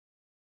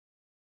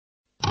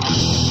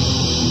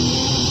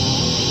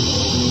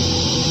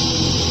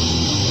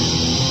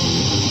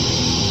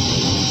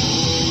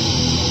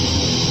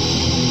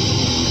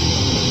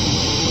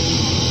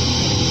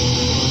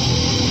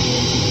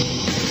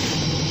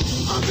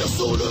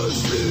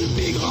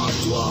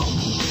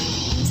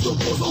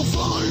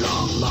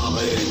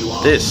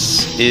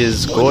This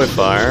is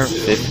GoyFire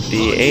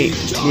 58.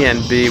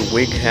 TNB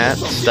wig hat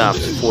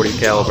stops 40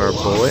 caliber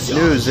bullet.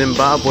 New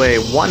Zimbabwe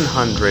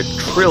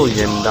 $100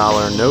 trillion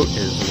note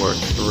is worth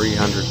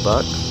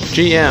 $300.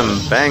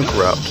 GM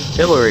bankrupt.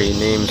 Hillary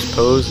names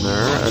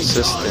Posner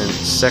assistant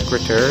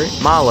secretary.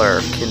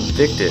 Mahler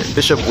convicted.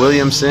 Bishop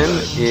Williamson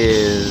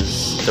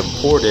is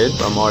deported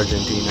from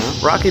Argentina.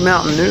 Rocky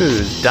Mountain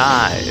News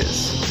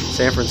dies.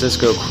 San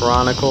Francisco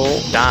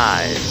Chronicle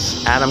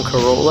dies. Adam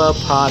Carolla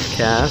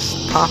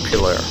podcast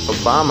popular.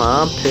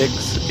 Obama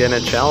picks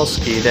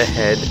Genichalski to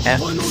head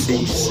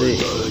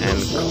FCC.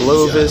 And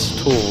Clovis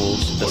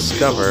tools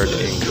discovered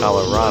in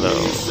Colorado.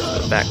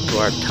 Back to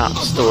our top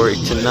story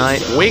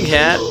tonight. Wig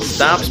hat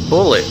stops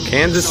bullet.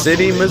 Kansas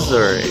City,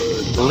 Missouri.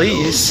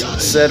 Police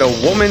said a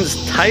woman's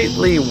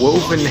tightly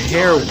woven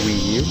hair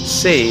weave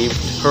saved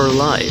her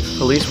life.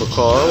 Police were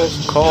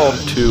called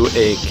to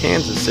a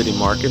Kansas City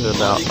market at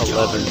about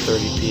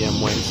 11:30 p.m.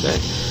 Wednesday.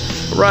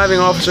 Arriving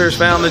officers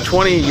found the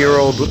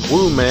 20-year-old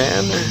Wu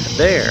man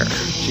there.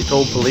 She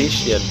told police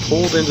she had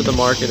pulled into the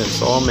market and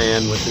saw a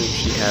man with whom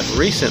she had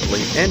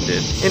recently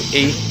ended an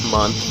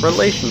 8-month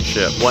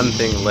relationship. One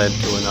thing led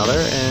to another,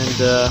 and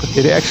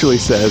it actually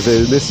says,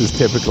 this is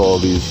typical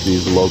of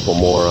these local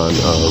moron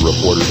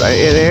reporters.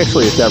 And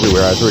actually, it's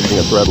everywhere. I was reading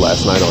a thread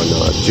last night on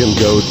Jim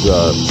Goad's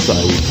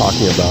site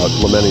talking about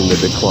lamenting the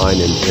decline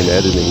in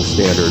editing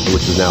standards,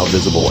 which is now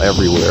visible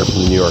everywhere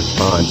from the New York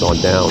Times on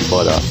down.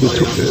 But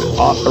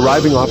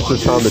arriving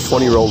officers found the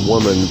 20-year-old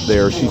woman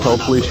there. She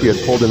told police she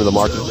had pulled into the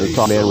market and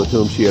saw a man with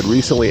whom she had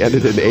recently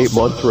ended an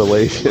 8-month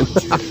relation.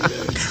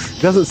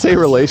 It doesn't say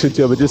relation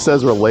to him, it just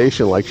says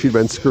relation, like she'd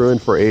been screwing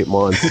for 8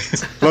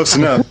 months. Close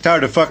enough.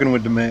 Tired of fucking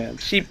with the man.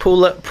 She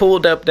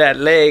pulled up that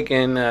leg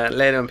and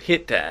let him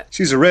hit that.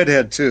 She's a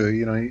redhead, too.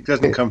 You know, he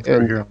doesn't come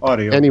through here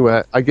audio.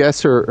 Anyway, I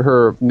guess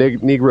her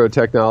Negro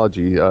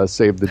technology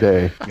saved the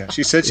day. Yeah,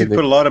 she said she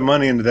put a lot of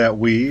money into that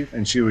weave,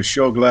 and she was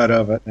so glad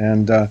of it.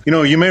 And,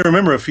 you may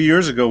remember a few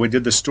years ago we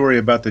did the story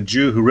about the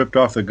Jew who ripped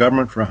off the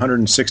government for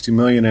 $160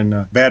 million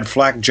in bad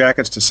flak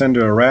jackets to send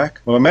to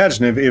Iraq. Well,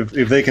 imagine if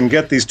they can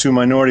get these two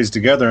minorities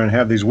together and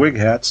have these wig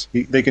hats,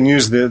 they can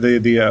use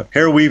the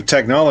hair weave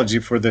technology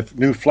for the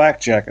new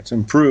flak jackets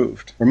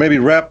improved. Or maybe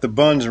wrap the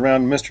buns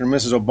around Mr. and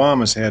Mrs.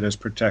 Obama's head as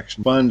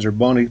protection. Buns or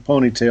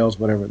ponytails,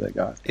 whatever they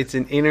got. It's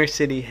an inner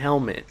city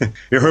helmet.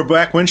 Her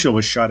back windshield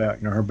was shot out.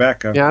 Her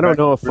back. Yeah, I don't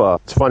know if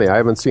it's funny. I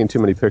haven't seen too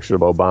many pictures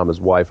of Obama's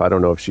wife. I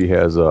don't know if she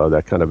has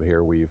that kind of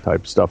hair weave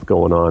type stuff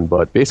going on.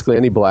 But basically,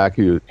 any black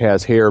who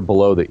has hair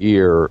below the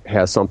ear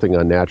has something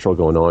unnatural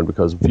going on,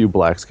 because few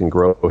blacks can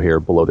grow hair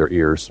below their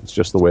ears. It's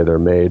just the way they're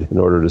made. In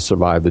order to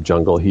survive the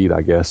jungle heat,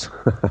 I guess,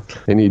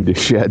 they need to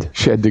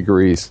shed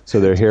degrees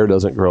so their hair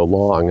doesn't grow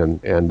long,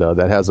 and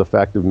that has the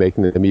effect of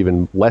making them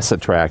even less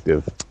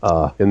attractive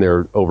in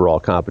their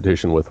overall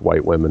competition with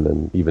white women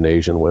and even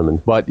Asian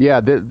women. But yeah,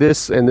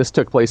 this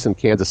took place in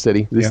Kansas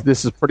City.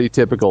 This is pretty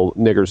typical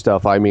nigger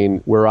stuff. I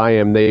mean, where I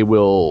am,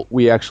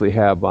 we actually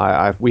have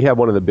we have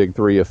one of the big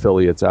three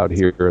affiliates out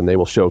here, and they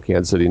will show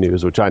Kansas City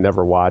news, which I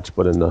never watch,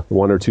 but in the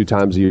 1 or 2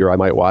 times a year I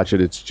might watch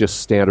it. It's just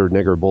standard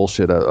nigger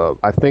bullshit.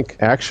 I think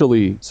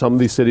actually some of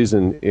these cities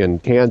in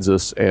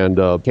Kansas and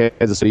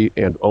Kansas City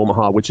and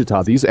Omaha,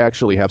 Wichita, these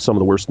actually have some of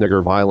the worst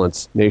nigger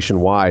violence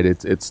nationwide.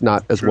 It's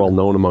not as well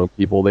known among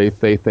people. They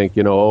think,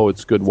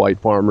 it's good white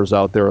farmers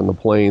out there in the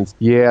plains.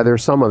 Yeah,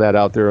 there's some of that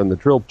out there in the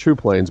true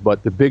plains,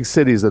 but the big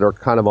cities that are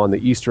kind of on the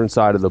eastern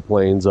side of the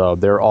plains,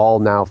 they're all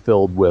now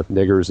filled with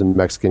niggers and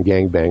Mexican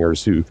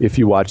gangbangers who, if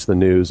you watch the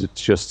news,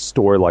 it's just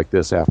story like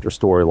this after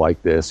story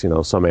like this.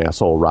 Some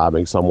asshole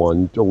robbing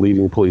someone,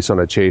 leading police on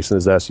a chase in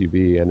his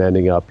SUV and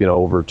ending up,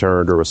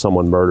 overturned, or with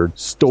someone murdered.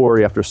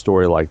 Story after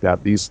story like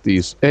that.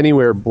 These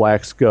anywhere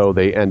blacks go,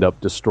 they end up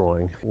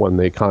destroying when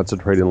they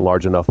concentrate in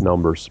large enough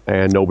numbers,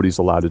 and nobody's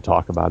allowed to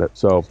talk about it.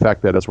 So the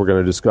fact that, as we're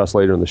going to discuss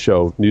later in the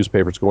show,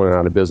 newspapers going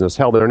out of business,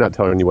 hell, they're not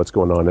telling you what's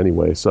going on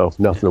anyway, so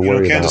nothing to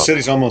worry about. Kansas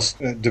City's almost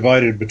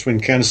divided between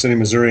Kansas City,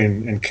 Missouri,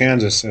 and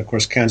Kansas. Of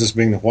course, Kansas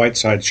being the white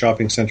side,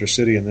 shopping center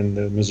city, and then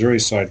the Missouri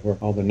side where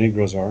all the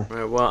Negroes are.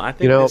 Well, I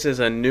think this is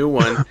a new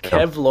one.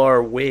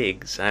 Kevlar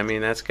wigs. I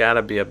mean, that's got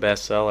to be a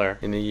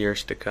bestseller in the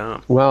years to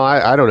come. Well,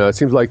 I don't know. It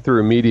seems like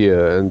through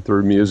media and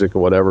through music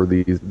and whatever,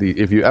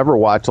 if you ever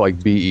watch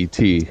like BET,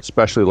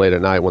 especially late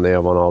at night when they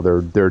have on all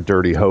their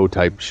dirty hoe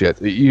type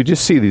shit, you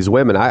just see these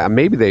women.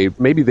 Maybe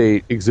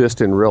they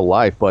exist in real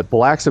life, but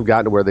blacks have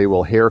gotten to where they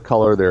will hair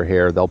color their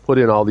hair. They'll put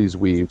in all these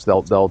weaves.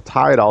 They'll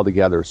tie it all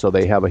together so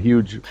they have a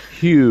huge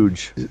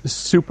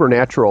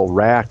supernatural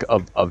rack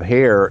of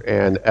hair.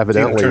 And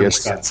evidently,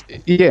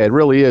 it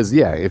really is.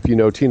 Yeah, if you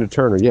know Tina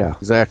Turner, yeah,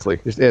 exactly.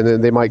 And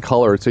then they might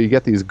color it, so you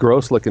get these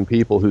gross looking looking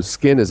people whose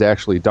skin is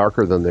actually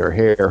darker than their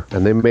hair,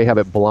 and they may have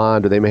it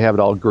blonde, or they may have it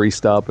all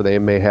greased up, or they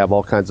may have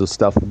all kinds of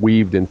stuff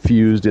weaved and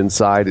fused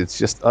inside. It's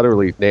just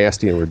utterly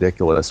nasty and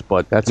ridiculous,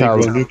 but that's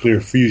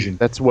nuclear fusion.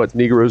 That's what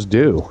Negroes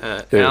do.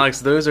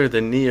 Alex, those are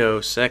the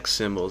neo-sex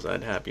symbols,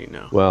 I'd have you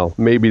know. Well,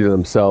 maybe to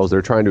themselves,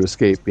 they're trying to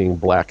escape being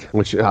black,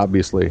 which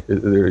obviously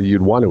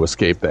you'd want to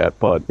escape that,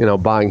 but,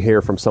 buying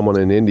hair from someone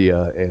in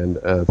India and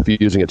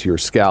fusing it to your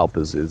scalp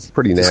is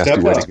pretty nasty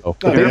way to go.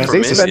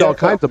 They spend all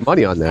kinds of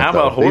money on that. How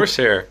about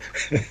horsehair?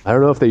 I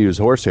don't know if they use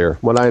horsehair.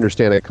 What I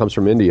understand, it comes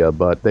from India,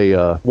 but they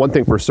one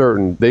thing for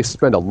certain, they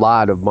spend a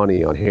lot of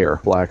money on hair.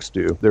 Blacks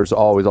do. There's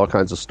always all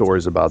kinds of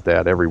stories about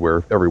that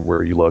everywhere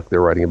you look.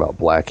 They're writing about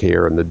black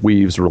hair and the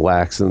weaves,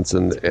 relaxants,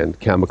 and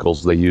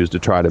chemicals they use to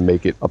try to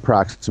make it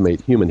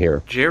approximate human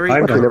hair. Jerry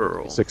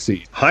Curl.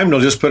 Succeed. Heimdall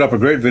just put up a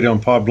great video on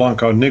Paul Blanc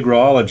called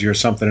Negroology or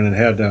something, and it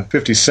had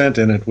 50 Cent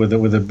in it with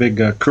a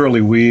big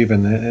curly weave,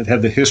 and it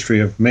had the history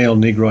of male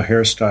Negro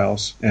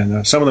hairstyles.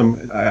 And some of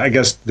them, I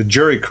guess, the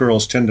Jerry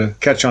curls tend to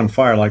catch on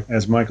fire, like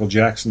as Michael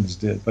Jackson's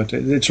did. But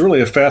it's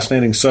really a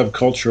fascinating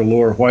subculture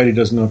lore Whitey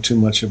doesn't know too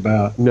much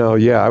about. No,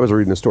 yeah, I was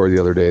reading a story the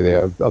other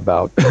day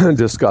about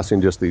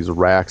discussing just these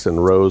racks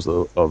and rows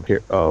of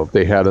hair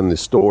they had in the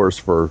stores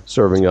for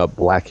serving up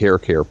black hair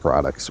care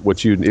products,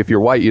 which if you're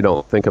white, you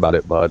don't think about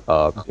it, but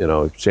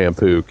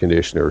shampoo,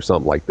 conditioner, or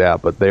something like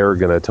that. But they're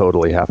going to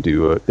totally have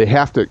to they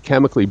have to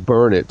chemically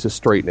burn it to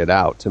straighten it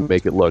out to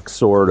make it look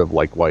sort of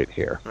like white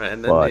hair. Right,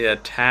 and then they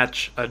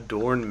attach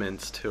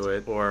adornments to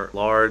it, or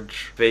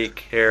large fake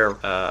hair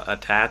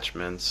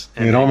attachments.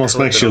 And it almost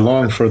makes you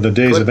long for the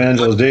days of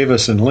Angela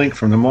Davis and Link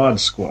from the Mod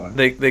Squad.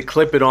 They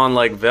clip it on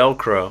like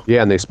Velcro.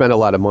 Yeah, and they spend a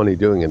lot of money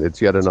doing it.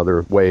 It's yet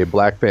another way.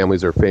 Black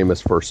families are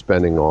famous for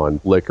spending on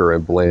liquor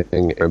and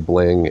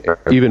bling.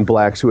 Even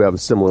blacks who have a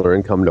similar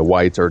income to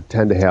whites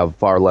tend to have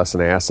far less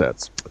in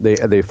assets.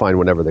 They find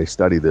whenever they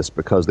study this,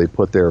 because they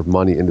put their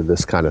money into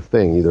this kind of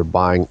thing, either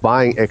buying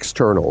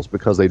externals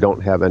because they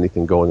don't have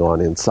anything going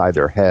on inside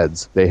their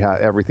heads. They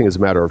have everything is a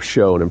matter of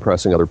show and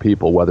impressing other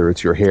people, whether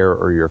it's your hair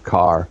or your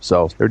car.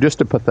 So they're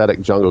just a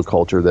pathetic jungle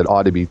culture that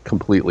ought to be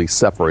completely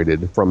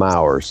separated from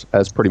ours,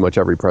 as pretty much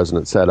every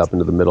president said up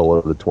into the middle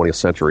of the 20th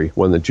century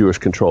when the Jewish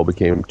control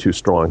became too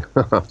strong.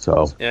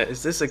 So yeah,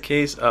 is this a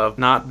case of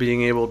not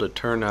being able to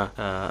turn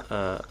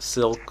a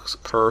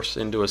silk purse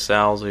into a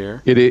sow's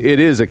ear? It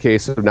is a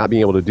case of not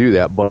being able to do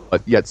that, but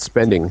yet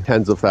spending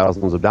tens of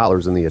thousands of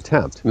dollars in the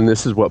attempt. And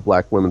this is what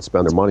black women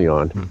spend their money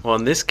on. Well,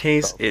 in this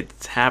case,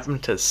 it's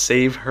happened to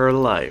save her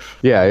life.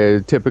 Yeah,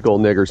 a typical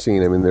nigger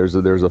scene. I mean, there's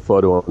a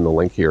photo on the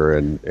link here,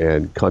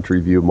 and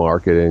Country View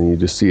Market, and you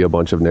just see a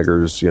bunch of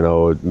niggers,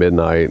 at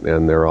midnight,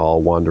 and they're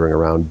all wandering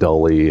around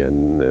dully,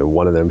 and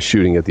one of them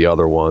shooting at the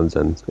other ones.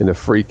 And in a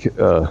freak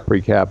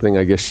happening,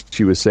 I guess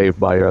she was saved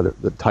by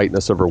the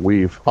tightness of her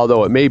weave.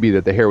 Although it may be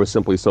that the hair was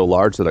simply so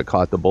large that it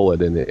caught the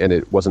bullet, and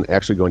it wasn't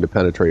actually going to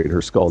penetrate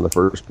her skull in the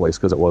first place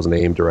because it wasn't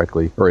aimed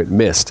directly, or it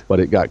missed, but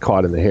it got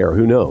caught in the hair.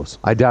 Who knows?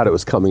 I doubt it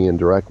was coming in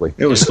directly.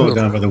 It was slowed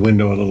down by the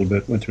window a little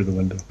bit, went through the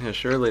window. Yeah,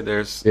 surely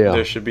there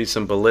should be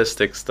some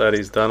ballistic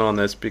studies done on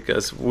this,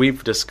 because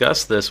we've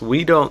discussed this.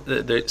 We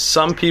don't.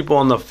 Some people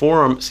on the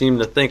forum seem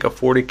to think a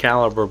 .40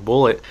 caliber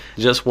bullet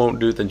just won't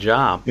do the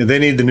job. Yeah, they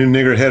need the new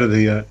nigger head of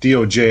the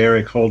DOJ,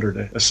 Eric Holder,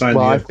 to assign the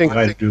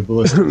FBI to do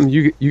ballistics.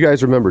 You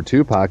guys remember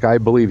Tupac? I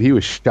believe he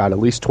was shot at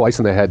least twice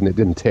in the head, and it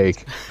didn't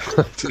take.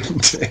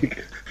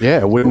 Yeah,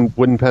 it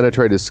wouldn't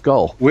penetrate his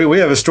skull. We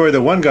have a story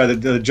that one guy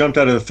that jumped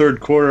out of the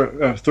third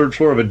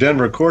floor of a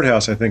Denver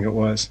courthourhouse, I think it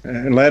was,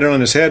 and landed on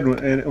his head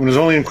and was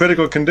only in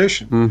critical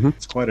condition. Mm-hmm.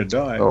 It's quite a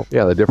dive. Oh,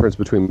 yeah, the difference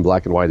between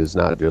black and white is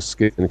not just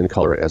skin and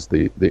color, as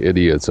the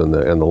idiots and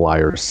the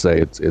liars say.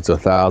 It's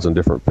 1,000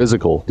 different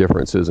physical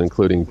differences,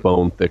 including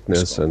bone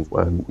thickness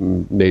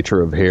and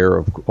nature of hair,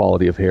 of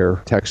quality of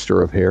hair,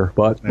 texture of hair.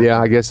 But yeah,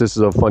 I guess this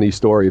is a funny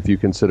story if you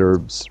consider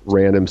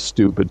random,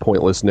 stupid,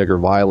 pointless nigger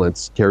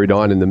violence carried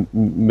on in the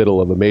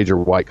middle of a major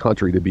white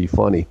country to be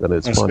funny. Then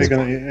it's funny.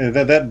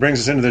 That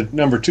brings us into the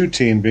number 2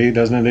 teen, B,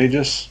 doesn't it,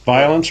 Aegis?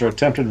 Violence or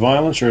attempted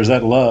violence, or is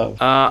that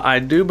love? I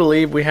do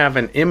believe we have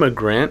an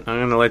immigrant, I'm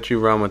going to let you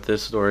run with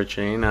this story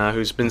chain,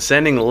 who's been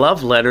sending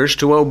love letters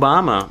to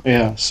Obama.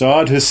 Yeah,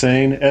 Saad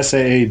Hussein,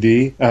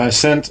 SAAD,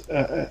 sent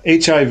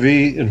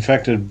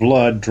HIV-infected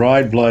blood,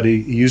 dried blood. He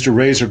used a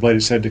razor blade, he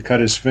said, to cut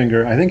his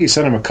finger. I think he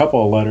sent him a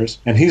couple of letters,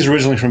 and he's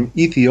originally from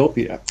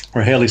Ethiopia,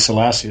 where Haile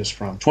Selassie is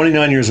from.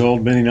 29 years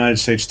old, been in the United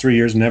States 3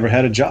 years, never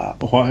had a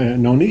job.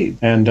 No need.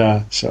 And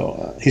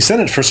so he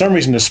sent it for some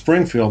reason to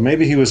Springfield.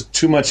 Maybe he was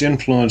too much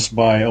influenced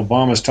by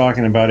Obama's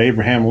talking about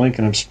Abraham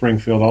Lincoln of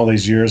Springfield all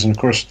these years. And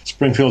of course,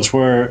 Springfield's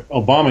where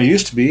Obama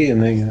used to be in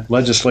the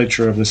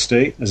legislature of the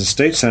state as a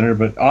state senator,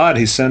 but odd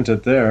he sent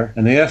it there.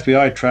 And the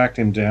FBI tracked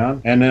him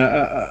down.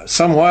 And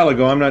some while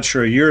ago, I'm not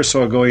sure, a year or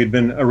so ago, he'd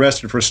been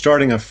arrested for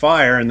starting a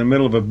fire in the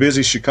middle of a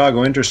busy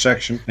Chicago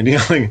intersection and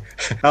yelling,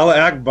 Allah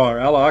Akbar,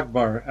 Allah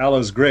Akbar,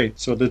 Allah's great.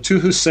 So the two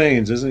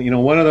Husseins, isn't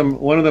one of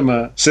them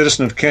a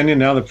citizen of Kenya,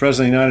 now the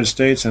president of the United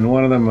States, and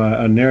one of them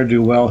a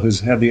ne'er-do-well who's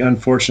had the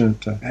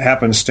unfortunate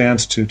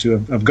happenstance to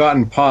have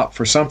gotten popped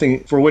for something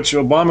for which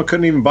Obama Obama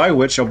couldn't even buy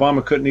which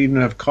Obama couldn't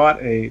even have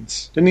caught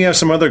AIDS. Didn't he have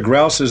some other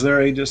grouses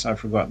there, Aegis? I've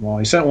forgotten all.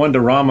 He sent one to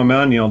Rahm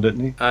Emanuel,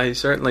 didn't he? He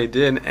certainly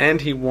did,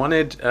 and he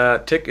wanted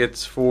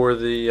tickets for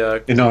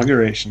the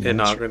inauguration.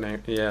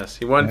 Yes,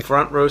 he wanted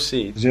front row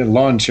seats. He had a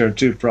lawn chair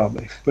too,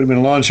 probably. Put him in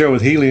a lawn chair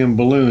with helium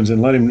balloons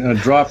and let him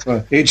drop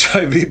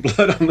HIV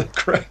blood on the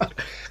crowd.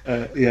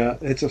 Yeah,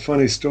 it's a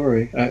funny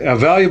story. A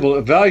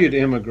valued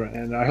immigrant,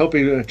 and I hope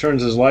he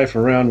turns his life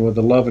around with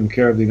the love and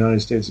care of the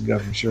United States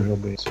government. I'm sure he'll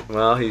be.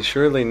 Well, he's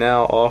surely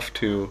now off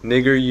to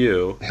Nigger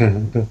U.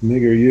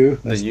 Nigger U?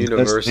 The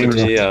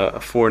University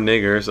for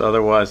Niggers,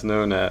 otherwise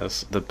known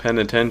as the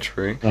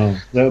Penitentiary.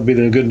 Oh, that would be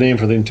the good name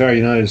for the entire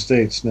United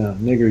States now.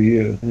 Nigger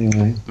U.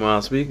 Anyway.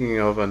 Well, speaking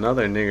of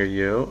another Nigger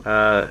U,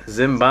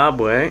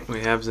 Zimbabwe.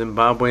 We have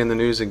Zimbabwe in the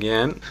news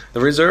again.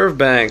 The Reserve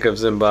Bank of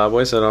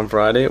Zimbabwe said on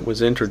Friday it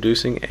was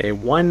introducing a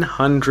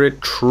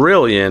 100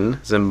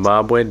 trillion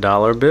Zimbabwe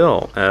dollar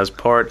bill as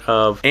part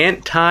of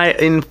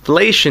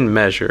anti-inflation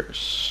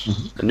measures.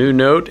 Mm-hmm. The new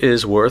note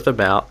is worth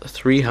about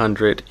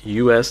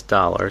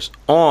 $300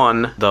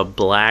 on the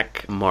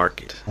black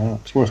market. Oh,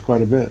 it's worth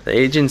quite a bit. The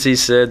agency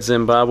said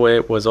Zimbabwe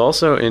was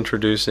also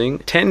introducing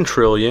 10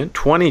 trillion,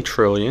 20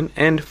 trillion,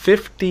 and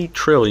 50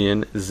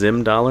 trillion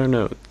Zim dollar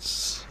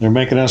notes. They're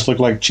making us look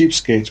like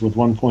cheapskates with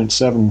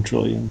 1.7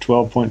 trillion,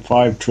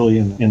 12.5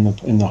 trillion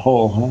in the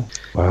hole, huh?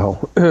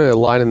 Wow. A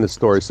line in the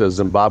story says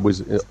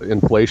Zimbabwe's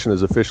inflation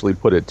is officially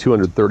put at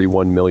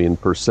 231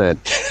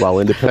 million%, while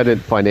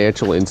independent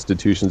financial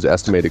institutions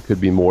estimate it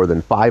could be more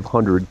than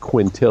 500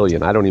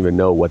 quintillion. I don't even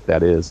know what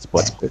that is,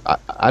 but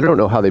I don't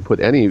know how they put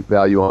any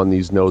value on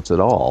these notes at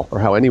all, or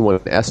how anyone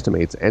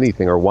estimates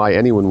anything, or why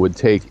anyone would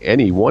take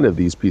any one of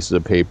these pieces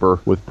of paper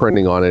with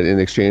printing on it in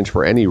exchange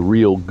for any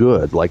real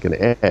good, like an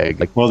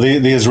egg. Well, the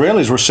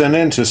Israelis were sent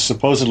in to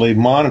supposedly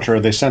monitor.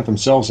 They sent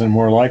themselves in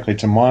more likely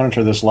to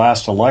monitor this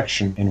last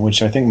election, in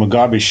which I think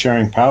Mugabe's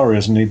sharing power,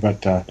 isn't he?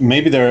 But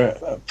maybe they're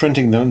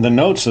printing the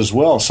notes as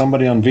well.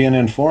 Somebody on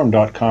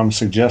VNNforum.com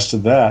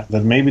suggested that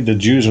maybe the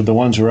Jews are the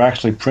ones who are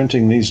actually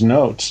printing these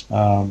notes.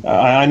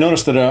 I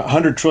noticed that a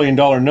 $100 trillion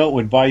note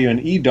would buy you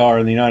an EDAR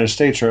in the United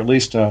States, or at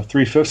least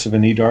 3/5 of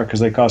an EDAR, because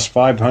they cost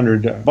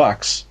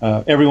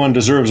 $500. Everyone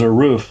deserves a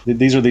roof.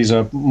 These are these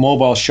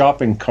mobile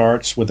shopping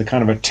carts with a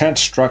kind of a tent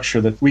structure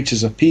that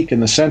reaches a peak in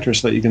the center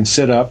so that you can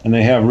sit up, and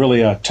they have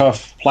really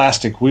tough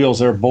plastic wheels.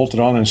 They're bolted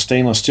on in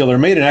stainless steel. They're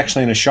made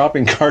actually in a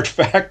shopping cart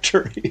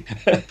factory.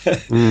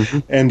 Mm-hmm.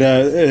 And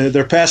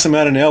they're passing them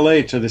out in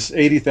L.A. to this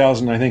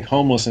 80,000, I think,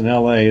 homeless in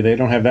L.A. They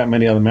don't have that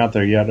many of them out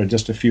there yet, or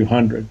just a few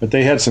hundred. But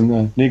they had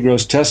some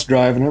Negroes test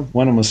driving them.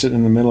 One of them was sitting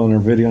in the middle in her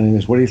video, and he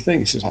goes, "What do you think?"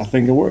 He says, "I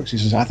think it works." He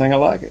says, "I think I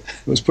like it."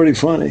 It was pretty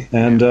funny.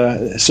 And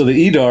so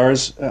the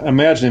EDARs,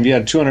 imagine if you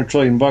had 200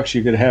 trillion bucks,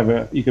 you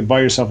could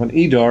buy yourself an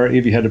EDAR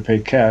if you had to pay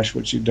cash,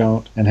 which you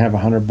don't, and have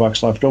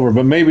 $100 left over.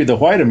 But maybe the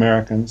white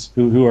Americans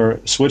who are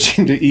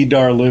switching to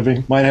EDAR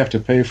living might have to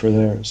pay for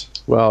theirs.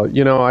 Well,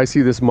 I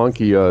see this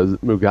monkey,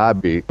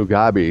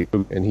 Mugabe,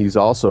 and he's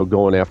also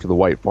going after the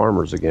white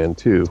farmers again,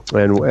 too.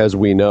 And as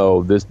we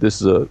know, this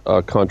is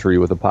a country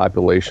with a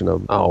population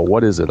of,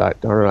 what is it?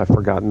 I've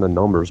forgotten the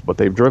numbers, but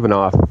they've driven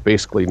off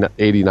basically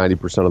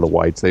 80-90% of the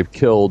whites. They've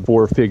killed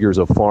 4 figures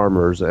of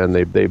farmers, and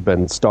they've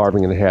been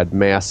starving and had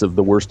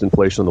the worst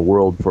inflation in the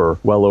world for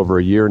well over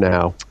a year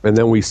now. And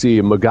then we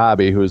see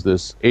Mugabe, who's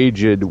this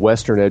aged,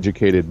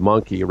 Western-educated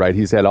monkey, right?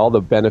 He's had all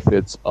the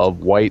benefits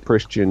of white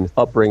Christian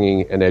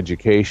upbringing and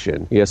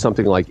education. He has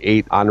something like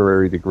 8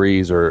 honorary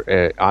degrees,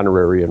 or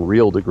honorary and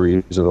real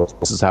degrees, and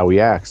this is how he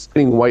acts.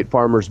 White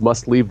farmers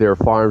must leave their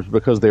farms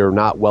because they are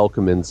not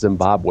welcome in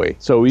Zimbabwe.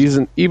 So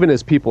even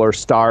as people are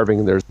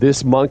starving,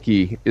 this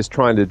monkey is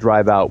trying to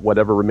drive out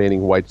whatever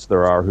remaining whites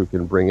there are who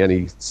can bring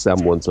any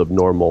semblance of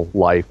normal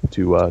life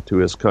to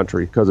his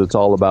country, because it's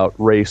all about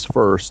race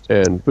first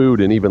and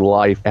food and even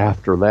life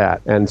after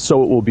that. And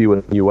so it will be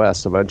with the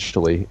U.S.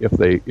 eventually if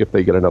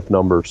they get enough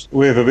numbers.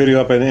 We have a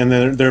video up, and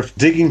they're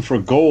digging for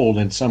gold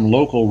in some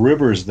local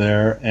rivers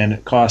there, and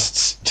it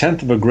costs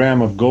 1/10 of a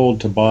gram of gold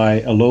to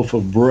buy a loaf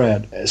of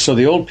bread. So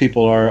the old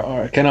people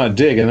cannot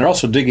dig, and they're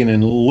also digging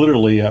in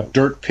literally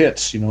dirt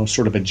pits,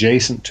 sort of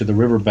adjacent to the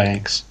river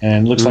banks,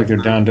 and it looks like they're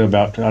down to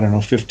about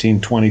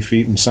 15, 20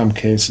 feet in some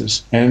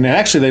cases. And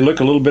actually they look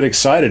a little bit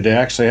excited to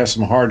actually have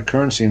some hard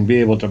currency and be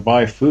able to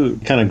buy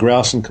food. Kind of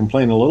grouse and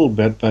complain a little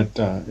bit, but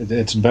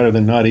it's better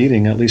than not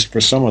eating, at least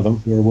for some of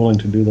them who are willing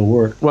to do the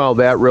work. Well,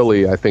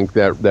 I think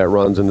that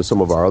runs into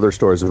some of our other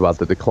stories about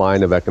the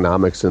decline of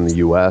economics in the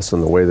U.S.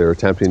 and the way they're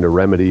attempting to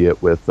remedy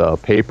it with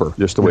paper,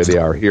 just the way they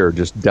are here,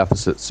 just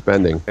deficit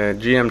spending.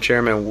 GM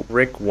Chairman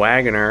Rick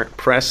Wagoner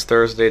pressed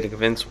Thursday to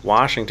convince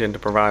Washington to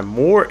provide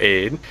more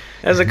aid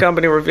as the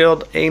company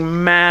revealed a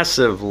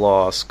massive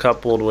loss,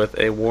 coupled with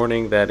a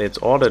warning that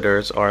its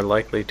auditors are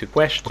likely to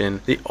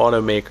question the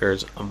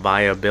automaker's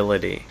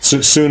viability.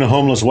 Soon a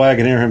homeless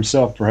Wagoner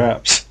himself,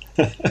 perhaps.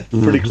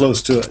 Pretty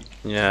close to it.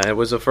 Yeah, it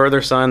was a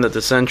further sign that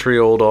the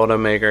century-old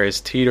automaker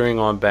is teetering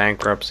on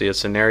bankruptcy, a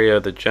scenario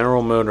that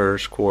General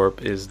Motors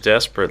Corp is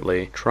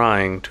desperately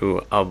trying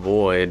to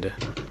avoid.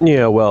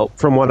 Yeah, well,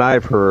 from what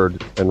I've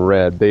heard and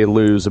read, they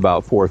lose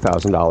about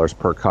 $4,000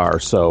 per car,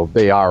 so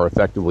they are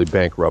effectively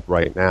bankrupt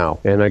right now.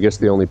 And I guess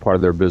the only part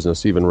of their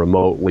business even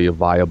remotely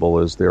viable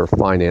is their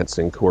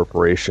financing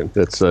corporation.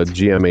 That's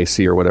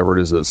GMAC or whatever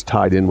it is that's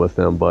tied in with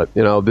them. But,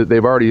 you know,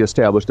 they've already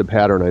established a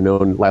pattern. I know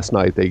last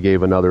night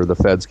the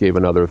feds gave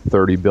another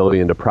 $30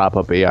 billion to prop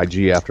up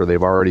AIG after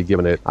they've already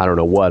given it, I don't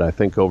know what, I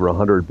think over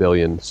 $100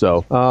 billion.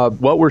 So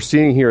what we're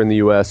seeing here in the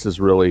U.S. is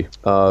really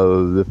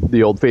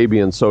the old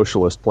Fabian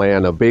socialist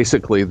plan of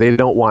basically they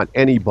don't want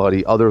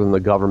anybody other than the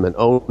government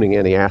owning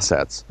any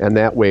assets. And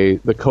that way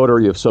the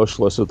coterie of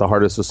socialists at the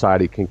heart of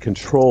society can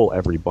control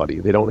everybody.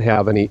 They don't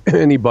have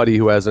anybody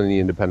who has any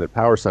independent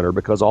power center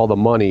because all the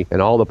money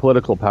and all the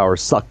political power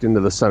is sucked into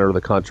the center of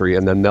the country,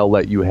 and then they'll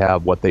let you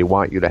have what they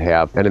want you to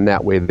have. And in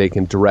that way they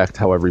can direct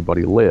how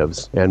everybody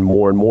lives. And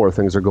more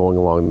things are going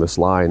along this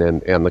line.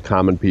 And the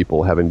common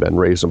people, having been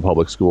raised in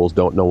public schools,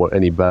 don't know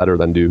any better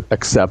than to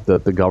accept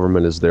that the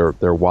government is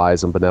their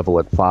wise and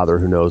benevolent father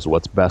who knows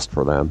what's best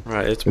for them.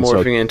 Right. It's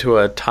morphing into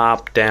a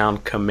top-down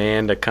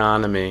command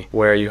economy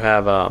where you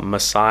have a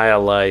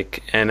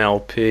messiah-like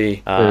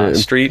NLP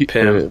street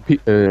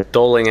pimp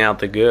doling out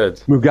the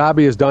goods.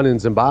 Mugabe has done in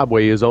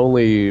Zimbabwe is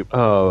only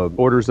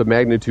orders of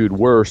magnitude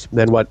worse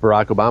than what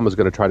Barack Obama is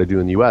going to try to do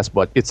in the U.S.,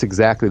 but it's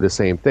exactly the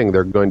same thing.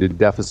 They're going to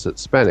deficit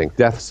spending.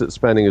 Deficit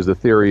spending is the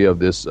theory of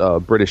this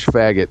British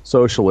faggot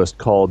socialist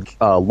called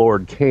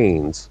Lord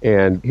Keynes,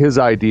 and his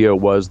idea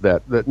was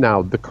that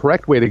now the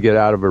correct way to get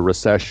out of a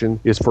recession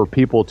is for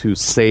people to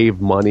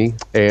save money,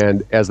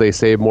 and as they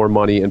save more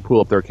money and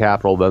pool up their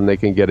capital, then they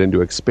can get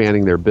into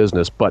expanding their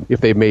business. But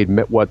if they made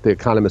what the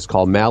economists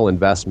call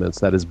malinvestments,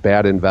 that is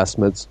bad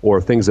investments,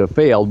 or things have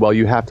failed, well,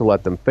 you have to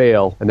let them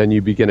fail, and then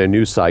you begin a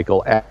new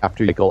cycle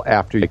after you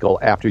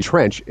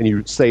trench, and you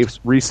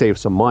resave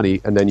some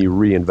money, and then you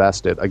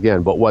reinvest it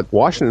again. But what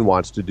Washington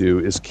wants to do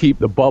is keep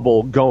the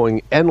bubble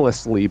going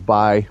endlessly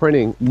by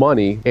printing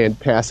money and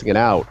passing it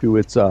out to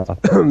its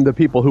the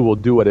people who will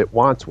do what it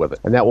wants with it,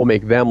 and that will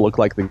make them look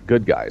like the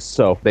good guys.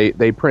 So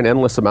they print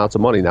endless amounts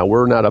of money. Now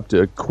we're not up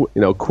to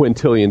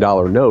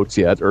quintillion-dollar notes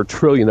yet, or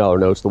trillion-dollar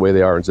notes the way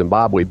they are in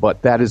Zimbabwe,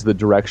 but that is the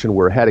direction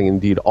we're heading.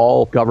 Indeed,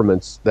 all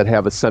governments that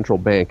have a central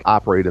bank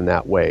operate in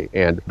that way,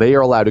 and they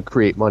are allowed to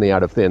create money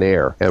out of thin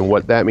air. And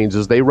what that means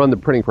is they run the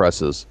printing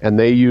presses, and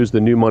they use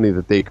the new money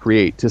that they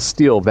create to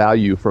steal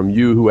value from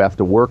you who have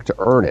to work to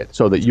earn it,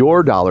 so that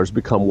your dollars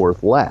become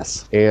worth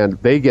less. And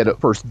they get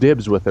first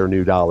dibs with their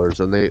new dollars,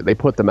 and they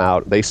put them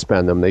out, they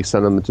spend them, they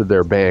send them to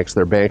their banks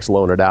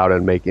loan it out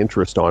and make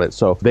interest on it.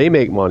 So they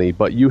make money,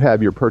 but you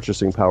have your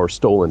purchasing power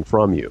stolen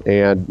from you.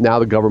 And now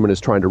the government is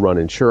trying to run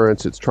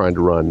insurance, it's trying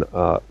to run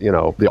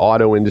the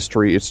auto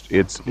industry,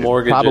 it's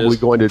mortgages. Probably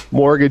going to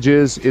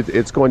mortgages,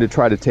 it's going to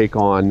try to take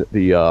on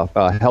the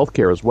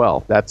healthcare as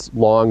well. That's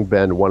long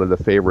been one of the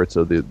favorites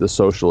of the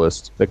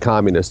socialists, the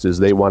communists, is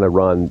they want to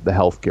run the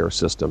healthcare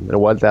system. And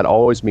what that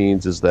always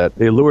means is that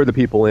they lure the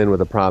people in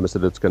with a promise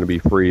that it's going to be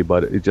free,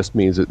 but it just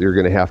means that you're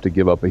going to have to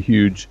give up a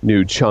huge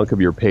new chunk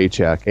of your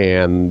paycheck,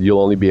 and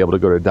you'll only be able to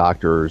go to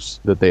doctors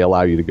that they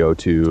allow you to go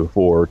to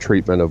for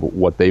treatment of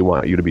what they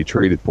want you to be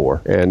treated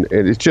for. And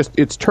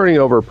it's turning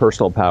over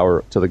personal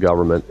power to the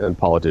government and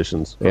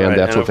politicians, and right.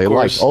 that's and what they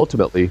like.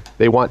 Ultimately,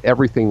 they want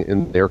everything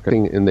in their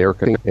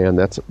and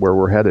that's where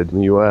we're headed in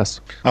the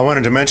U.S. I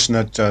wanted to mention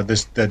that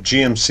that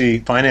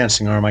GMC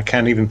financing arm, I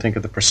can't even think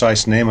of the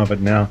precise name of it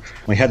now.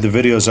 We had the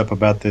videos up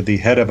about the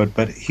head of it,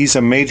 but he's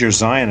a major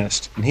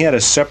Zionist, and he had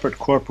a separate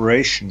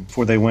corporation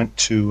before they went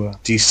to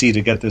D.C.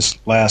 to get this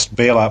last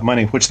bailout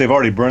money, which they've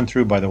already burned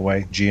through, by the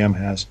way, GM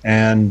has.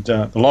 And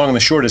the long and the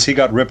short is he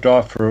got ripped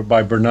off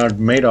by Bernard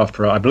Madoff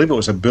for, I believe it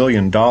was $1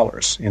 billion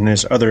in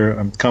his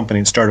other company.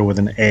 It started with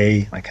an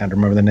A. I can't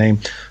remember the name.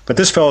 But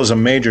this fellow is a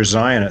major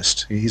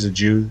Zionist. He's a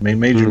Jew,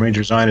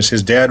 major Zionist.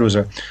 His dad was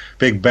a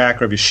big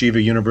backer of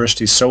Yeshiva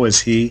University. So is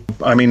he.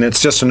 I mean,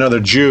 it's just another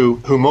Jew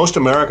who most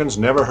Americans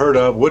never heard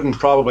of, wouldn't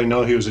probably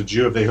know he was a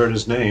Jew if they heard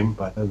his name.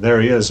 But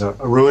there he is,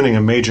 ruining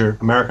a major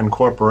American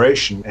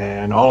corporation,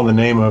 and all in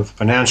the name of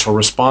financial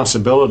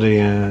responsibility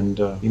and,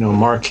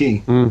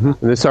 marquee. Mm-hmm.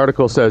 And this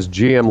article says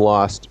GM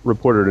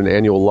reported an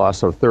annual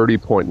loss of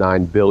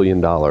 $30.9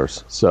 billion.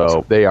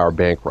 So they are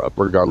bankrupt,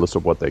 regardless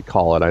of what they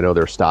call it. I know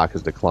their stock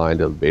has declined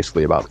to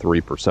basically about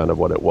 3% of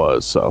what it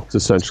was. So it's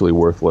essentially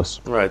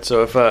worthless. Right.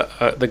 So if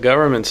the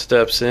government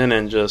steps in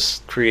and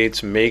just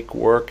creates make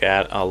work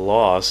at a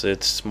loss,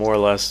 it's more or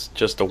less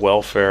just a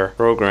welfare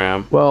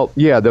program. Well,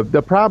 yeah,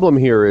 the problem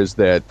here is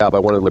that by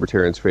one of the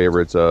libertarians'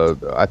 favorites,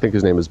 I think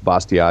his name is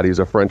Bastiat, he's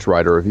a French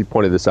writer, he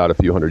pointed this out a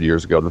few hundred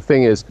years ago. The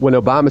thing is, when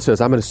Obama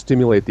says, I'm going to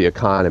stimulate the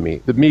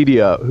economy, the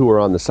media who are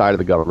on the side of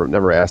the government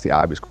never ask the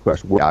obvious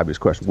question, where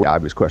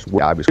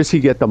does he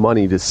get the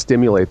money to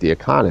stimulate the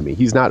economy?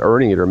 He's not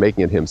earning it or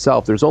making it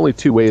himself. There's only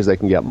two ways they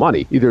can get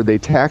money. Either they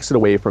tax it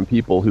away from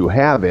people who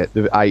have it,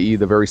 i.e.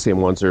 the very same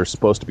ones they're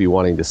supposed to be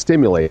wanting to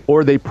stimulate,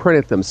 or they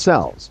print it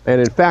themselves.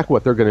 And in fact,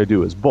 what they're going to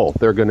do is both.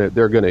 They're going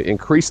to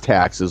increase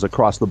taxes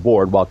across the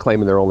board while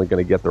claiming they're only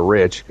going to get the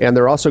rich, and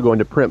they're also going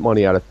to print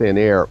money out of thin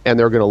air, and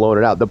they're going to loan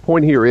it out. The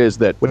point here is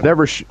that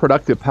whatever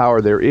productive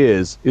power there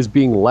is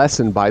being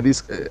lessened by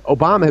these.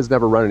 Obama has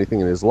never run anything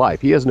in his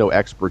life. He has no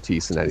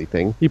expertise in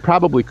anything. He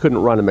probably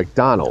couldn't run a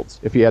McDonald's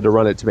if he had to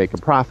run it to make a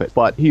profit.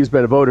 But he's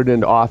been voted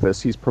into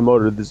office. He's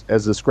promoted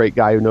as this great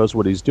guy who knows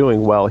what he's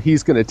doing. Well,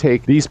 he's going to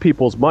take these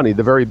people's money,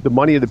 the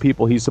money of the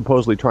people he's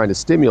supposedly trying to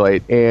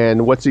stimulate,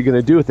 and what's he going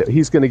to do with it?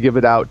 He's going to give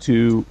it out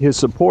to his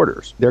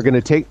supporters. They're going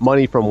to take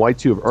money from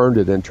whites who have earned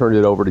it and turn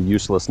it over to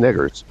useless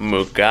niggers.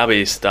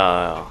 Mugabe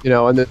style. You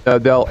know, and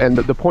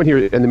the point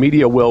here, and the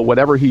media will,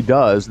 whatever he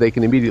does, they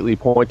can immediately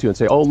point to and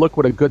say, oh, look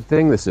what a good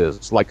thing this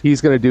is. Like,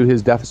 he's going to do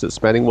his deficit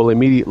spending. Well,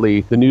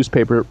 immediately the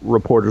newspaper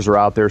reporters are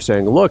out there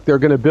saying, look, they're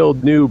going to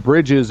build new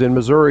bridges in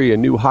Missouri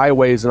and new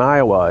highways in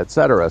Iowa,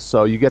 etc.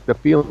 So you get the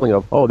feeling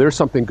of, oh, there's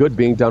something good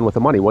being done with the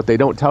money. What they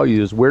don't tell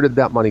you is, where did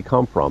that money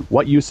come from?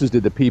 What uses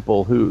did the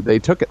people who they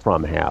took it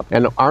from have?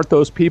 And aren't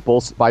those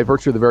people, by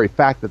virtue of the very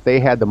fact that they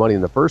had the money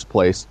in the first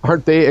place,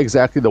 aren't they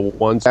exactly the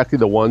ones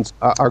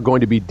are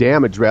going to be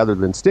damaged rather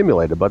than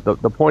stimulated? But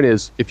the point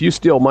is, if you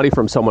steal money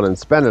from someone and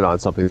spend it on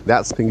something,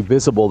 that's something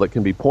visible that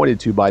can be pointed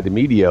to by the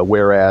media,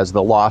 whereas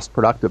the lost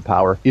productive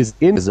power is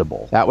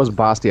invisible. That was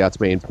Bastiat's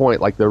main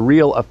point. Like, the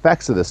real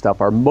effects of this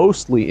stuff are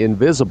mostly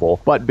invisible,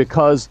 but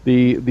because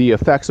the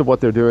effects of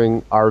what they're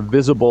doing are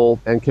visible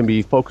and can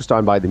be focused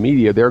on by the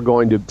media, they're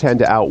going to tend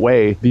to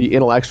outweigh the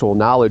intellectual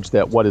knowledge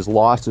that what is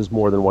lost is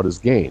more than what is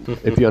gained,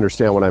 if you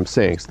understand what I'm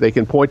saying. So they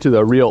can point to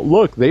the real,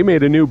 look, they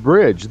made a new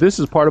bridge. This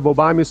is part of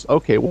Obama's.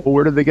 Okay, well,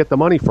 where did they get the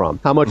money from?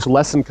 How much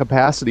less in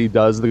capacity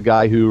does the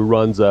guy who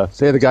runs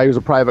the guy who's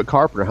a private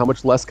carpenter, how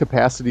much less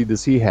capacity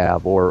does he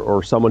have?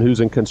 Or someone who's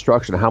in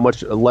construction, how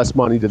much less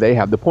money do they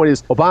have? The point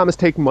is, Obama's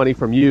taking money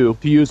from you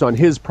to use on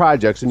his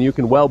projects, and you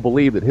can well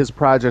believe that his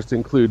projects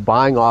include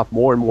buying off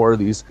more and more of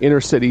these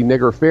inner city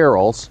nigger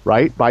ferals,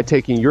 right? By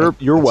taking your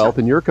wealth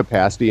and your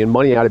capacity and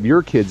money out of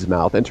your kid's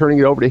mouth and turning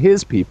it over to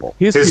his people.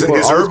 His people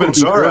are urban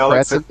czar,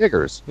 Alex, and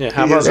niggers. Yeah,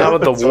 how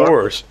about the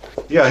wars?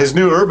 Yeah, his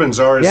new urban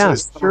czar is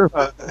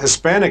a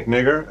Hispanic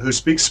nigger who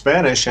speaks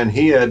Spanish, and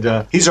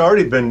he's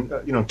already been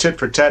tit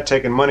for tat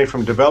taking money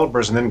from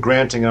developers and then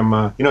granting them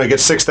he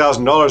gets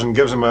 $6,000 and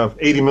gives them a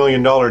 $80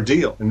 million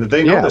deal. And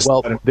they know this.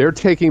 Well, they're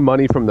taking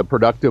money from the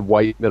productive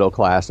white middle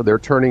class, so they're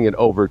turning it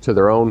over to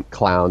their own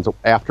clowns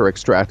after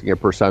extracting a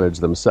percentage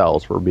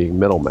themselves for being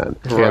middlemen.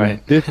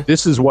 Right. And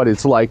this is what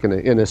it's like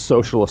in a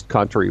socialist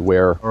country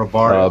where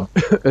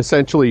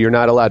essentially you're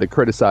not allowed to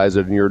criticize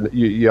it, and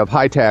you have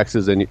high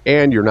taxes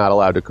and you're not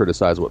allowed to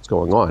criticize what's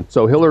going on.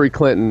 So Hillary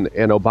Clinton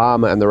and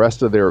Obama and the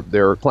rest of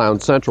their clown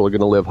central are going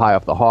to live high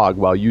off the hog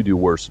while you do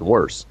worse and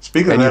worse.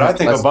 Speaking of that, I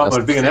think Obama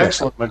would be an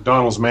excellent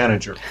McDonald's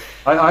manager.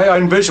 I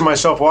envision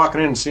myself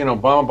walking in and seeing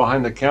Obama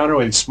behind the counter.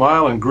 He'd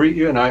smile and greet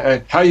you,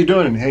 and how you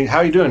doing? Hey,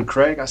 how you doing,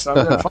 Craig? I said,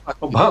 I'm doing fine.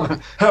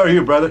 Obama, how are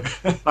you, brother?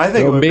 I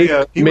think it would be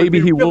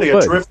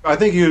a terrific. I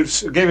think you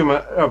gave him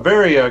a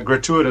very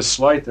gratuitous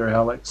slight there,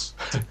 Alex.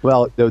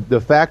 Well,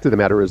 the fact of the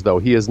matter is, though,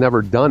 he has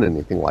never done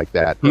anything like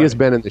that. He has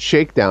been in the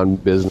shakedown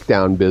business,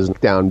 down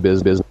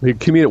business.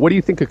 What do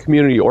you think a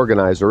community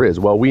organizer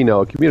is? Well, we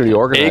know a community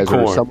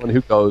organizer is someone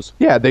who goes,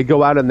 they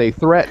go out and they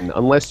threaten,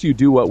 unless you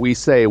do what we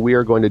say, we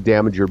are going to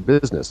damage your business.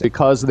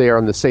 Because they are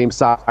on the same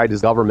side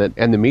as government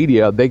and the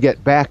media, they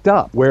get backed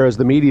up. Whereas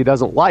the media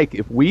doesn't like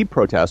if we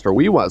protest or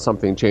we want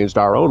something changed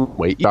our own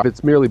way. If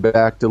it's merely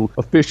back to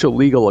official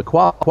legal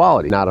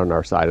equality, not on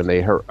our side, and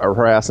they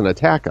harass and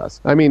attack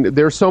us. I mean,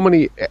 there are so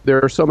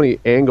many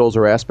angles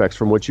or aspects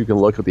from which you can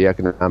look at the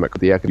economic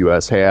the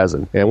U.S. has,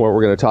 and what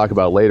we're going to talk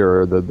about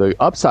later. The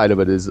upside of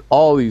it is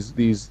all these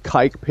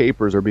kike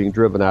papers are being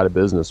driven out of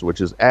business,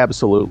 which is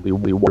absolutely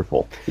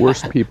wonderful.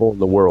 Worst people in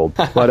the world.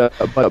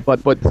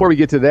 But before we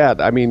get to that,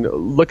 I mean,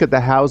 look at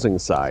the housing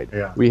side.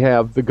 Yeah. We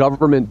have the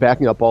government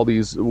backing up all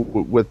these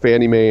with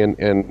Fannie Mae and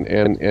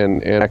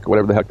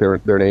whatever the heck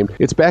they're named.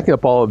 It's backing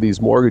up all of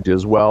these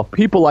mortgages. Well,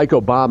 people like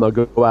Obama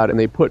go out and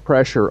they put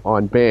pressure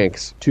on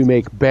banks to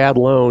make bad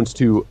loans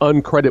to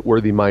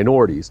uncreditworthy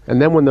minorities.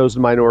 And then when those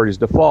minorities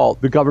default,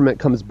 the government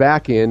comes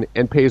back in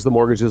and pays the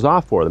mortgages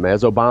off for them,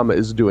 as Obama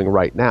is doing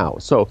right now.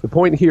 So the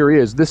point here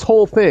is this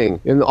whole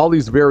thing in all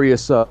these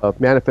various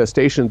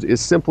manifestations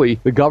is simply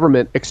the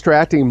government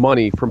extracting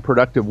money from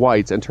productive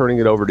whites and turning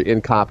it over to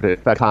incompetent,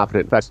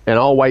 and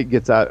all white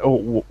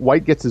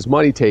gets his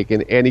money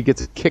taken, and he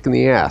gets a kick in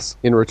the ass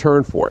in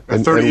return for it. A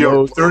 30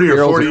 or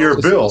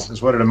 40-year bill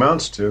is what it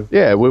amounts to.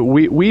 Yeah,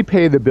 we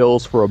pay the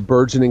bills for a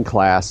burgeoning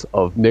class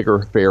of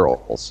nigger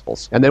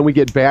ferals, and then we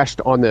get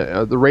bashed on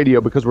the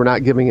radio because we're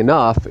not giving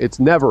enough. It's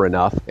never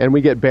enough, and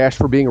we get bashed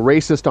for being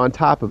racist on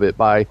top of it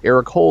by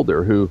Eric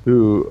Holder, who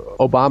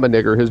Obama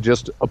nigger has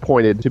just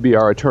appointed to be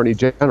our attorney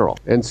general.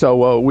 And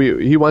so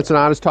he wants an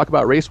honest talk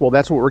about race. Well,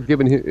 that's what we're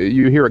giving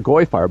you here at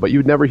GoyFire, but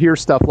you'd never hear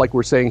stuff like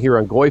we're saying here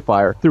on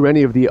GoyFire through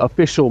any of the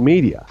official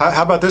media.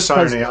 How about this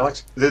irony,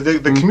 Alex?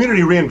 The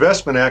Community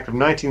Reinvestment Act of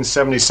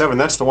 1977,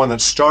 that's the one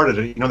that started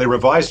it. They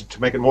revised it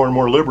to make it more and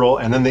more liberal,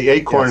 and then the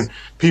Acorn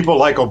people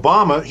like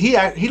Obama,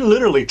 he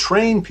literally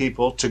train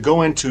people to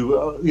go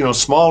into,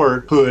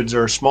 smaller hoods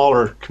or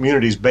smaller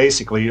communities,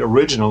 basically,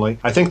 originally.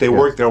 I think they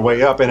worked their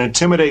way up and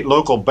intimidate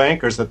local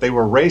bankers that they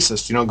were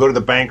racist, go to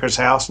the banker's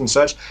house and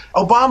such.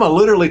 Obama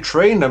literally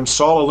trained them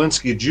Saul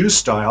Alinsky Jew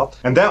style,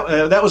 and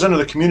that was under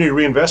the Community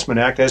Reinvestment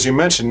Act. As you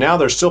mentioned, now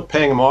they're still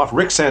paying them off.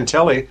 Rick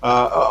Santelli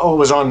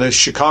was on the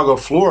Chicago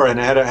floor and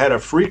had a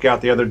freak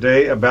out the other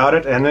day about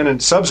it, and then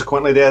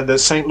subsequently they had the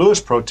St.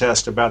 Louis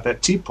protest about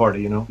that Tea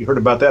Party. You heard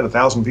about that.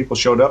 1,000 people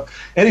showed up.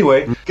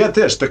 Anyway, get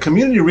this. The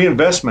Community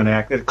Reinvestment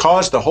Act, it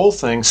caused the whole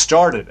thing,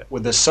 started it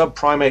with the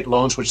subprime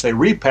loans, which they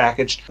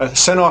repackaged,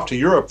 sent off to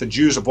Europe, the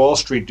Jews of Wall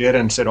Street did,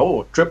 and said,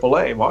 oh,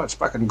 AAA, well, it's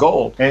fucking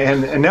gold.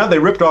 And now they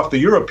ripped off the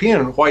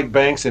European white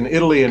banks in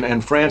Italy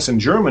and France and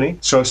Germany,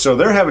 so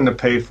they're having to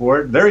pay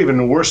for it. They're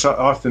even worse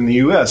off than the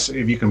U.S.,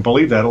 if you can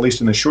believe that, at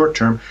least in the short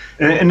term.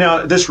 And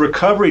now this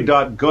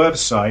recovery.gov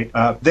site,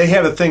 they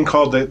have a thing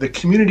called the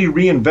Community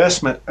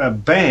Reinvestment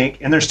Bank,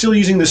 and they're still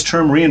using this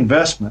term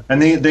reinvestment.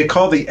 And they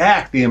call the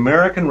act the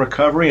American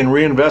Recovery and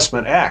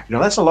Reinvestment Act.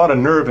 That's a lot of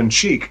nerve and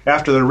cheek.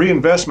 After the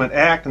Reinvestment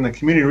Act and the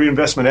Community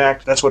Reinvestment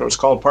Act, that's what it was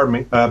called, pardon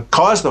me,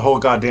 caused the whole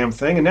goddamn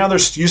thing, and now they're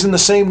using the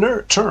same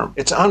term.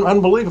 It's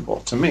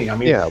unbelievable to me. I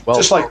mean,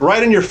 just like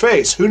right in your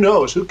face. Who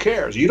knows? Who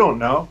cares? You don't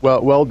know.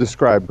 Well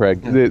described,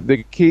 Craig. Yeah.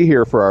 The key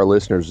here for our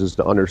listeners is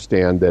to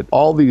understand that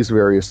all these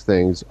various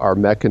things are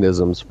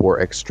mechanisms for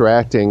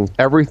extracting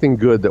everything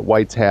good that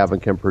whites have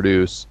and can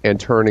produce and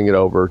turning it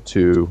over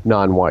to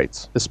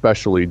non-whites,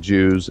 especially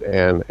Jews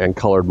and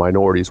colored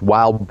minorities,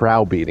 while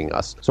browbeating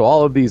us. So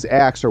all of these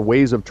acts are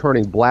ways of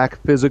turning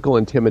black physical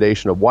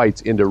intimidation of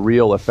whites into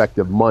real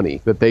effective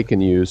money that they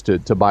can use to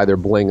buy their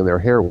bling and their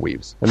hair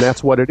weaves. And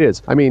that's what it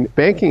is. I mean,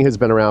 banking has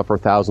been around for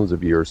thousands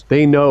of years.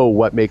 They know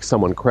what makes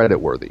someone credit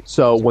worthy.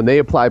 So when they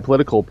apply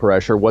political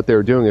pressure, what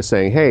they're doing is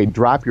saying, hey,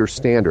 drop your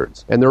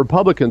standards. And the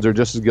Republicans are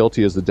just as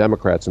guilty as the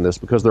Democrats in this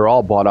because they're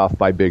all bought off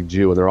by Big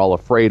Jew and they're all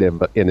afraid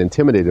of and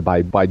intimidated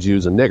by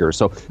Jews and niggers.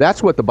 So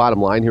that's what the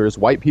bottom line here is.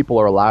 White people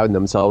are allowing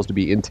themselves to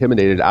be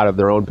intimidated out of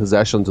their own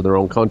possessions in their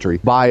own country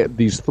by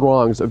these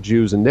throngs of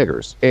Jews and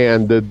niggers.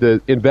 And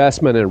the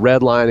investment and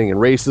redlining and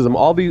racism,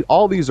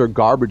 all these are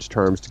garbage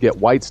terms to get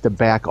whites to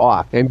back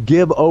off and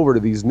give over to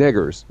these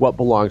niggers what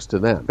belongs to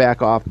them.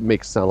 Back off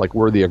makes it sound like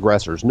we're the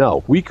aggressors.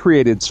 No, we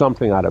created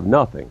something out of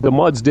nothing. The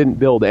Muds didn't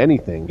build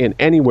anything in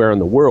anywhere in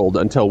the world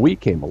until we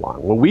came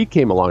along. When we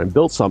came along and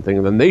built something,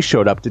 and then they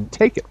showed up to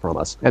take it from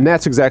us. And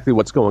that's exactly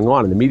what's going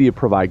on, and the media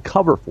provide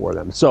cover for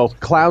them. So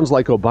clowns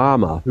like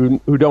Obama,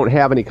 who don't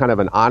have any kind of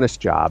an honest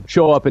job,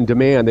 show up and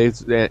demand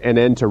an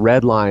end to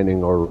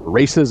redlining or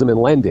racism in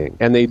lending.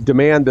 And they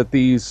demand that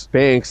these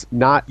banks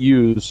not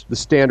use the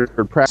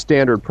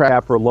standard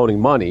prep for loaning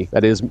money,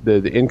 that is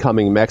the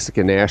incoming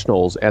Mexican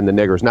nationals and the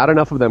niggers. Not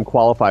enough of them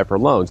qualify for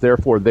loans.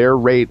 Therefore, their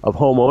rate of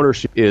home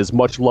ownership is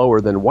much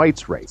lower than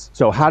whites' rates.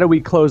 So how do we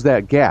close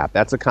that gap?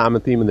 That's a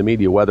common theme in the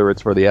media, whether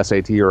it's for the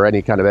SAT or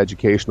any kind of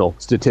educational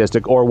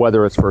statistic, or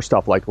whether it's for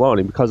stuff like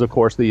loaning. Because, of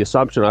course, the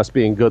assumption, us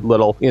being good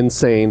little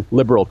insane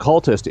liberal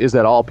cultists, is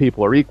that all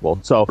people are equal.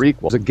 So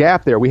there's a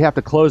gap there. We have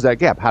to close that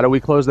gap. How do we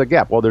close that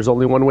gap? Well, there's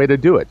only one way to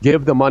do it.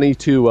 Give the money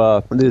to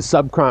the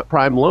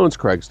subprime loans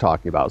Craig's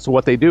talking about. So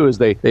what they do is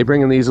they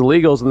bring in these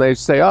illegals and they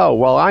say, oh,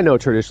 well, I know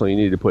traditionally you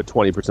need to put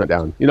 20%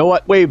 down. You know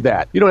what? Waive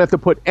that. You don't have to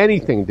put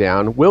anything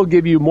down. We'll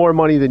give you more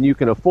money than you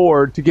can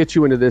afford to get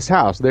you into this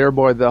house.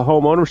 Thereby, the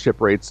home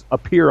ownership rates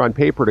appear on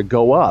paper to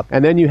go up.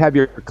 And then you have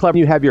your clever,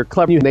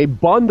 and they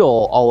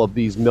bundle all of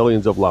these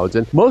millions of loans.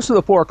 And most of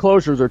the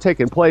foreclosures are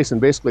taking place in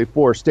basically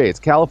 4 states: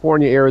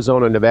 California,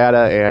 Arizona,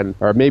 Nevada,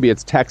 or maybe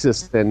it's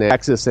Texas and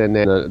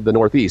the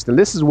Northeast. And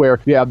this is where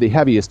you have the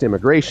heaviest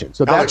immigration.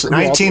 So Alex, that's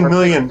 19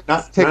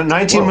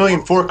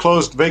 million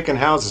foreclosed vacant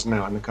houses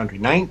now in the country.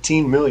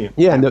 19 million.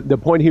 Yeah, and the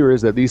point here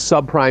is that these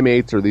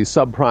subprimates or these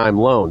subprime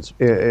loans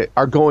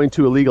are going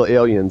to illegal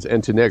aliens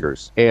and to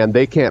niggers, and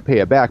they can't pay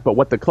it back. But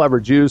what the clever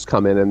Jews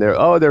come in and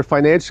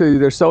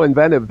they're so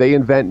inventive, they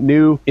invent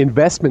new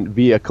investment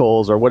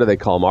vehicles, or what do they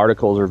call them,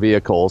 articles or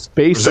vehicles,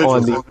 based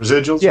on the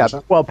residuals. Yeah,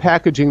 well,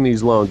 packaging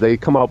these loans, they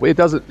come up. It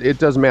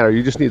doesn't matter.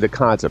 You just need the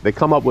concept. They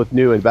come up with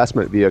new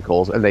investment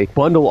vehicles and they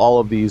bundle all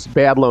of these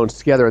bad loans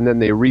together, and then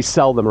they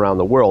resell them around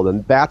the world.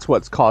 And that's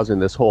what's causing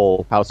this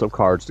whole house of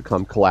cards to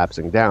come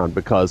collapsing down,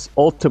 because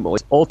ultimately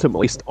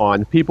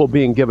on people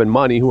being given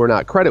money who are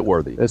not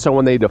creditworthy. And so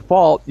when they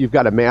default, you've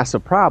got a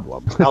massive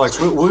problem. Alex,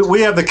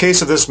 we have the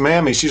case of this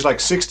mammy. She's like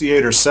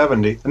 68 or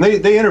 70, and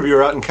they interview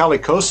her out in Cali,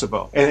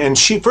 Kosovo. And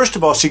she, first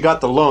of all, she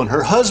got the loan.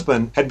 Her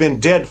husband had been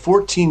dead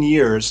 14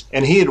 years,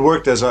 and he had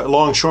worked as a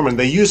longshoreman.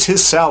 They used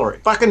his salary.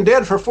 Fucking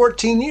dead for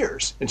 14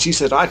 years. And she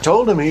said, I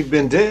told him he'd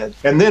been dead.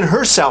 And then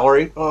her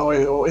salary,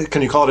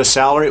 can you call it a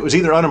salary? It was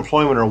either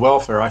unemployment or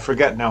welfare. I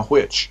forget now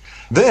which.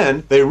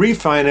 Then they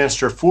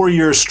refinanced her 4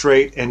 years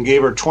straight and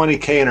gave her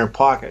 $20K in her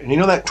pocket. And you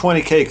know that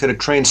 $20K could have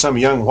trained some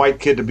young white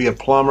kid to be a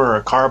plumber or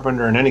a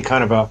carpenter and any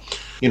kind of a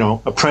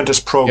apprentice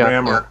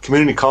program or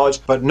community college,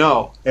 but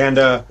no. And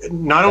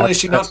not only is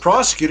she not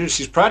prosecuted,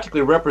 she's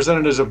practically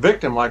represented as a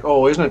victim, like,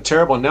 oh, isn't it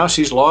terrible? Now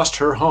she's lost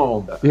her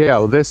home. Yeah,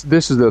 well, this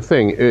is the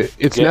thing.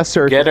 It's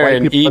necessary get for her white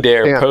an people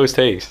E-Dare post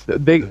haste.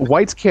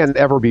 Whites can't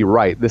ever be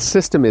right. The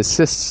system is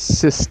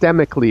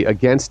systemically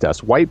against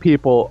us. White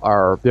people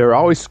they're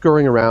always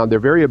scurrying around. They're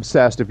very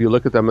obsessed. If you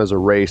look at them as a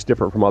race,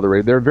 different from other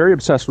races, they're very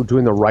obsessed with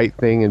doing the right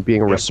thing and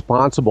being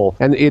responsible.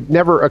 And it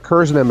never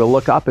occurs to them to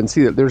look up and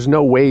see that there's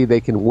no way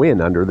they can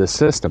win under this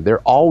system. They're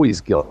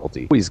always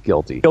guilty. Always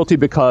guilty. Guilty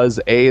because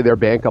their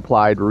bank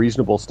applied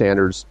reasonable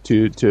standards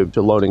to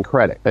loaning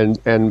credit.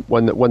 And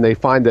when they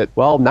find that,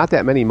 well, not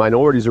that many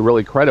minorities are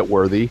really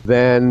creditworthy,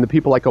 then the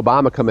people like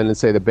Obama come in and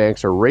say the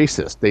banks are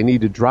racist. They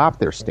need to drop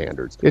their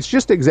standards. It's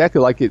just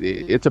exactly like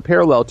it's a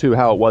parallel to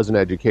how it was in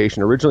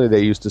education. Originally,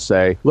 they used to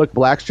say, look,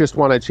 blacks just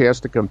want a chance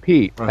to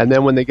compete. Right. And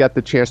then when they get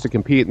the chance to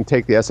compete and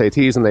take the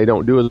SATs and they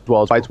don't do as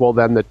well as whites, well,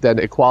 then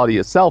equality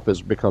itself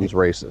becomes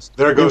racist.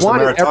 There goes they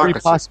want the it every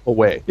possible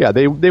way. Yeah,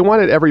 they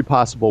want it every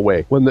possible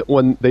way.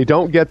 When they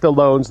don't get the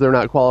loans they're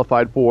not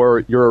qualified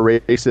for, you're a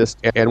racist.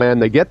 And when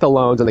they get the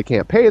loans and they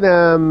can't pay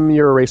them,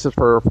 you're a racist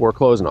for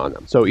foreclosing on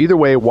them. So either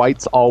way,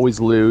 whites always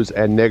lose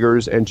and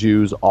niggers and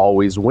Jews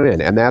always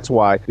win. And that's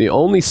why the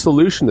only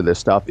solution to this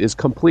stuff is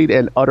complete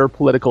and utter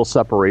political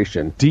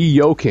separation,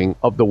 de-yoking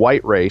of the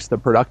white race, the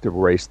productive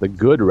race, the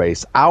good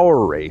race,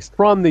 our race,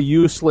 from the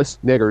useless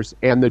niggers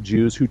and the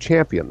Jews who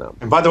champion them.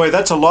 And by the way,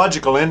 that's a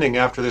logical ending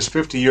after this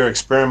 50-year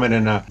experiment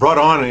and brought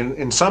on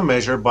in some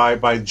measure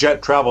by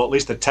jet travel, at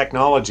least the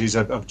technologies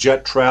of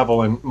jet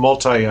travel and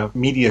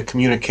multimedia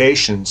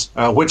communications,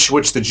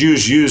 which the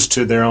Jews used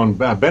to their own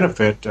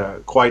benefit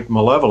quite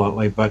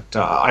malevolently. But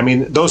I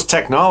mean, those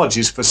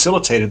technologies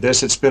facilitated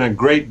this. It's been a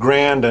great,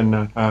 grand,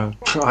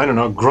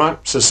 and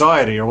grunt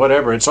society or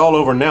whatever. It's all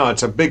over now.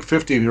 It's a big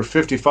 50 or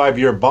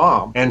 55-year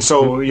bomb. And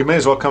so you may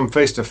as well come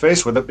face to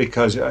face with it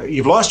because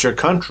you've lost your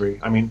country.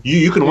 I mean,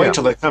 you can wait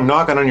till they come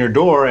knocking on your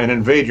door and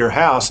invade your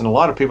house. And a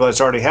lot of people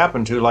that's already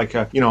happened to, like,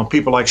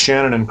 people like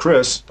Shannon and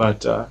Chris.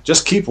 But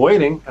just keep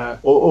waiting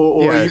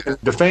or you can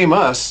defame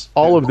us.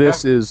 All of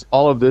this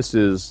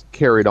is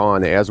carried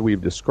on as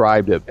we've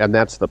described it. And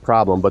that's the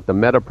problem. But the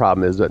meta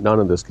problem is that none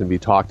of this can be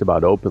talked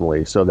about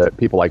openly so that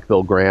people like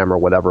Bill Graham or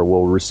whatever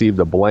will receive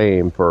the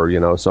blame for,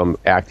 some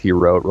act he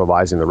wrote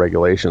revising the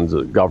regulations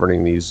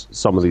governing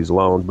some of these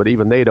loans. But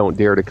even they don't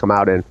dare to come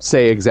out and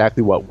say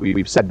exactly what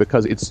we've said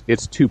because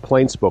it's too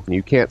plain spoken.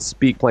 You can't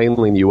speak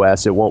plainly in the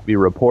U.S. It won't be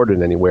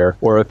reported anywhere.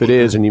 Or if it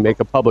is and you make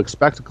a public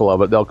spectacle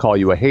of it, they'll call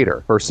you a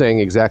hater for saying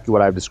exactly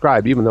what I've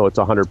described, even though it's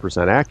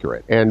 100%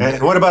 accurate. And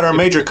what about our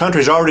major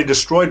countries already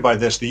destroyed by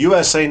this? The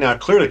USA now,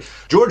 clearly,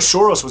 George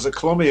Soros was at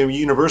Columbia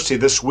University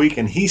this week,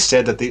 and he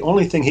said that the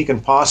only thing he can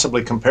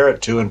possibly compare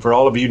it to, and for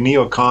all of you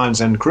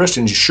neocons and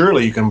Christians,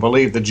 surely you can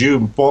believe the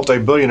Jew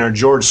multi-billionaire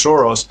George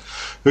Soros,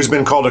 who's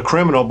been called a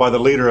criminal by the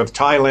leader of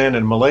Thailand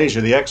and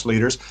Malaysia, the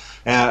ex-leaders,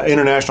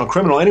 international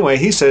criminal. Anyway,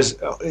 he says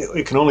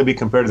it can only be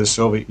compared to the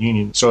Soviet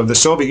Union. So if the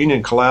Soviet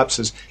Union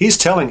collapses, he's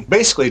telling,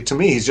 basically to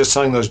me, he's just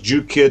telling those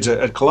Jew kids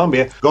at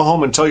Columbia, go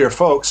home and tell your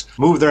folks,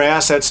 move their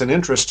assets and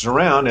interests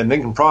around, and they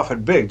can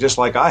profit big, just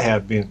like I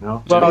have been.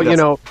 Well,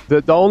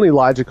 the only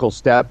logical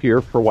step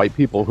here for white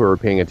people who are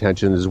paying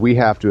attention is we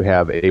have to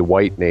have a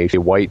white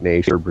nation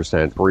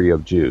 100% free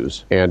of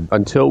Jews. And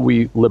until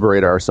we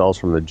liberate ourselves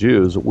from the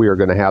Jews, we are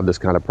going to have this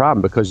kind of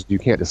problem because you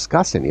can't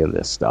discuss any of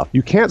this stuff.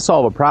 You can't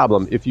solve a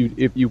problem if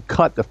you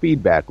cut the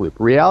feedback loop.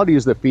 Reality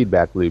is the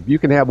feedback loop. You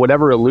can have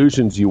whatever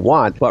illusions you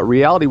want, but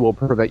reality will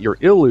prevent your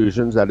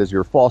illusions, that is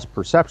your false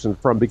perceptions,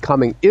 from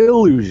becoming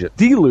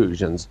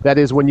delusions. That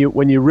is when you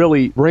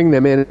really bring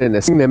them in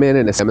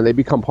and they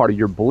become part of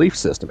your belief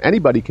system.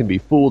 Anybody can be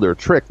fooled or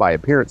tricked by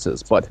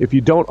appearances, but if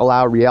you don't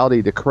allow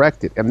reality to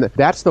correct it, and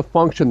that's the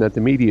function that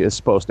the media is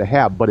supposed to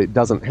have, but it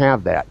doesn't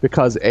have that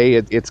because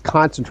it's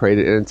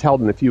concentrated and it's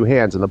held in a few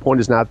hands, and the point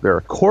is not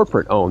they're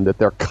corporate owned, that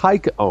they're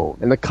kike owned,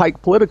 and the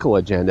kike political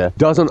agenda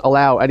doesn't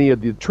allow any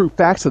of the true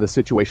facts of the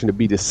situation to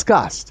be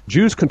discussed.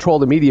 Jews control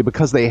the media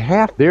because they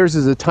have. Theirs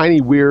is a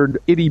tiny, weird,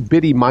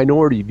 itty-bitty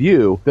minority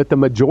view that the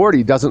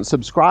majority doesn't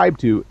subscribe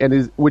to,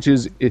 which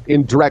is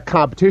in direct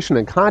competition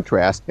and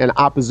contrast and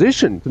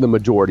opposition to the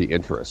majority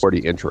interest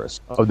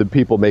of the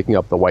people making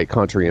up the white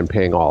country and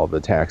paying all of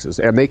the taxes.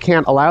 And they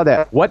can't allow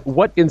that.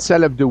 What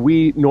incentive do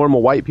we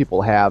normal white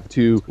people have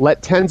to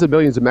let tens of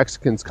millions of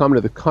Mexicans come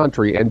to the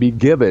country and be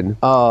given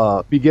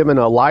a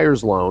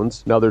liar's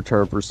loans, another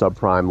term for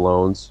subprime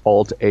loans,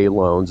 Alt-A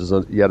loans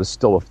is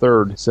still a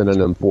third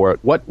synonym for it.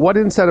 What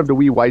incentive do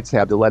we whites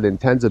have to let in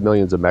tens of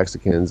millions of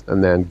Mexicans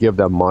and then give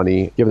them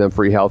money, give them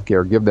free health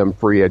care, give them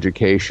free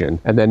education,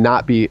 and then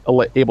not be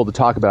able to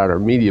talk about it in our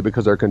media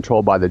because they're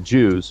controlled by the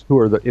Jews, who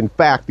are in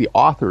fact the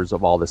authors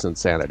of all this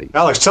insanity?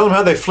 Alex, tell them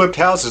how they flipped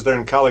houses there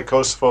in Cali,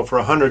 Kosovo for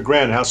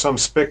 $100,000. How some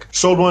spick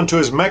sold one to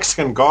his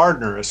Mexican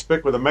gardener, a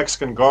spick with a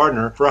Mexican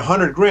gardener for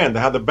 $100,000.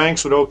 How the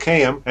banks would okay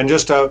him and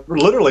just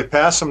literally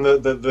pass him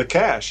the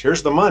cash.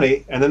 Here's the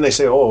money, and then they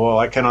say, "Oh well,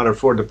 I cannot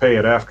afford to pay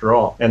it after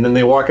all." And then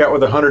they walk out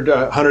with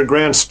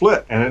 $100,000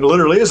 split, and it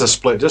literally is a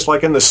split, just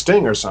like in The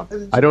Stinger. or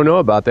something. I don't know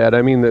about that.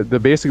 I mean, the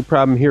basic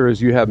problem here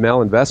is you have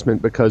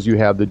malinvestment because you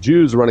have the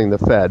Jews running the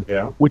Fed,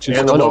 which is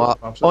an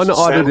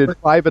unaudited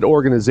private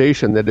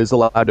organization that is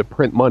allowed to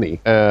print money.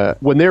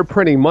 When they're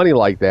printing money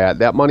like that,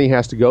 that money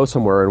has to go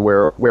somewhere, and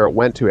where it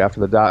went to after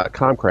the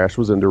dot-com crash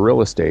was into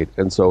real estate.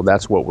 And so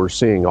that's what we're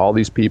seeing. All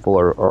these people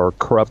are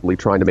corruptly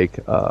trying to make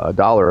a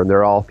dollar, and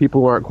they're all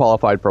people who aren't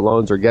qualified for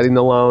loans are getting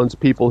the loans.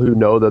 People who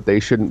know that they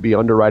shouldn't be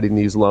underwriting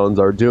these loans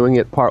are doing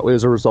it partly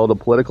as a result of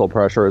political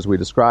pressure, as we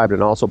described,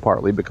 and also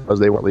partly because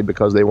they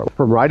were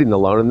from writing the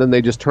loan, and then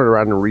they just turn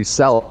around and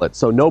resell it.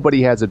 So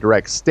nobody has a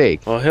direct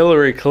stake. Well,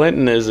 Hillary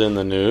Clinton is in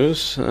the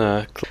news.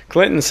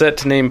 Clinton set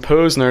to name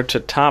Posner to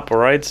top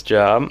rights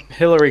job.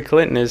 Hillary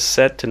Clinton is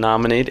set to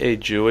nominate a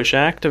Jewish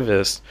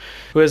activist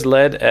who has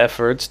led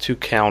efforts to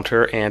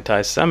counter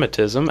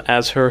anti-Semitism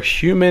as her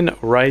human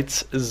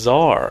rights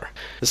czar.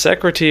 The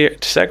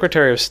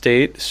Secretary of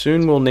State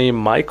soon will name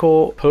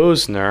Michael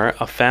Posner,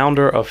 a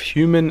founder of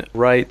Human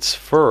Rights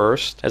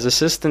First, as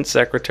Assistant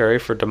Secretary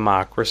for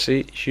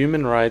Democracy,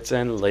 Human Rights,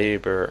 and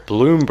Labor.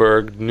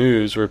 Bloomberg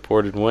News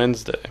reported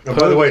Wednesday. Now,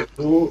 by the way,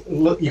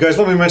 you guys,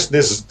 let me mention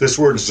this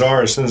word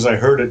czar as soon as I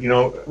heard it. You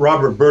know,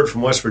 Robert Byrd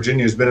from West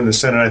Virginia has been in the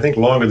Senate, I think,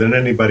 longer than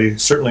anybody,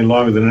 certainly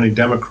longer than any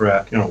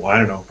Democrat. You know, I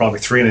don't know,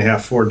 probably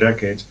 3.5, 4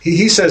 decades.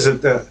 He says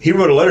that he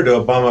wrote a letter to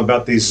Obama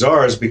about these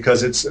czars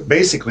because it's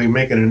basically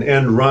making an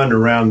end run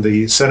around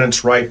the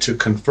Senate's right to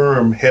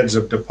confirm heads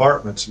of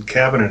departments and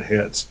cabinet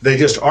heads. They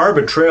just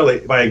arbitrarily,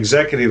 by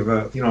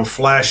executive,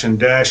 flash and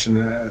dash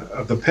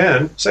of the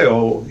pen, say,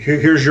 oh,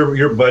 here's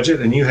your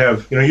budget, and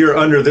you're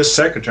under this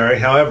secretary.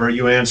 However,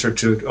 you answer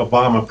to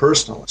Obama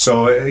personally.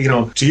 So,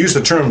 to use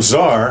the term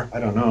czar, I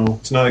don't know.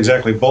 It's not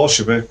exactly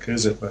Bolshevik,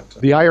 is it? But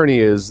the irony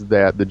is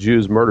that the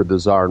Jews murdered the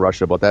czar in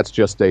Russia, but that's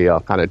just a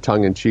kind of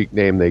tongue-in-cheek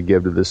name they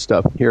give to this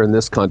stuff here in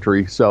this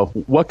country. So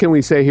what can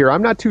we say here?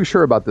 I'm not too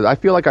sure about this. I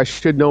feel like I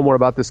should know more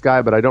about this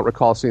guy, but I don't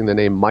recall seeing the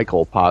name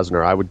Michael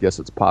Posner. I would guess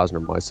it's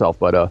Posner myself,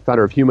 but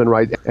founder of Human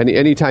Rights.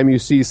 Anytime you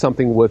see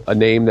something with a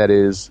name that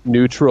is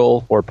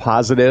neutral or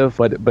positive,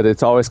 but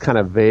it's always kind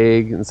of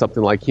vague, and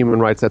something like human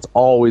rights, that's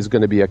always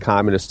going to be a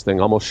communist thing,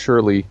 almost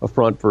surely a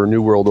front for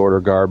New World Order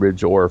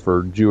garbage or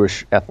for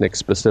Jewish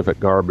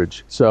ethnic-specific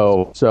garbage.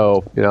 So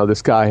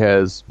this guy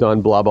has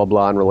done blah, blah,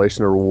 blah in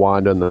relation to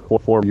Rwanda and the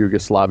former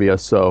Yugoslavia.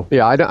 So,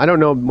 yeah, I don't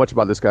know much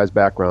about this guy's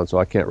background, so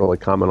I can't really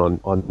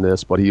comment on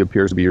this, but he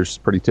appears to be your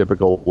pretty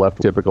typical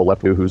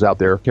left who's out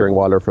there carrying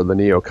water for the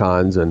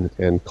neocons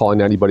and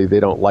calling anybody they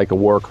don't like a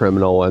war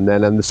criminal. And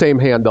then on the same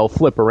hand, they'll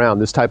flip around.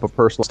 This type of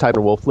person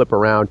will flip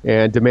around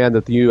and demand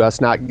that the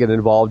U.S. not get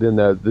involved in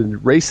the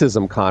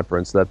racism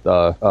conference that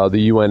the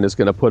UN is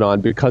going to put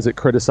on because it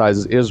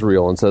criticizes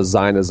Israel and says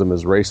Zionism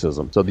is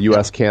racism. So the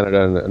U.S.,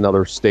 Canada, and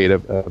another state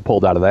have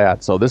pulled out of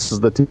that. So this is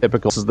the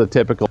typical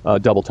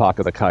double talk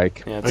of the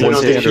kike.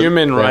 Yeah,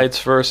 human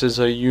rights versus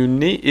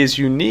is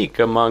unique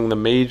among the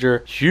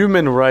major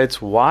human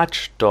rights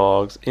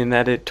watchdogs in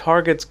that it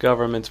targets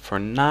governments for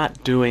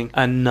not doing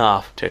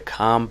enough to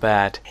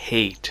combat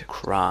hate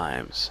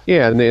crimes.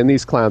 Yeah, and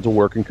these clowns will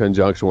work in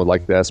conjunction with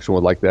pedophiles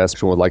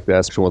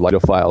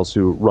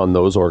who run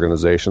those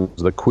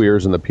organizations, the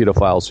queers and the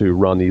pedophiles who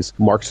run these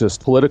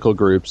Marxist political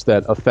groups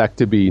that affect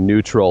to be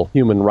neutral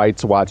human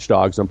rights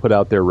watchdogs and put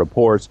out their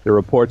reports. Their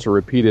reports are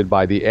repeated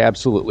by the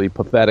absolutely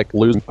pathetic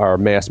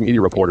mass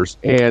media reporters,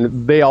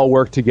 and they all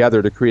work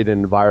together to create an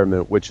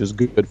environment which is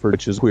good for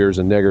queers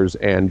and niggers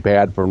and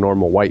bad for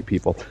normal white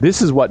people.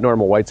 This is what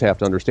normal whites have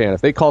to understand.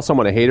 If they call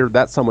someone a hater,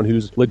 that's someone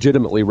who's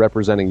legitimately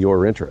representing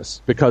your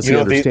interests because he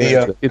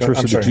understands the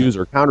interests of the Jews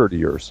are counter to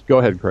yours. Go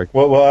ahead, Craig.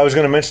 Well, I was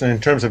going to mention in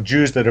terms of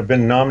Jews that have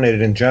been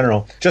nominated in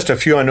general, just a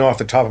few I know off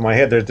the top of my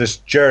head. There's this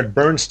Jared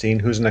Bernstein,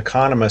 who's an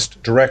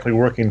economist directly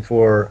working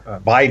for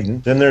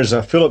Biden. Then there's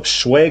Philip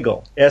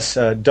Schwagel,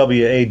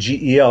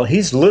 Swagel.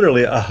 He's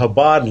literally a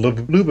Chabad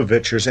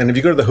Lubavitchers, and if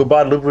you go to the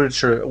Chabad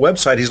Lubavitcher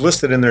website, he's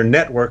listed in their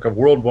network of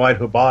worldwide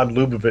Chabad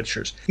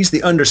Lubavitchers. He's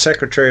the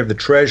Undersecretary of the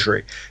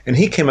Treasury, and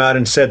he came out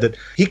and said that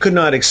he could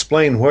not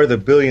explain where the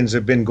billions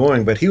have been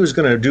going, but he was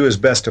going to do his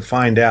best to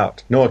find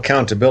out. No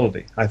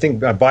accountability. I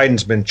think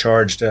Biden's been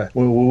charged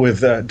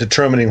with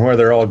determining where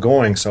they're all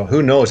going, so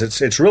who knows?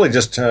 It's really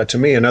just, to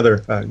me,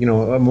 another,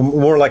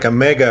 more like a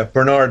mega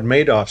Bernard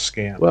Madoff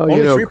scam. Well,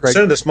 only 3% Craig,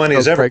 of this money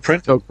is ever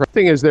printed. So the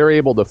thing is, they're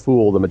able to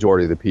fool the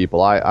majority of the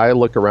people. I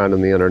look around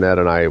on the internet,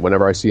 and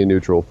whenever I see a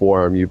neutral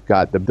forum, you've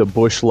got the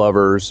Bush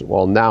lovers.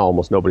 Well, now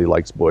almost nobody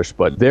likes Bush,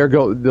 but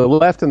the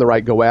left and the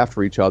right go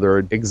after each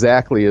other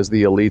exactly as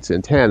the elites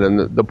intend.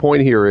 And the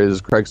point here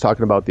is, Craig's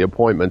talking about the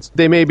appointments.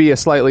 They may be a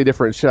slightly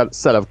different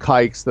set of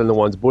kikes than the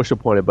ones Bush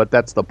appointed, but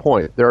that's the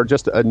point. They're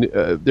just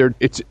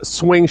it's a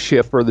swing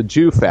shift for the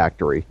Jew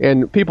factory.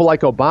 And people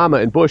like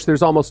Obama and Bush,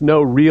 there's almost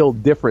no real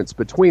difference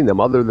between them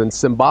other than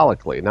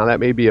symbolically. Now, that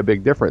may be a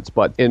big difference,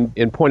 but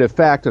in point of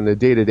fact, on a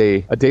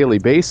daily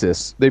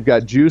basis, they've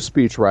got Jew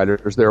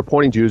speechwriters. They're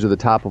appointing Jews at the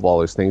top of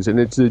all these things, and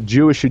it's the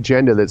Jewish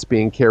agenda that's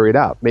being carried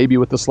out, maybe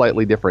with a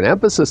slightly different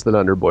emphasis than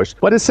under Bush,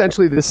 but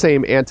essentially the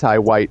same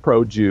anti-white,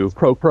 pro-Jew,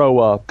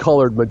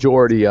 pro-colored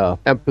majority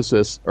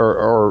emphasis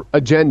or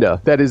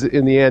agenda that is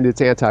in the end,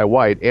 it's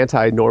anti-white,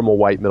 anti-normal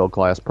white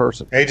middle-class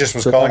person. Aegis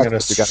was So calling it a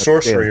that's what you gotta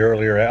sorcery understand.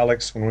 earlier,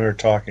 Alex, when we were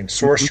talking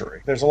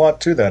sorcery. There's a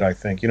lot to that, I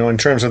think, in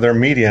terms of their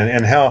media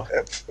and how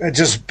it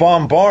just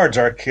bombards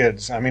our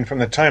kids. I mean, from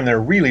the time they're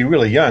really,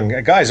 really young.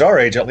 Guys our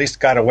age at least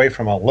got away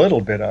from a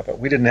little bit of it.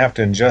 We didn't have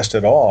to ingest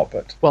it all,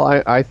 but...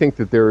 Well, I think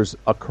that there's,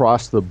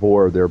 across the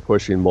board, they're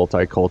pushing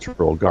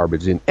multicultural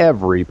garbage in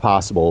every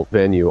possible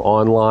venue,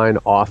 online,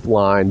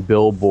 offline,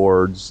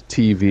 billboards,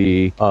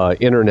 TV,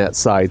 internet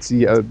sites,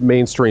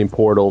 mainstream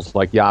portals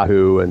like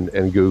Yahoo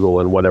and Google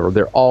and whatever.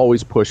 They're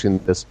always pushing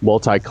this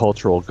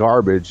multicultural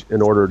garbage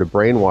in order to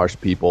brainwash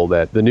people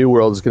that the new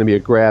world is going to be a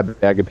grab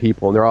bag of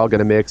people and they're all going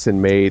to mix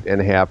and mate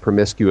and have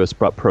promiscuous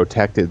but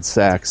protected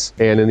sex,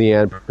 and in the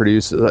end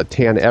produce a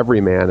tan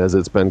everyman, as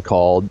it's been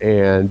called,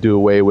 and do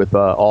away with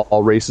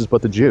all races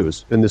but the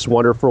Jews in this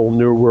wonderful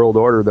new world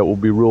order that will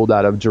be ruled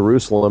out of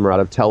Jerusalem or out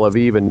of Tel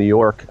Aviv and New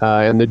York,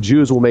 and the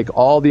Jews will make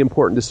all the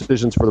important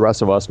decisions for the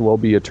rest of us, and we'll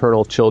be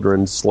eternal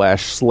children /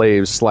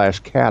 slaves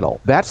 /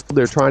 cattle. That's what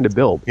they're trying to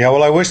build. Yeah,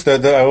 well, I wish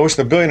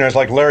the billionaires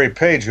like Larry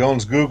Page, who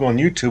owns Google and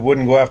YouTube,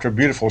 wouldn't go after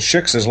beautiful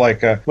shiksas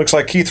like looks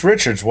like Keith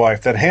Richards'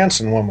 wife, that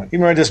Hanson woman. He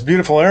married this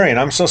beautiful Aryan.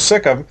 I'm so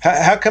sick of.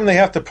 How come they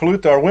have to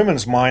pollute our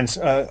women's minds?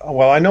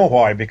 Well, I know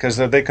why, because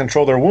they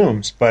control their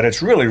wombs. But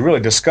it's really, really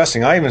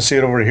disgusting. I even see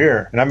it over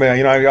here, and I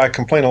mean, I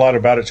complain a lot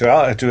about it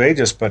to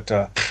Aegis, but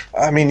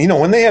I mean,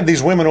 when they have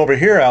these women over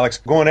here, Alex,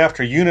 going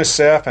after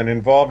UNICEF and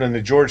involved in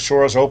the George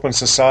Soros Open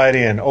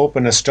Society and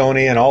Open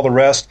Estonia and all the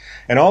rest,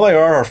 and all they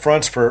are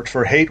fronts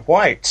for hate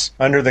whites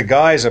under the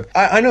guise of.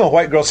 I know a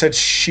white girl said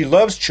she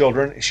loves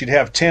children. She'd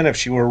have 10 if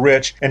she were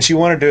rich, and she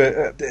wanted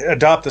to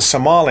adopt a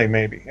Somali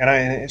maybe.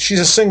 And she's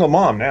a single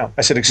mom now.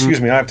 I said,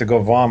 "Excuse me, I have to go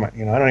vomit."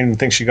 I don't even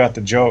think she got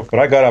the joke, but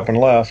I got up and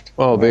left.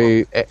 Well,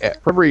 at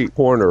every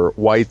corner,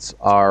 whites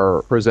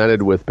are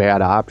presented with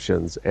bad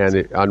options,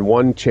 and on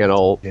one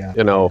channel,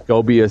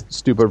 go be a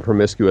stupid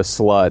promiscuous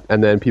slut,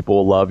 and then people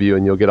will love you,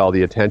 and you'll get all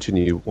the attention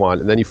you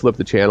want. And then you flip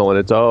the channel, and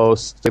it's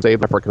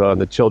Save Africa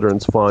and the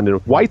Children's Fund. And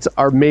whites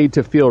are made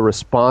to feel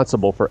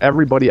responsible for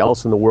everybody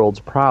else in the world's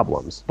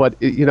problems. But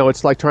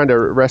it's like trying to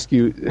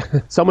rescue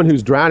someone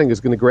who's drowning is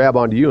going to grab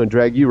onto you and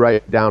drag you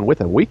right down with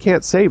them. We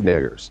can't save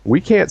niggers.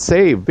 We can't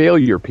save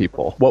failure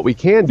people. What we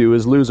can do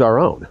is lose our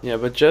own. Yeah,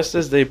 but just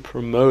as they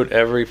promote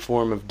every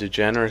form of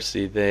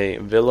degeneracy, they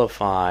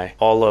vilify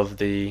all of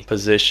the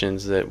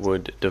positions that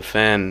would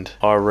defend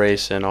our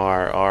race and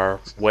our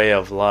way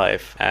of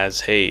life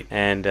as hate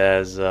and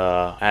as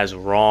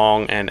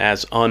wrong and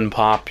as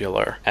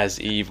unpopular, as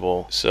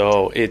evil.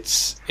 So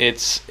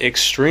it's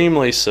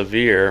extremely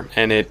severe,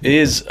 and it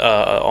is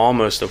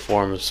almost a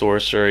form of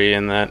sorcery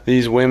in that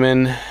these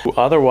women who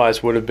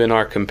otherwise would have been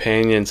our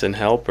companions and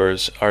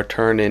helpers are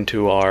turned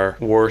into our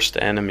worst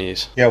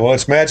enemies. Yeah, well,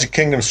 it's Magic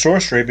Kingdom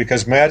sorcery,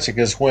 because magic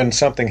is when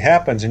something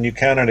happens and you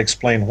cannot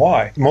explain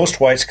why. Most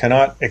whites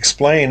cannot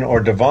explain or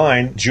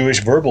divine Jewish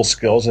verbal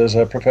skills, as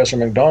Professor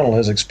McDonald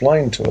has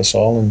explained to us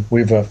all, and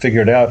we've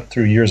figured out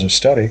through years of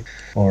study.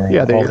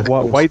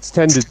 Whites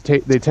tend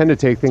to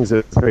take things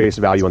at face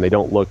value, and they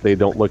don't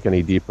look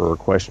any deeper or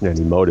question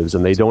any motives,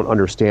 and they don't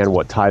understand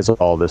what ties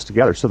all this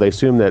together. So they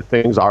assume that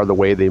things are the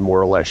way they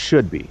more or less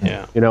should be.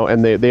 Yeah.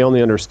 And they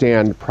only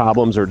understand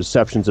problems or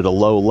deceptions at a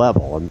low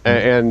level.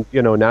 And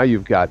now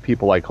you've got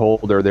people like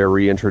Holder. They're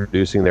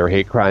reintroducing their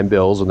hate crime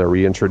bills, and they're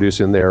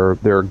reintroducing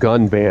their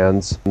gun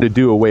bans to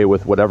do away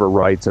with whatever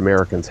rights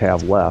Americans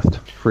have left,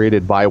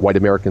 created by white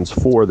Americans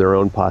for their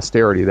own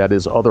posterity. That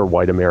is, other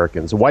white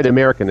Americans. White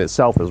American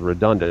itself is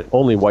redundant.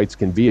 Only whites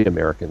can be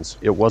Americans.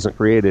 It wasn't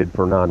created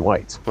for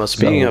non-whites. Well,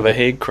 speaking of a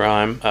hate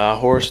crime,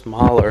 Horst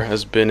Mahler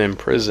has been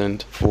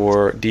imprisoned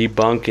for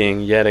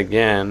debunking yet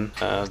again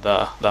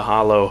the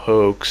Hollow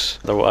hoax,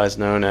 otherwise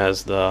known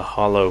as the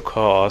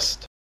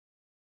Holocaust.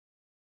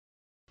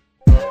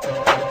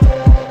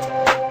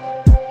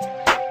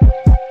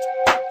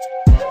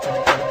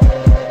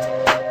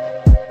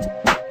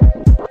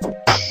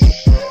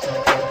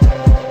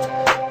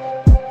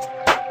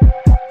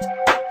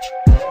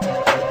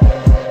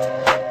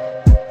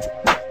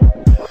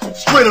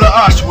 Straight out of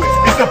Auschwitz,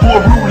 it's that boy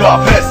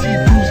Rudolph Hess. He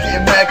bruised,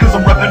 getting mad cause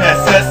I'm reppin'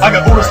 SS. I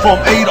got orders from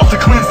Adolf to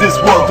cleanse this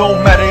world.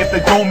 Don't matter if they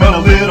grown men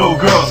or little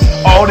girls.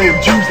 All them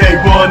Jews, they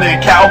run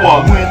and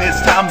cower when it's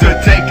time to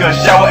take a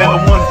shower. And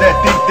the ones that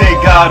think they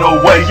got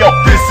away, yo,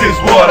 this is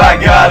what I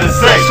gotta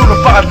say.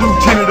 Certified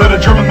lieutenant of the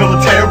German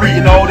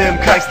military, and all them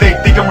kites, they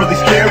think I'm really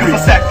scary. Cause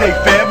I sack they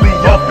family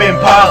up in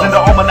piles, and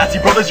to all my Nazi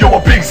brothers, yo, a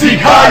big Z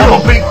high.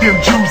 I'ma bake them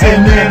Jews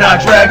and then I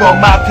drag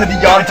them out to the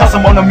yard and toss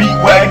them on the meat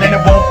wagon. And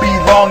it won't be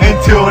long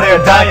until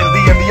they're dying.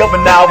 In the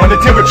oven now when the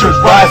temperature's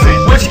rising.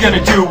 What you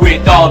gonna do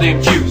with all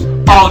them Jews?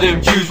 All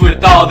them Jews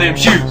with all them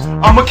shoes?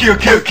 I'ma kill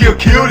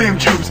them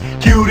Jews.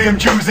 Kill them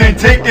Jews and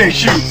take their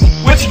shoes.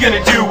 What you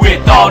gonna do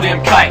with all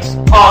them kites?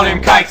 All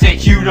them kites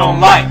that you don't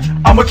like?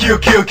 I'ma kill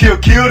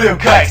them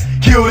kites.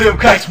 Kill them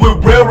kites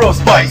with railroad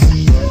spikes.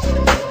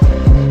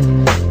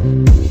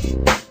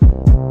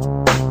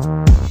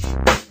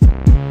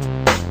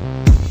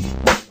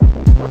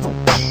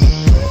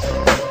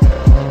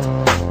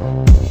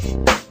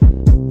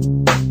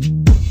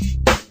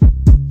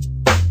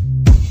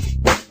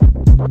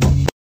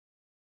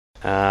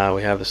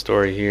 have the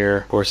story here.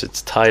 Of course,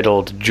 it's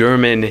titled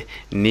German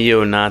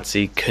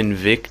Neo-Nazi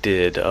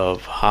Convicted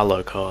of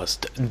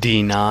Holocaust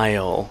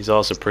Denial. He's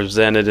also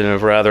presented in a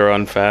rather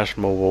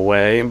unfashionable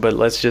way, but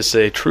let's just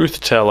say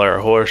truth teller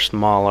Horst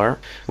Mahler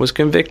was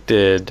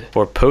convicted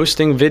for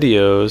posting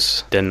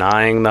videos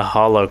denying the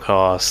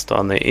Holocaust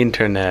on the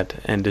internet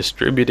and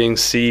distributing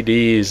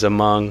CDs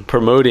among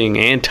promoting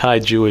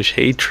anti-Jewish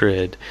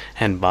hatred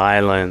and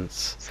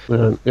violence.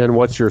 And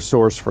what's your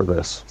source for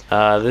this?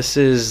 This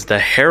is the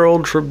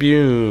Herald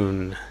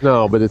Tribune.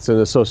 No, but it's an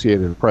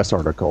Associated Press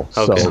article.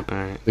 Okay. So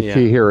Right. the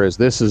key here is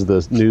this is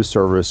the news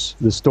service,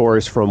 the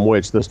stories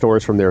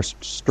from their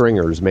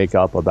stringers make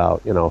up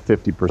about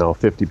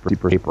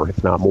 50% paper,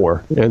 if not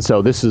more. And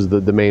so this is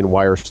the main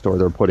wire story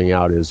they're putting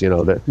out is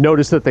that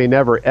notice that they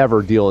never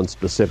ever deal in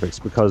specifics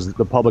because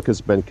the public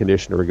has been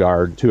conditioned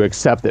to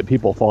accept that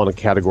people fall into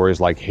categories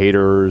like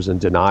haters and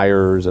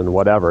deniers and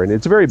whatever. And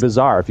it's very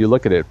bizarre if you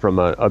look at it from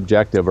an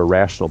objective or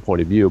rational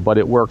point of view, but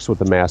it works with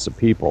the mass of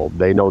people.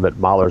 They know that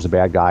Mahler's a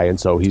bad guy, and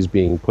so he's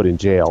being put in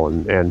jail.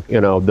 And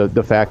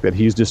the fact that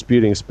he's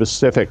disputing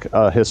specific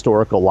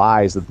historical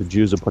lies that the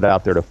Jews have put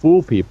out there to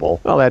fool people,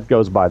 well, that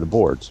goes by the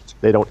boards.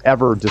 They don't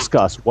ever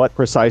discuss what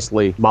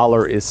precisely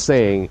Mahler is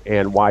saying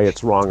and why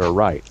it's wrong or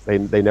right.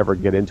 They never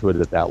get into it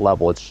at that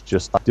level. It's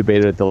just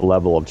debated at the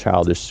level of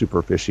childish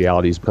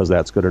superficialities because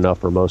that's good enough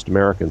for most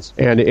Americans.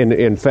 And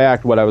in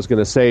fact, what I was going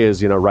to say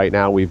is, right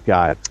now we've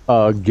got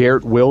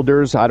Geert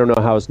Wilders. I don't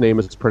know how his name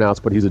is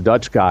pronounced, but he's a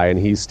Dutch guy, and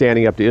he's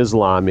standing up to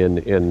Islam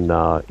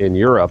in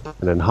Europe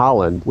and in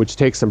Holland, which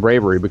takes some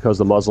bravery because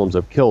the Muslims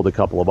have killed a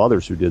couple of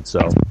others who did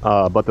so.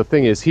 But the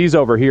thing is, he's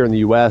over here in the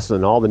U.S.,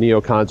 and all the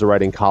neocons are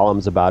writing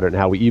columns about it and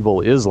how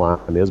evil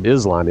Islam is.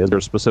 Islam is their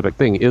specific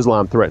thing.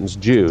 Islam threatens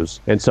Jews.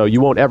 And so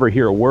you won't ever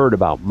hear a word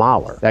about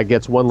Mahler. That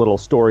gets one little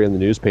story in the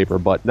newspaper,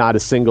 but not a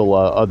single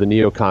of the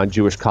neocon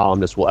Jewish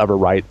columnists will ever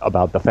write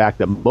about the fact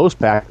that most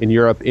back in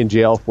Europe in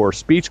jail for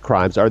speech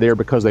crimes are there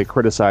because they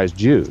criticize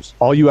Jews.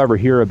 All you ever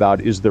hear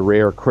about is the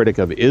rare critic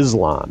of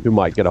Islam who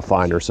might get a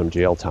fine or some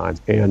jail time.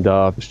 And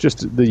it's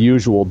just the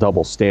usual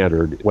double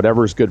standard.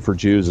 Whatever is good for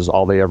Jews is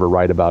all they ever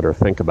write about or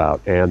think about.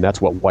 And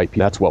that's what white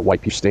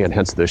people stand,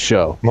 hence this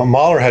show.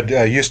 Mahler had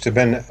used to have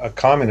been a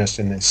communist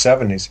in the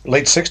 70s,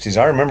 late 60s.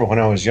 I remember when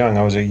I was young,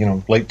 I was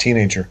a late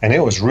teenager. And it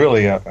was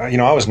really,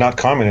 I was not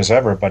communist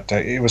ever, but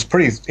it was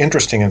pretty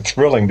interesting and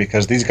thrilling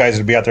because these guys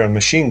would be out there with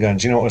machine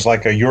guns. It was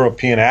like a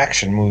European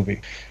action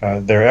movie,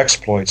 their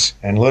exploits,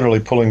 and literally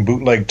pulling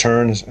bootleg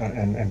turns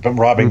and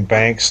robbing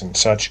banks and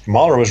such.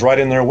 Mahler was right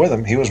in there with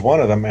them. He was one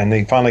of them, and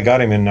they finally got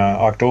him in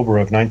October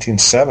of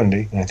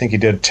 1970, and I think he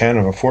did 10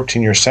 of a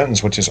 14-year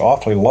sentence, which is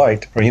awfully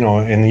light. Or,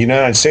 in the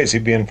United States,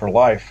 he'd be in for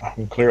life,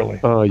 clearly.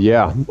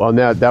 Yeah. Well,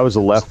 that was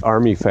a left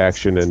army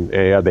faction, and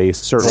they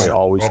certainly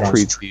always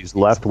treat these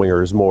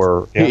left-wingers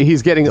more. Yeah.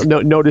 He's getting,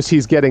 notice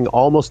he's getting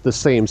almost the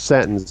same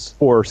sentence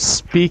for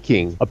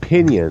speaking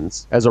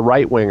opinions as a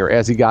right-winger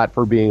as he got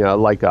for being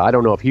I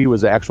don't know if he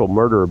was an actual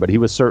murderer, but he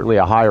was certainly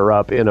a higher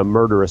up in a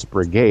murderous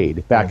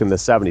brigade back in the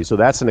 70s. So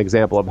that's an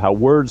example of how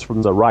words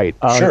from the right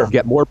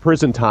get more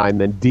prison time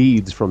than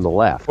deeds from the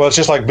left. Well, it's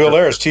just like Bill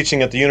Ayers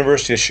teaching at the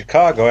University of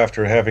Chicago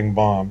after having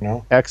bombed,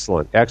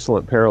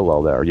 Excellent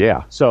parallel there,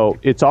 yeah. So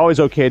it's always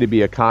okay to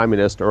be a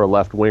communist or a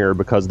left-winger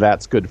because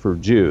that's good for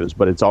Jews,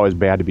 but it's always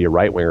bad to be a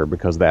right-winger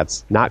because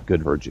that's not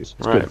good for Jews.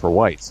 It's good for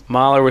whites.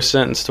 Mahler was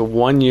sentenced to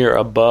 1 year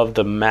above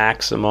the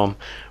maximum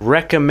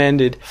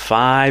recommended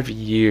 5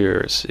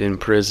 years in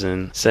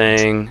prison,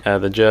 saying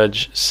the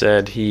judge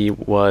said he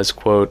was,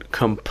 quote,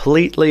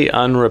 completely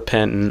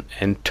unrepentant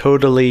and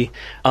totally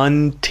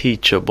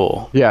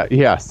unteachable.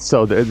 Yeah.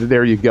 So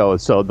there you go.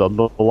 So the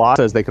law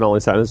says they can only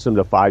sentence him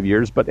to 5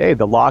 years, but hey,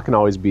 the law can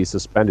always be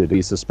suspended.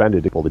 He's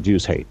suspended people the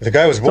Jews hate. The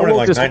guy was born in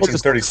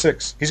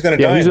 1936. He's going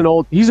to die.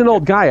 He's an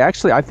old guy.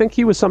 Actually, I think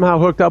he was somehow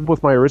hooked up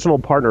with my original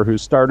partner who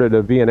started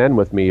a VNN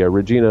with me,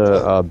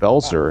 Regina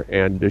Belzer,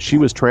 and she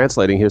was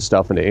translating his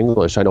stuff into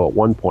English. I know at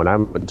one point, I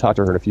haven't talked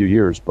to her in a few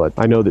years, but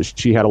I know that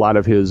she had a lot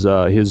of his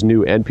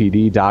new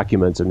NPD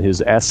documents and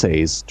his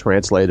essays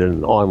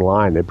translated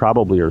online. They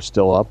probably are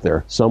still up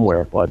there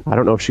somewhere, but I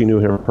don't know if she knew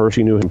him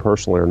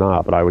personally or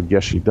not, but I would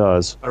guess she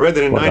does. I read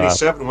that in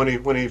 97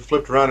 when he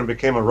flipped around and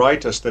became a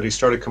rightist that he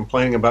started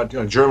complaining about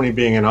Germany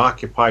being an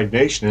occupied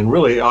nation and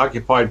really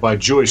occupied by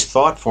Jewish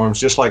thought forms,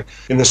 just like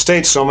in the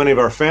States so many of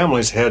our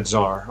families' heads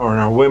are, or in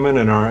our women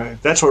and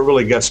that's what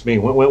really gets me.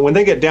 When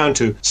they get down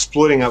to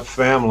splitting up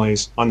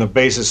families on the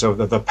basis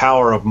of the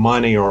power of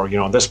money, or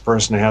this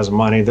person has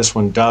money, this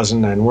one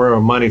doesn't, and we're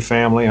a money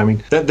family. I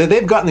mean,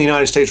 they've gotten the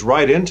United States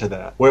right into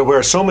that,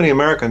 where so many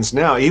Americans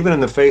now, even in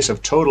the face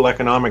of total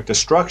economic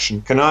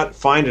destruction, cannot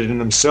find it in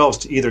themselves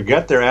to either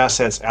get their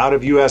assets out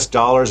of U.S.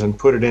 dollars and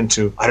put it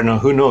into, I don't know,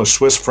 who knows,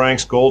 Swiss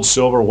francs, gold,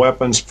 silver,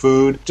 weapons,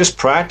 food, just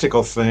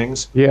practical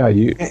things. Yeah,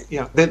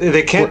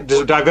 they can't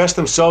divest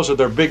themselves of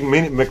their big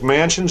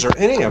McMansions or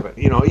any of it.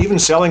 Even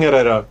selling it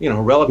at a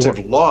relative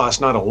loss,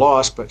 not a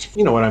loss, but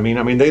you know what I mean.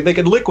 I mean, they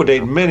could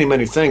liquidate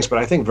many things, but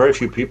I think very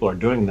few people are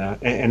doing that,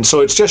 and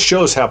so it just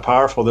shows how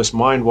powerful this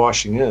mind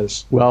washing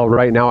is. Well,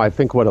 right now, I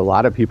think what a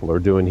lot of people are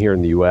doing here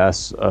in the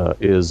U.S.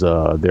 Is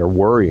they're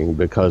worrying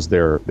because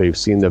they've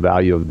seen the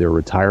value of their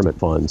retirement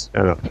funds,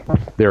 and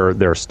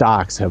their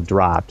stocks have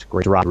dropped.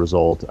 Great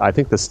result. I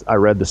think I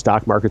read the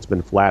stock market's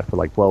been flat for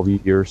like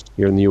 12 years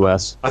here in the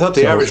U.S. I thought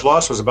the average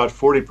loss was about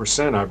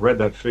 40%. I've read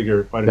that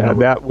figure quite a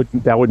number.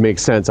 That would make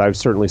sense. I've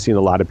certainly seen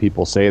a lot of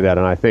people say that,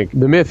 and I think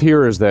the myth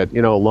here is that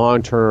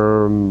long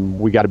term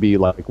we got to be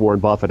like Warren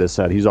Buffett has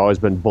said. He's always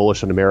been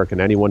bullish on America,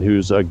 and anyone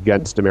who's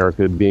against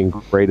America being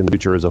great in the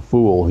future is a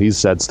fool. He's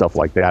said stuff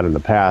like that in the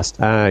past.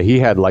 He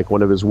had like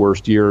one of his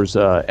worst years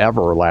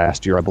ever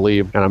last year, I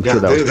believe, and I'm sure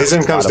that his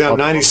income's down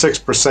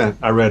 96%.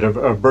 I read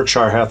of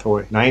Berkshire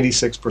Hathaway,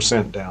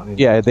 96% down.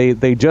 Yeah,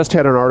 they just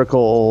had an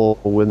article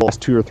within the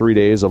last 2 or 3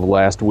 days of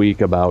last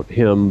week about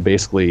him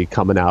basically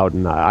coming out,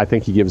 and I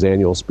think he gives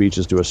annual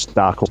speeches to his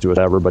stock, to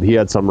whatever, but he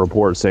had some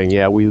reports saying,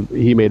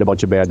 he made a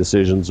bunch of bad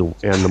decisions and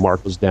the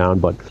market was down,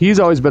 but he's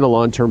always been a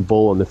long-term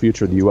bull in the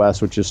future of the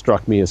U.S., which has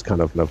struck me as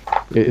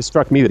it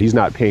struck me that he's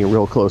not paying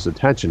real close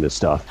attention to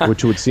stuff,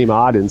 which would seem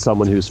odd in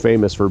someone who's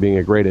famous for being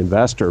a great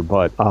investor,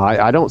 but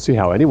I don't see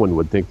how anyone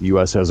would think the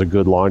U.S. has a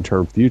good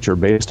long-term future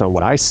based on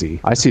what I see.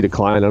 I see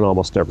decline on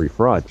almost every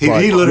front.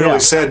 He literally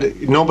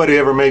said nobody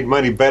ever made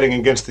money betting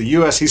against the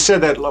U.S. He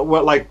said that,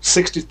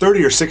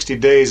 30 or 60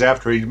 days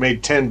after he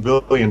made $10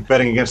 billion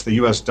betting against the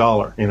U.S.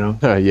 dollar,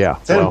 Yeah.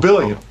 $10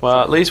 billion.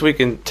 Well, at least we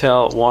can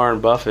tell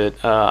Warren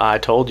Buffett, I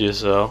told you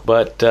so.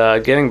 But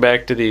getting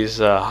back to these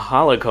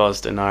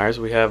Holocaust deniers,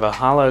 we have a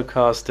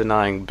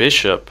Holocaust-denying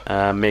bishop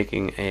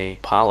making an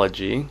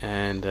apology,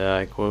 and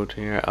I quote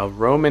here, a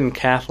Roman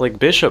Catholic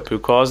bishop who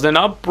caused an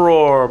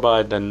uproar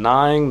by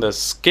denying the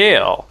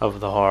scale of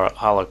the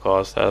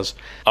Holocaust has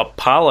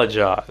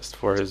apologized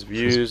for his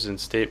views and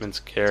statements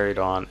carried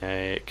on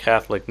a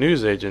Catholic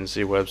news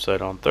agency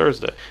website on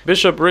Thursday.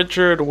 Bishop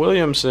Richard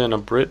Williamson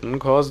of Britain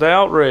caused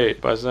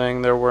outrage by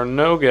saying there were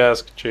no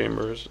gas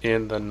chambers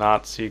in the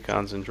Nazi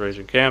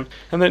concentration camp,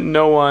 and that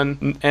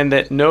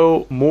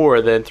no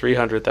more than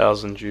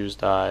 300,000 Jews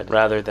died,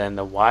 rather than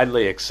the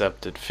widely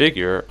accepted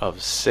figure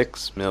of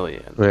 6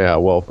 million. Yeah,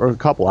 well, a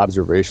couple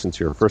observations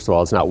here. First of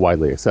all, it's not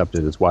widely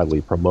accepted; it's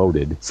widely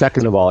promoted.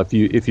 Second of all, if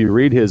you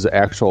read his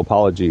actual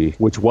apology,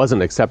 which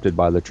wasn't accepted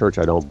by the church,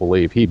 I don't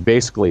believe, he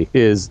basically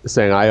is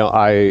saying,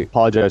 I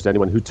apologize to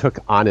anyone who took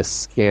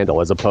honest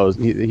scandal, as opposed,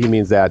 he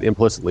means that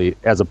implicitly,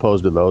 as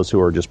opposed to those who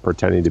are just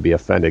pretending to be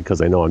offended because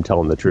they know I'm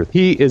telling the truth.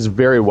 He is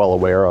very well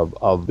aware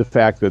of the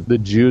fact that the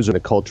Jews are in a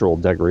cultural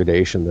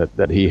degradation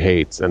that he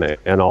hates,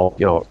 and all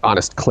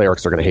honest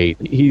clerics are going to hate.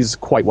 He's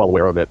quite well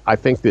aware of it. I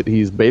think that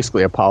he's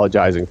basically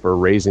apologizing for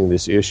raising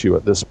this issue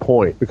at this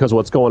point, because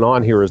what's going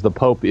on here is the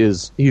Pope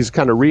he's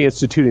kind of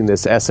reinstituting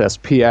this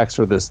SSPX,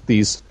 or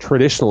these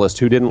traditionalists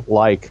who didn't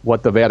like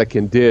what the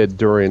Vatican did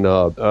during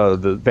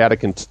the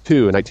Vatican II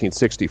in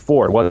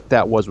 1964. And what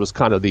that was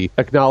kind of the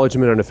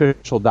acknowledgement and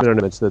official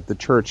documents that the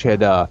church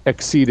had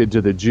acceded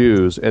to the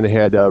Jews and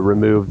had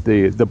removed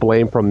the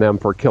blame from them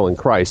for killing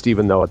Christ,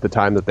 even though at the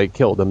time that they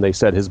killed him, they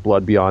said his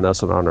blood be on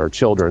us and on our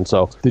children.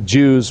 So the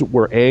Jews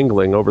were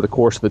angling over the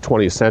course of the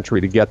 20th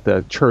century to get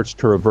the church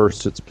to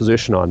reverse its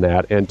position on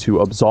that and to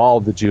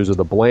absolve the Jews of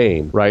the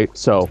blame, right?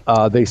 So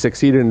they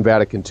succeeded in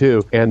Vatican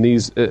II,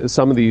 and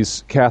some of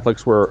these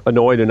Catholics were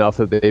annoyed enough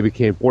that they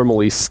became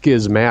formally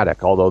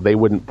schismatic, although they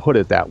wouldn't put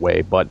it that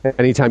way. But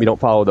anytime you don't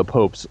follow the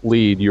Pope's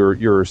lead,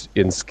 you're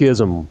in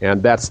schism,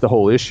 and that's the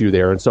whole issue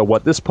there. And so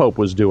what this Pope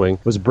was doing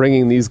was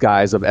bringing these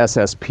guys of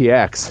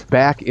SSPX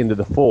back into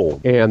the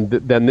fold. And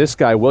then this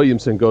guy,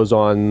 Williamson, goes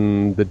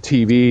on the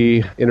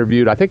TV,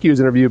 I think he was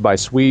interviewed by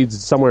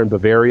Swedes somewhere in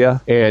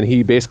Bavaria, and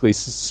he basically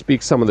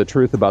speaks some of the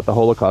truth about the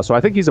Holocaust. So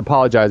I think he's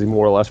apologizing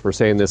more or less for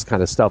saying this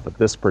kind of stuff at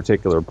this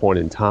particular point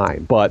in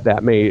time. But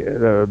that may,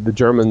 the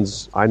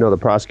Germans, I know the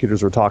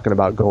prosecutors were talking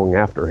about going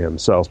after him.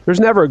 So there's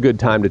never a good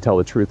time to tell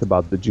the truth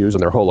about the Jews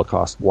and their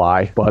Holocaust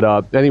lie.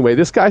 But anyway,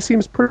 this guy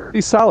seems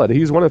pretty solid.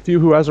 He's one of the few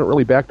who hasn't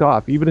really backed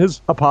off. Even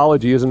his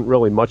apology isn't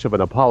really much of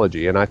an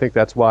apology. And I think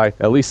that's why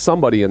at least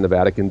somebody in the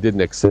Vatican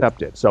didn't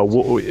accept it. So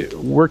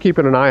we're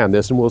keeping an eye on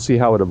this, and we'll see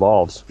how it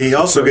evolves. He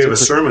also gave a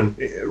sermon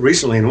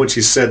recently in which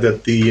he said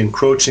that the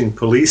encroaching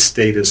police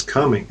state is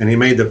coming. And he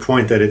made the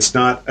point that it's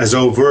not as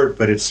overt,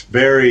 but it's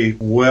very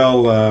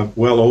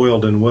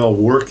well-oiled and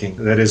well-working.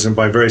 That is, and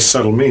by very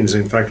subtle means.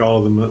 In fact, all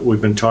of them that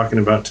we've been talking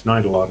about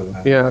tonight, a lot of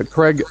that. Yeah,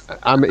 Craig,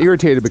 I'm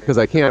irritated because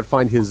I can't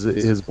find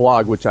his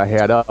blog, which I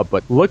had up.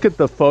 But look at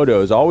the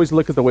photos. Always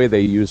look at the way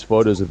they use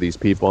photos of these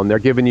people, and they're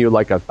giving you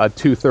like a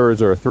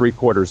 2/3 or a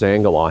 3/4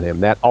 angle on him.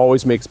 That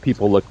always makes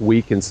people look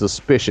weak and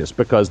suspicious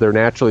because they're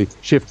naturally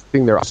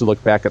shifting their eyes to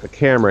look back at the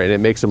camera, and it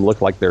makes them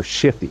look like they're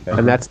shifty.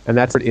 And that's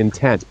the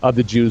intent of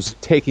the Jews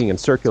taking and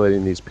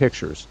circulating these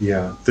pictures.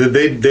 Yeah,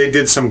 they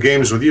did some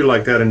games with you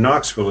like that in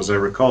Knoxville, as I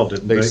recall,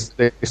 didn't they?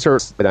 They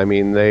certainly. I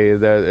mean,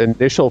 the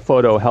initial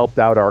photo helped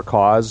out our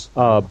cause,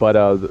 but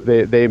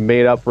they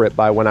made up for it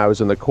by when I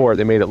was in the court.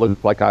 They made it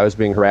look like I was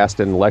being harassed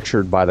and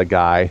lectured by the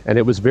guy, and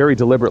it was very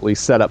deliberately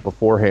set up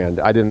beforehand.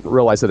 I didn't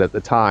realize it at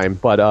the time,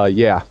 but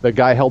yeah, the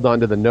guy held on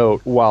to the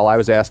note while I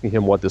was asking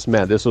him what this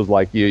meant. this was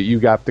like, you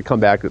have to come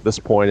back at this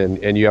point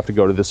and you have to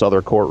go to this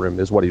other courtroom,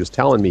 is what he was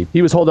telling me.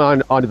 He was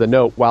holding on to the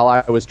note while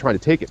I was trying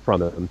to take it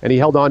from him. And he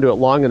held on to it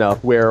long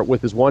enough where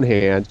with his one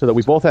hand, so that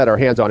we both had our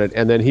hands on it,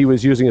 and then he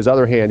was using his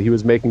other hand, he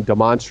was making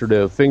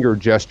demonstrative finger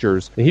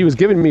gestures. And he was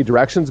giving me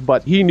directions,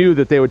 but he knew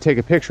that they would take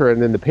a picture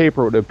and in the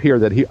paper it would appear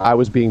that I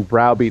was being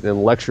browbeaten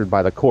and lectured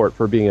by the court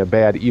for being a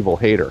bad, evil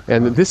hater.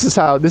 And this is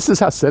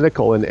how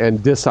cynical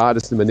and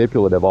dishonest and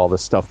manipulative all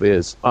this stuff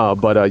is.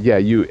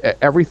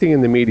 Everything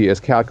in the media is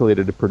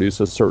calculated to produce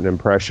a certain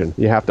impression.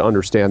 You have to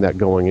understand that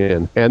going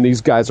in. And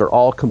these guys are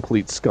all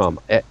complete scum.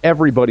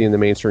 Everybody in the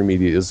mainstream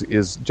media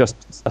is just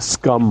a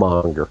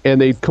scummonger. And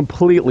they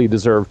completely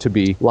deserve to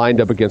be lined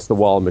up against the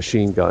wall,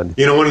 machine gunned.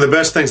 You know, one of the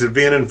best things that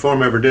VN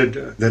Inform ever did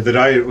that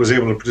I was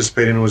able to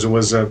participate in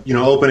was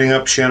opening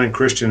up Shannon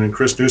Christian and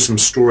Chris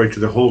Newsom's story to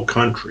the whole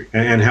country,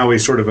 and how he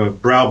sort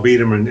of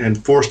browbeat him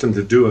and forced him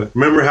to do it.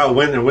 Remember how it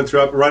went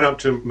through right up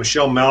to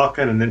Michelle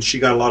Malkin, and then she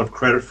got a lot of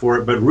credit for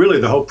it. But really,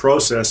 the whole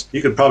process,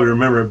 you could probably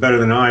remember it better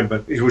than I,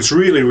 but it was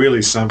really,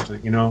 really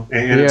something, you know,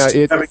 and it's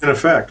having an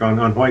effect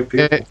on white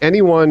people.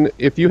 Anyone,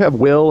 if you have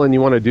will and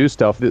you want to do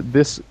stuff,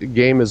 this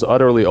game is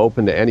utterly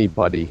open to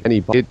anybody.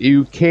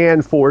 You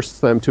can force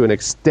them to an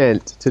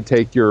extent to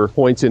take your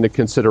points into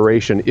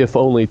consideration, if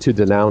only to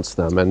denounce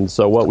them. And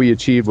so what we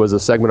achieved was a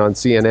segment on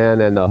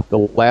CNN and the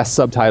last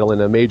subtitle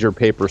in a major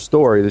paper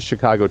story, the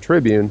Chicago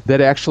Tribune,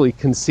 that actually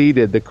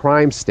conceded the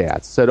crime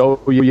stats. Said,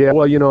 oh, yeah,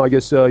 well, I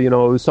guess,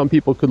 some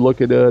people could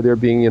look at there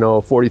being,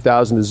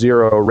 40,000 to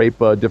 0 rape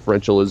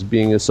differential as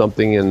being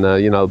something in,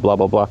 blah,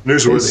 blah, blah.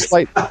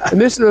 Newsworthy. And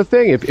this is the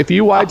thing. If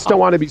you whites don't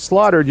want to be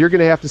slaughtered, you're going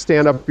to have to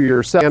stand up for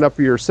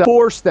yourself.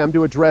 Force them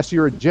to address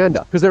your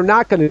agenda, because they're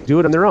not going to do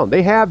it on their own.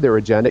 They have their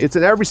agenda. It's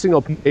in every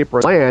single paper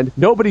in the land.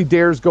 Nobody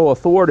dares go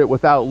athwart it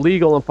without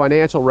legal and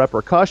financial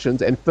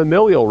repercussions and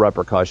familial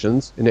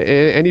repercussions. And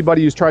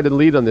anybody who's tried to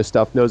lead on this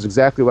stuff knows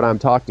exactly what I'm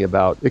talking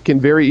about. It can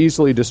very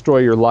easily destroy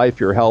your life,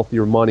 your health,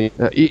 your money,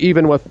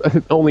 even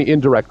with only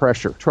indirect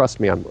pressure. Trust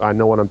me, I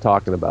know what I'm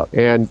talking about.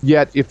 And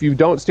yet, if you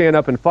don't stand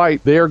up and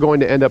fight, they're going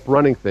to end up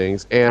running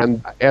things.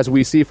 And as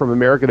we see from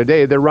America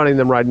today, they're running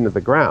them right into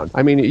the ground.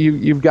 I mean,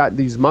 you've got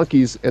these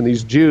monkeys and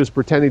these Jews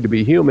pretending to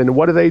be human.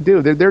 What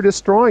do? They're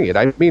destroying it.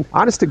 I mean,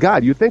 honest to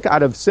God, you think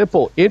out of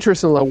simple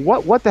interest in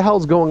what the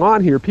hell's going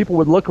on here, people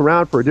would look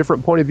around for a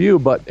different point of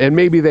view, and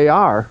maybe they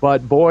are.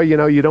 But boy,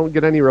 you don't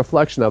get any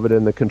reflection of it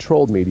in the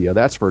controlled media.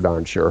 That's for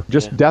darn sure.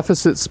 Just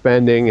deficit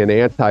spending and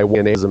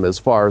anti-womanism as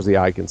far as the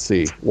eye can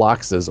see.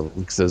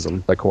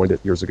 Loxism. I coined it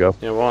years ago.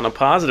 Yeah, well, on a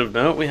positive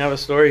note, we have a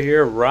story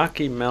here.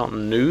 Rocky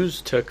Mountain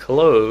News to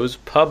close,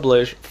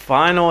 publish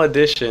final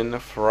edition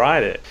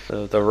Friday.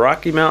 So the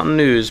Rocky Mountain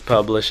News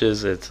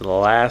publishes its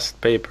last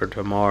paper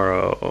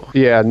tomorrow.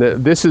 Yeah, and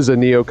this is a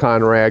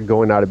neocon rag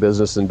going out of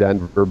business in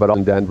Denver, but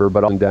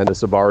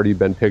Dennis have already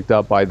been picked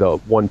up by the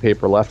one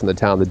paper left in the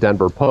town, the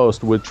Denver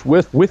Post,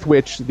 with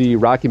which the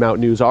Rocky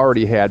Mountain News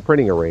already had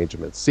printing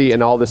arrangements. See,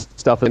 and all this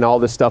stuff,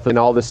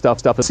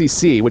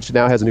 CC, which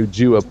now has a new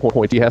Jew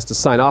appointee, has to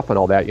sign off on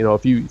all that.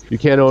 If you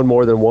can't own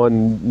more than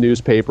one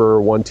newspaper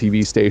or one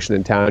TV station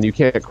in town, you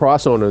can't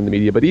cross-own in the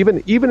media. But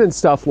even in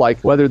stuff like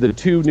whether the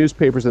two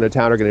newspapers in a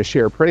town are going to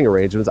share printing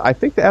arrangements, I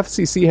think the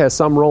FCC has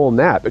some role in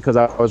that, because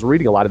I was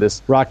reading a lot of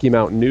this Rocky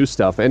Mountain News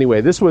stuff.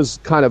 Anyway, this was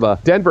kind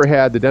of Denver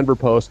had the Denver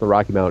Post and the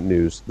Rocky Mountain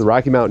News. The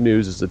Rocky Mountain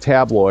News is a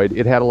tabloid.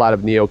 It had a lot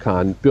of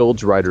neocon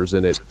bilge writers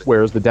in it,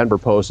 whereas the Denver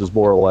Post is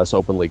more or less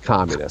openly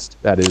communist.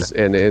 That is,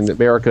 and in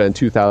America in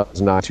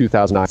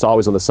 2009, it's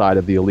always on the side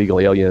of the illegal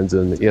aliens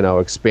and,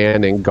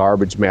 expanding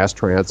garbage mass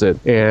transit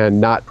and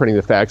not printing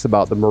the facts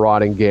about the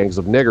marauding gangs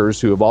of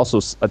niggers who have also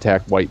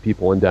attacked white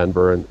people in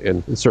Denver and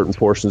in certain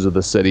portions of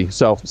the city.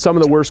 So some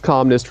of the worst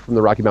columnists from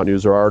the Rocky Mountain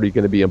News are already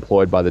going to be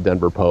employed by the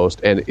Denver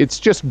Post. And it's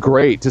just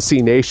great to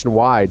see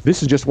nationwide.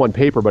 This is just one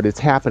paper, but it's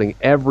happening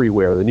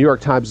everywhere. The New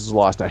York Times has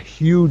lost a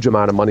huge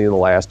amount of money in the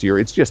last year.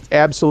 It's just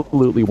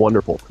absolutely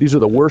wonderful. These are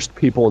the worst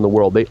people in the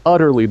world. They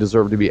utterly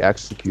deserve to be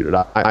executed.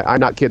 I'm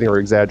not kidding or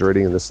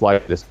exaggerating in the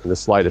slightest.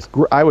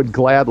 I would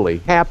gladly,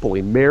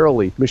 happily,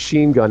 merrily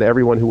machine gun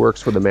everyone who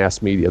works for the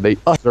mass media. They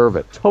deserve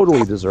it.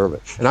 Totally deserve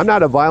it. And I'm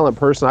not a violent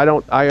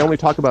person. I only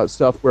talk about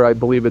stuff where I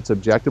believe it's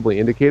objectively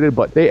indicated,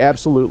 but they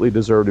absolutely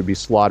deserve to be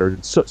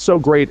slaughtered. So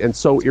great and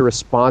so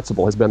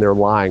irresponsible has been their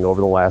lying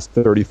over the last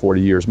 30,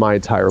 40 years, my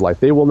entire life.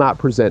 They will not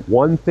present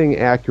one thing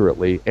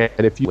accurately, and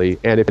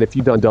if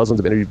you've done dozens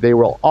of interviews, they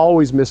will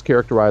always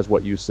mischaracterize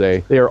what you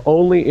say. They are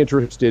only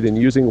interested in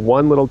using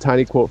one little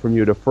tiny quote from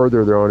you to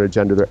further their own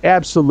agenda. They're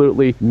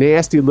absolutely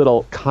nasty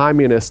little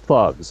communist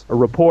thugs. A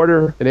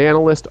reporter, an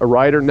analyst, a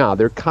writer, no,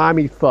 they're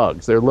commie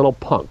thugs. They're little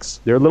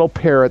punks. They're little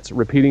parrots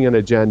repeating an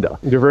agenda.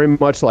 They're very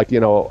much like,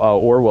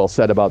 Orwell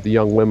said about the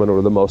young women who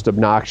are the most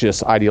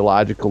obnoxious,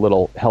 ideological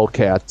little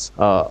hellcats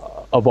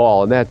of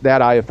all, and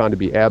that I have found to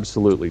be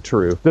absolutely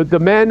true. The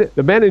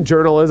men in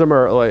journalism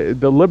are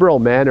the liberal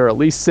men are at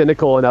least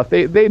cynical enough.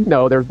 They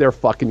know they're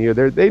fucking you.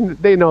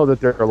 They know that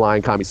they're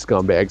lying commie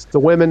scumbags. The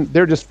women,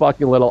 they're just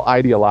fucking little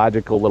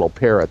ideological little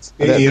parrots.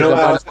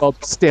 They're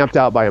stamped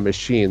out by a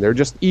machine. They're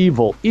just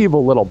evil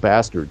little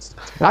bastards.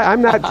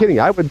 I'm not kidding.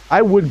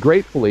 I would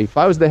gratefully, if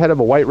I was the head of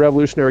a white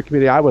revolutionary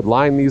community, I would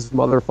line these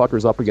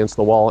motherfuckers up against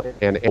the wall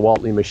and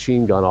Waltley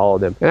machine gun all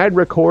of them. And I'd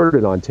record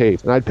it on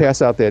tape. And I'd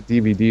pass out that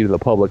DVD to the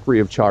public free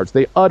of charge.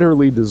 They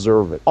utterly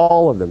deserve it.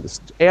 All of them.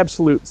 This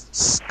absolute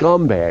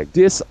scumbag,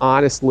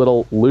 dishonest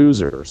little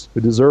losers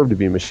who deserve to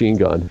be machine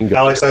gunned.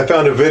 Alex, I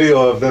found a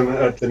video of them.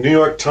 The New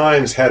York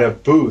Times had a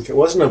booth. It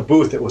wasn't a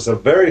booth. It was a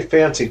very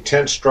fancy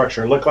tent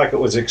structure. It looked like it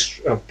was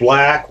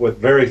black with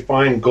very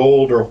fine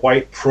gold or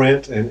white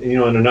print and,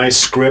 and a nice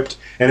script.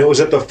 And it was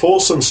at the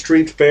Folsom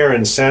Street Fair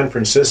in San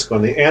Francisco.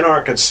 And the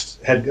anarchists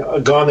had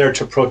gone there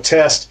to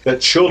protest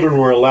that children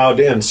were allowed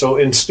in. So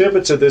in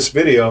snippets of this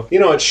video,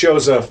 it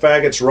shows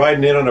faggots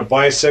riding in on a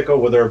bicycle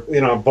with their,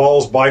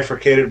 balls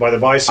bifurcated by the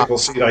bicycle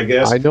seat, I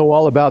guess. I know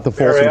all about the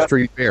Folsom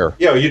Street Fair.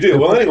 Yeah, you do.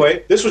 Well,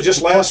 anyway, this was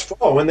just last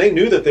fall when they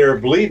knew that they were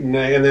bleeding.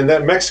 And then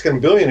that Mexican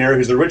billionaire,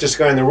 who's the richest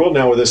guy in the world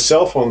now with his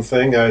cell phone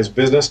thing, his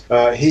business,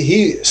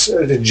 he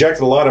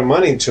injected a lot of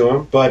money to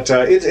him. But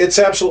it's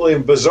absolutely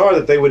bizarre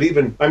that they would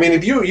even,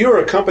 if you're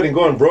a company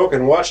going broke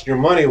and watching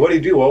your money, what do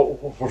you do?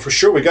 Well, for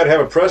sure, we got to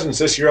have a presence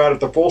this year out at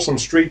the Folsom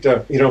Street,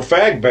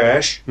 fag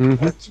bash.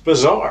 Mm-hmm. It's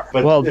bizarre.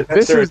 But well,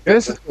 this is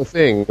the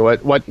thing.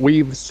 What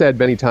we've said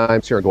many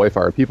times here at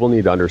GoyFire, people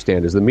need to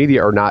understand is the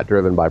media are not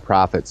driven by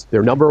profits.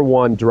 Their number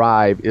one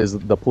drive is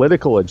the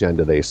political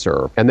agenda they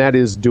serve, and that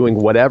is doing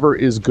whatever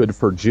is good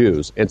for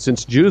Jews. And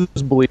since Jews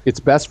believe it's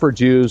best for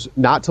Jews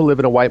not to live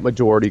in a white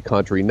majority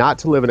country, not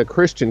to live in a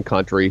Christian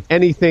country,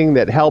 anything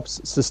that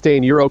helps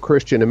sustain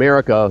Euro-Christian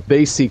America,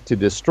 they seek to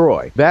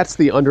destroy. That's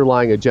the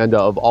underlying agenda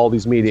of all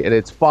these media, and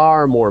it's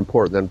far more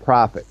important than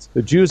profits.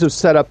 The Jews have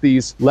set up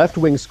these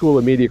left-wing school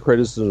of media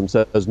criticism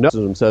says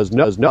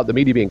no, the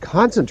media being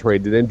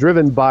concentrated and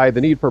driven by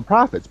the need for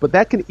profits. But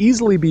that can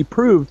easily be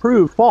proved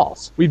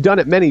false. We've done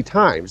it many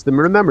times.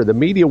 Remember, the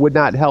media would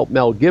not help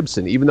Mel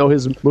Gibson, even though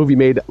his movie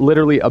made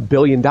literally $1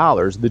 billion.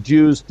 The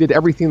Jews did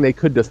everything they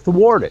could to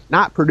thwart it,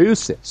 not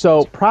produce it.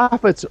 So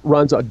profits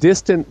runs a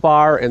distant,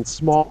 far, and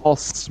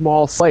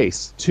small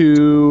place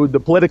to the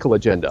political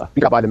agenda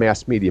by the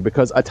mass media,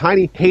 because a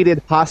tiny,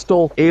 hated,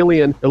 hostile,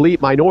 alien,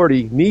 elite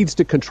minority needs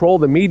to control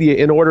the media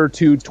in order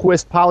to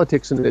twist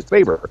politics in its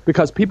favor,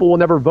 because people will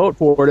never vote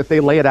for it if they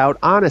lay it out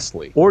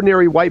honestly.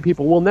 Ordinary white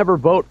people will never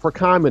vote for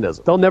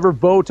communism. They'll never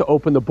vote to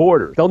open the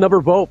border. They'll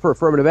never vote for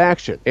affirmative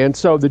action. And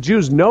so the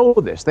Jews know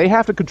this. They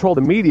have to control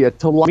the media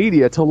to lie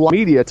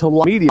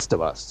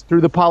to us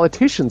through the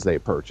politicians they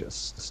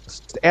purchase.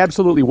 It's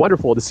absolutely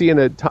wonderful to see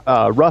in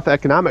a rough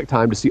economic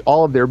time to see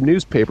all of their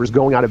newspapers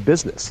going out of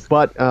business.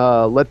 But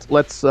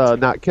let's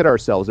not kid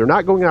ourselves. They're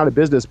not going out of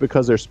business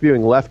because they're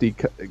spewing lefty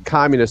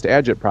communist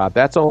agitprop.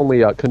 That's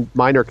only a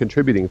minor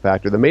contributing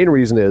factor. The main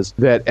reason is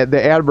that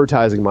the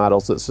advertising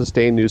models that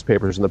sustain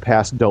newspapers in the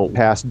past don't.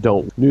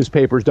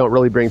 Newspapers don't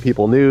really bring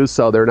people news,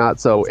 so they're not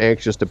so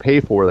anxious to pay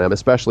for them,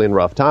 especially in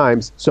rough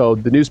times. So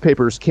the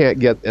newspapers can't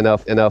get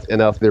enough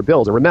of their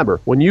bills. And remember,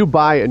 when you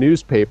buy a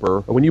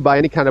newspaper, or when you buy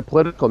any kind of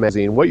political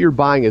magazine, what you're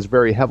buying is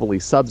very heavily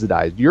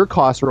subsidized. Your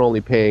costs are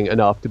only paying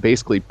enough to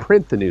basically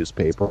print the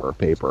newspaper or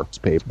paper.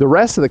 The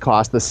rest of the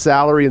cost, the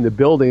salary and the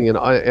building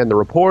and the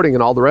reporting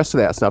and all the rest of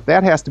that stuff,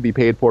 that has to be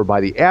paid for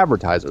by the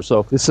advertiser.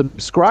 So the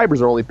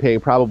subscribers are only paying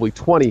probably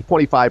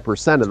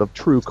 25% of the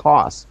true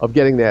costs of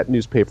getting that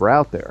newspaper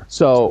out there.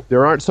 So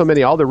there aren't so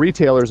many, all the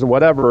retailers and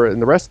whatever,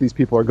 and the rest of these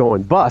people are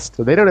going bust.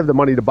 So they don't have the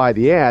money to buy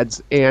the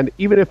ads. And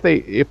even if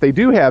they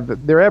do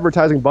have, their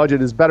advertising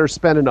budget is better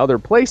spent in other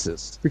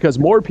places, because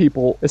more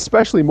people,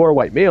 especially more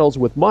white males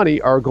with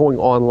money, are going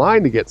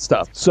online to get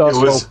stuff. So it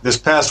was this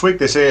past week,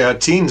 they say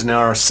teens now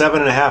are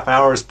 7.5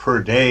 hours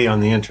per day on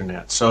the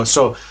internet.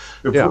 So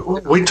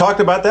we talked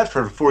about that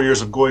for 4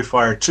 years of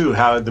GoyFire too,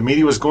 how the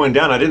media was going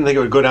down. I didn't think it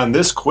would go down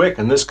this quick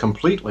and this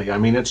completely.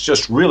 It's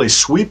just really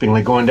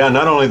sweepingly going down,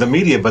 not only the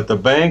media, but the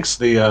banks,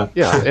 the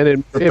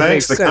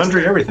banks, the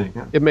country, everything.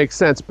 Yeah. It makes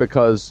sense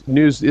because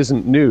news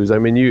isn't news.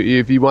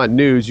 If you want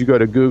news, you go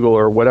to Google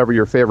or whatever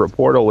your favorite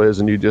portal is,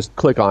 and you just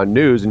click on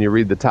news and you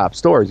read the top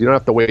stories. You don't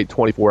have to wait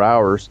 24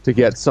 hours to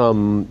get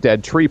some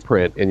dead tree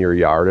print in your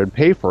yard and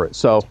pay for it.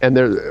 So, and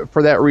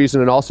for that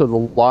reason, and also the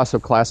loss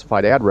of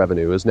classified ad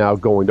revenue is now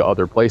going to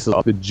other places,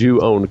 the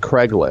Jew-owned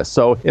Craigslist.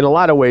 So in a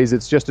lot of ways,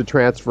 it's just a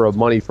transfer of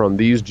money from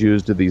these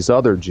Jews to these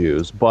other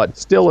Jews. But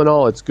still in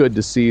all, it's good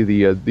to see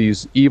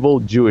these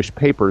evil Jewish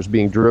papers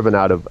being driven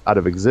out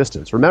of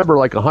existence. Remember,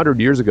 like 100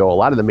 years ago, a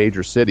lot of the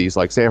major cities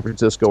like San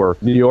Francisco or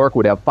New York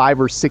would have 5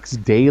 or 6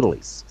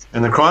 dailies.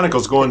 And the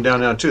Chronicle's going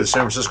down now, too, the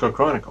San Francisco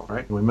Chronicle,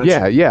 right?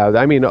 Yeah.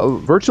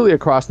 Virtually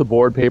across the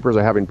board, papers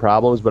are having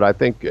problems, but I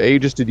think,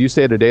 Aegis, did you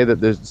say today that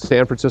the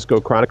San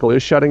Francisco Chronicle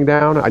is shutting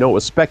down? I know it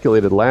was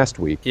speculated last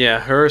week. Yeah,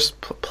 her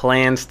first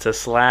plans to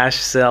slash,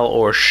 sell,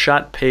 or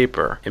shut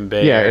paper in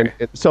Bay Area.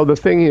 And so the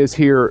thing is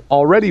here,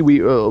 already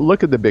we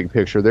look at the big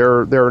picture.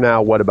 There are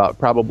now, about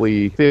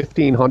probably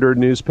 1,500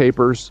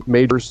 newspapers,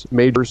 major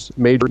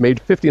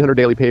 1,500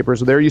 daily papers.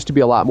 There used to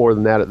be a lot more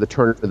than that at the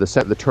turn of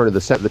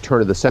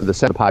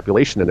the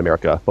population in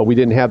America. But we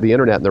didn't have the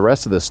internet and the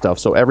rest of this stuff,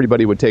 so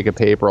everybody would take a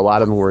paper. A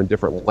lot of them were in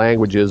different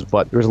languages,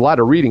 but there was a lot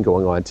of reading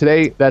going on.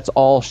 Today, that's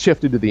all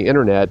shifted to the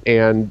internet,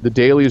 and the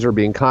dailies are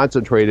being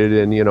concentrated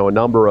in a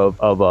number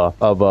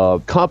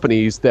of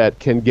companies that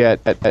can get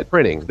at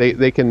printing.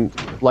 They can,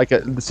 like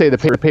say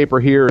the paper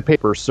here,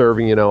 paper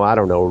serving I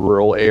don't know,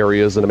 rural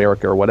areas in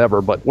America or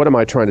whatever. But what am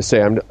I trying to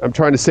say? I'm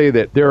trying to say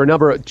that there are a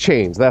number of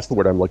chains. That's the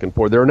word I'm looking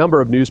for. There are a number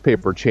of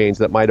newspaper chains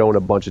that might own a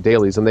bunch of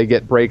dailies, and they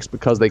get breaks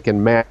because they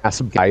can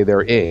mass buy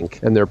their ink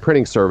and their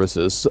printing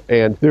services.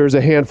 And there's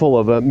a handful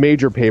of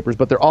major papers,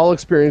 but they're all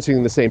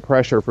experiencing the same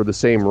pressure for the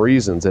same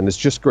reasons. And it's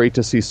just great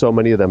to see so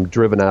many of them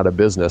driven out of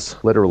business,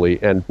 literally.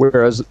 And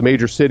whereas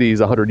major cities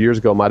 100 years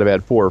ago might have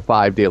had 4 or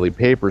 5 daily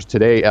papers,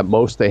 today at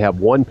most they have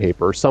 1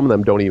 paper. Some of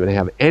them don't even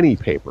have any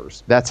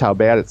papers. That's how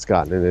bad it's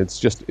gotten, and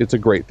it's a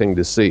great thing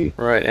to see.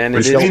 Right, and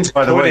it is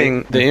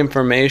putting the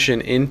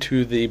information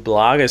into the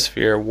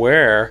blogosphere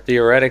where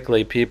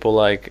theoretically people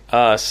like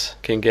us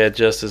can get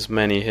just as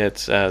many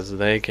hits as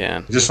they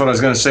can. Just what I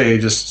was going to say,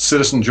 just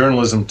citizen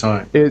journalism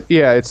time.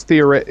 It's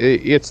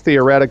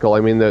theoretical. I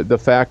mean, the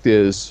fact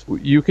is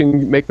you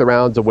can make the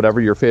rounds of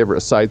whatever your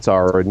favorite sites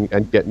are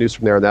and get news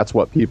from there, and that's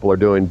what people are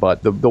doing.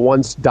 But the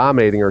ones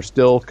dominating are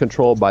still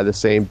controlled by the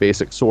same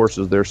basic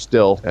sources. They're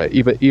still,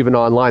 even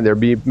online, there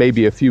may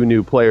be a few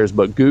new players,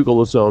 but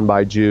Google is owned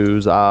by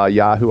Jews.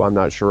 Yahoo, I'm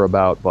not sure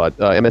about, but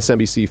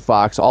MSNBC,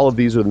 Fox, all of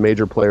these are the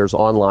major players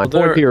online.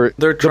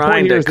 They're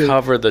trying to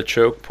cover the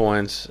choke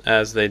points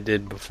as they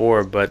did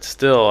before, but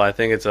still, I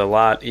think it's a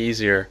lot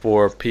easier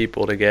for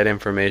people to get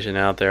information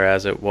out there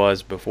as it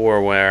was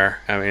before, where,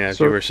 I mean, as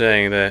you were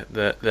saying,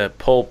 the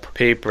pulp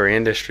paper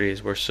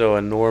industries were so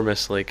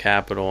enormously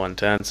capital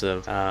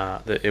intensive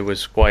that it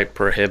was quite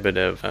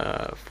prohibitive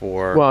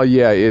for... Well,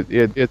 yeah,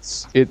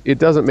 it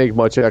doesn't make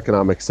much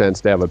economic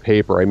sense to have a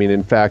paper. I mean,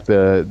 in fact,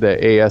 the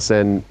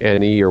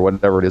ASNE or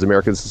whatever it is,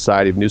 American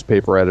Society of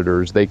Newspaper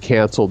Editors, they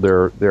canceled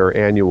their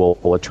annual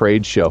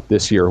trade show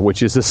this year,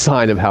 which is a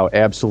sign of how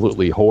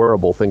absolutely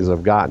horrible things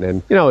have gotten.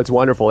 And, it's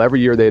wonderful.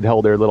 Every year they'd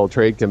held their little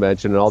trade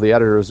convention, and all the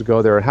editors would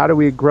go there, and how do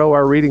we grow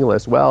our reading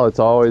list? Well, it's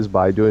always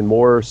by doing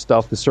more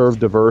stuff to serve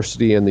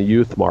diversity in the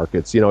youth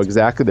markets,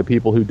 exactly the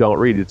people who don't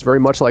read. It's very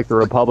much like the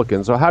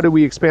Republicans. So how do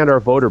we expand our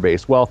voter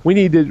base? Well, we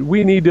need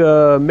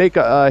to make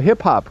a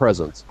hip-hop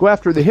presence. Go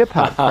after the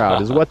hip-hop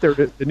crowd is what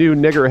the new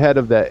nigger head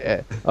of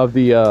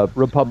the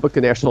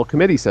Republican National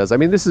Committee says. I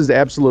mean, this is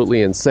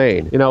absolutely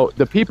insane.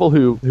 The people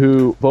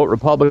who vote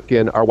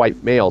Republican are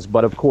white males,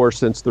 but of course,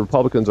 since the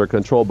Republicans are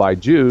controlled by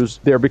Jews,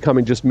 they're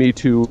becoming just Me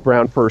Too,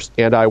 brown first,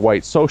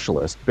 anti-white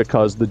socialist,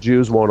 because the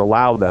Jews won't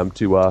allow them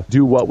to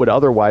do what would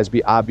otherwise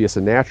be obvious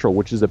and natural,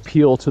 which is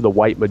appeal to the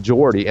white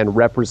majority and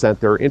represent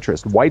their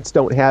interest. Whites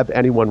don't have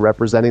anyone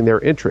representing their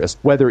interest,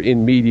 whether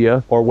in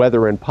media or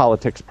whether in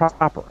politics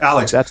proper.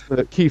 Alex, that's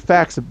the key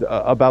facts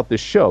about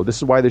this show. This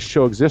is why this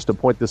show exists, to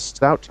point this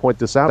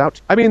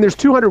out. I mean, there's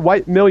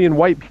 200 million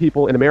white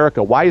people in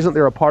America. Why isn't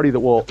there a party that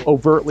will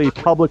overtly,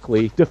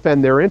 publicly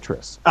defend their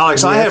interests?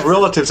 Alex, I have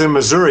relatives in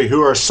Missouri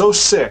who are so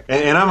sick,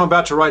 and I'm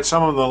about to write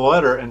some of them a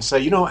letter and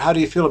say, how do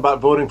you feel about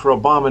voting for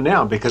Obama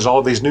now? Because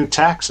all these new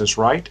taxes,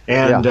 right?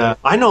 And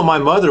I know my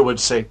mother would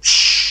say,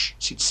 shh.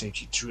 She'd say,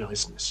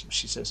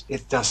 she says,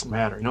 it doesn't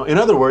matter. In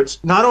other words,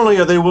 not only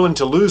are they willing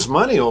to lose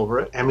money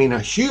over it, I mean, a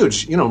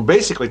huge,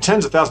 basically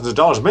tens of thousands of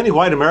dollars. Many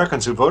white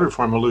Americans who voted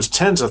for him will lose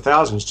tens of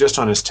thousands just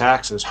on his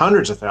taxes,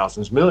 hundreds of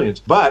thousands, millions.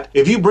 But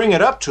if you bring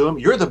it up to him,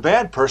 you're the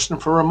bad person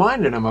for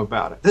reminding him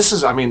about it.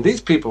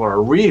 These people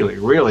are really,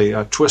 really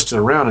twisted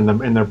around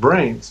in their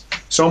brains.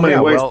 So many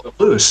ways to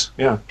lose.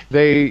 Yeah.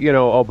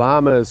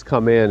 Obama has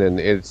come in, and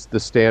it's the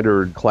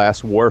standard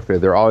class warfare.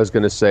 They're always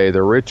going to say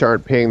the rich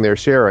aren't paying their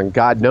share, and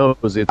God knows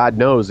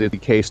it's the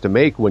case to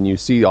make when you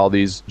see all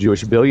these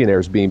Jewish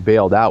billionaires being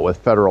bailed out with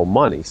federal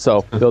money.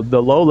 So the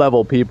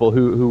low-level people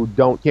who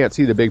can't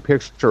see the big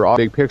picture,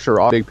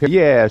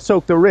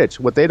 soak the rich.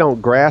 What they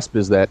don't grasp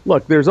is that,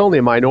 look, there's only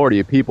a minority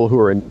of people who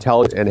are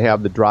intelligent and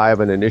have the drive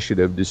and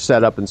initiative to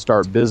set up and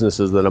start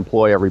businesses that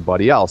employ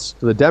everybody else.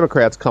 So the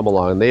Democrats come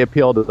along and they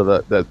appeal to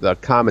the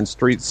common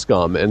street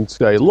scum and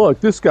say, look,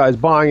 this guy's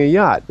buying a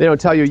yacht. They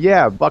don't tell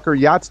you, Bucker,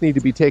 yachts need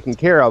to be taken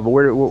care of.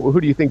 Who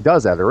do you think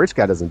does that? The rich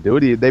guy doesn't do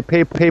it. They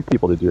pay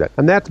people to do that.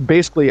 And that's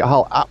basically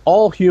how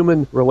all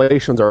human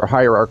relations are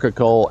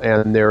hierarchical,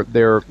 and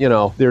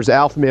there's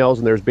alpha males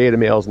and there's beta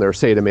males and there's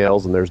theta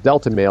males and there's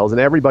delta males, and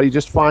everybody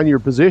just find your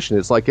position.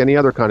 It's like any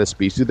other kind of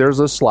species.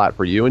 There's a slot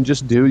for you, and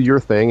just do your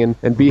thing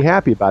and be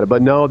happy about it.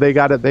 But no, they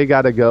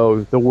gotta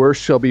go, the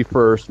worst shall be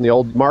first, and the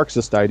old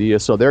Marxist idea.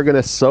 So they're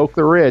gonna soak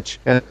the rich rich.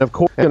 And of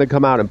course, they're going to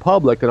come out in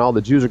public, and all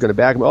the Jews are going to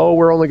back them. Oh,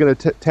 we're only going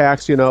to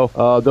tax,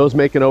 those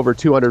making over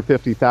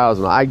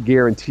 $250,000. I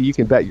guarantee you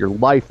can bet your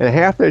life, and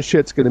half that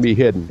shit's going to be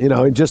hidden.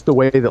 In just the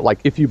way that, like,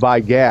 if you buy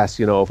gas,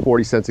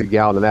 40 cents a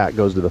gallon of that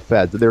goes to the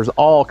feds. There's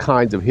all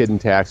kinds of hidden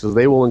taxes.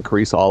 They will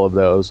increase all of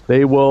those.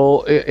 They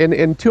will,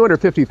 and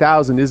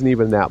 250,000 isn't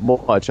even that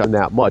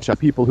much.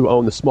 People who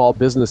own the small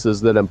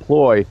businesses that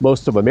employ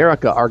most of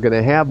America are going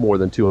to have more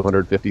than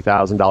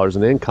 $250,000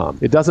 in income.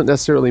 It doesn't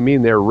necessarily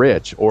mean they're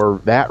rich or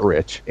that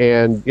rich.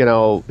 And,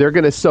 they're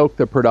going to soak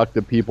the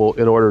productive people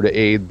in order to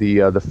aid the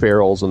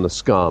ferals and the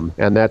scum.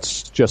 And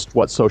that's just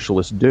what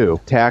socialists do.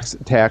 Tax,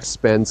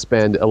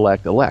 spend,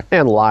 elect,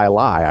 and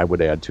lie, I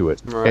would add to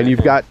it. Right.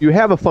 And you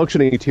have a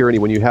functioning tyranny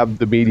when you have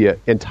the media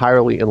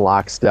entirely in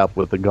lockstep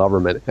with the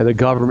government. And the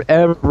government,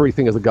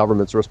 everything is the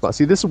government's response.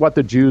 See, this is what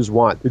the Jews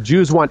want. The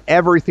Jews want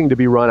everything to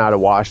be run out of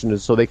Washington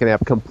so they can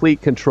have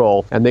complete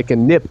control and they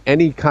can nip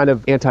any kind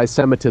of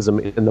anti-Semitism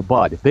in the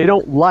bud. They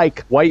don't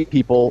like white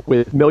people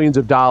with millions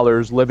of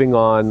dollars living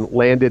on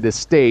landed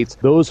estates.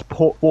 Those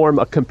form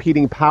a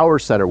competing power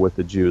center with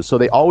the Jews. So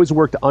they always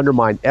work to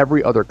undermine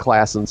every other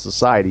class in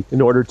society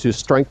in order to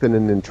strengthen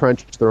and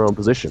entrench their own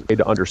position.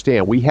 To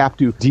understand, we have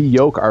to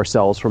de-yoke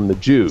ourselves from the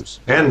Jews.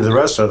 And the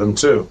rest of them,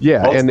 too.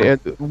 Yeah, and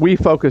we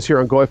focus here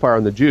on GoyFire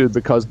on the Jews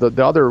because the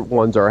other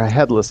ones are a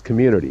headless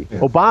community. Yeah.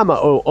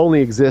 Obama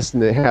only exists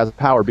and has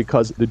power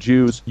because the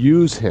Jews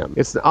use him.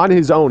 It's on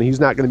his own. He's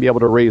not going to be able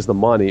to raise the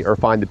money or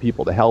find the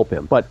people to help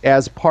him. But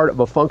as part of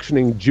a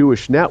functioning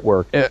Jewish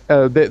network,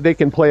 they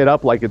can play it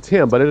up like it's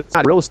him, but it's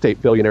not real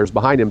estate billionaires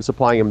behind him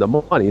supplying him the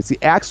money. It's the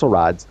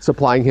Axelrods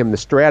supplying him the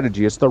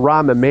strategy. It's the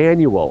Rahm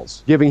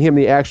Emanuels giving him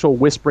the actual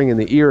whispering in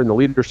the ear and the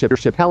leadership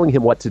telling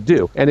him what to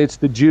do. And it's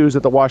the Jews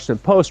at the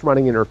Washington Post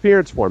running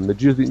interference for him. The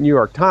Jews at the New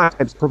York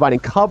Times providing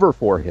cover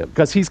for him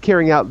because he's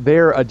carrying out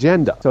their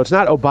agenda. So it's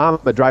not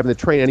Obama driving the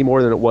train any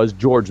more than it was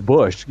George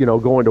Bush,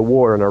 going to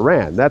war in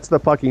Iran. That's the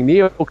fucking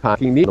neocons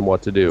telling them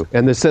what to do.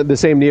 And the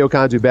same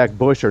neocons who backed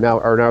Bush are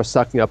now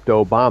sucking up to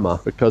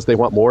Obama because they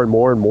want more and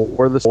more and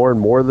more of this, more and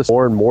more of this,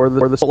 more and more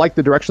of this. Like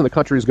the direction the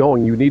country is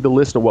going, you need to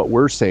listen to what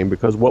we're saying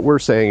because what we're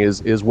saying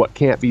is what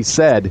can't be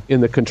said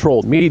in the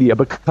controlled media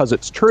because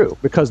it's true.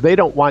 Because they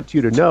don't want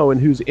you to know in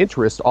whose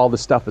interest all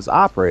this stuff is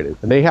operated.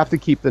 And they have to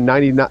keep the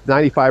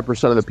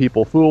 95% of the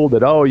people fooled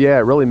that, oh yeah,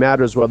 it really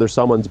matters whether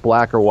someone's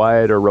black or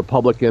white or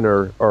Republican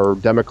or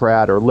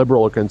Democrat or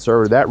liberal or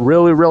conservative. That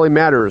really, really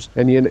matters.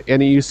 And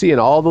you see in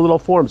all the little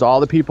forums, all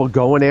the people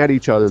going at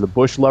each other. The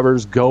Bush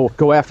lovers go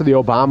after the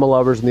Obama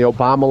lovers, and the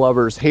Obama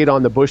lovers hate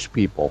on the Bush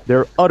people.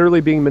 They're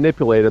utterly being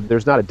manipulated.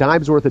 There's not a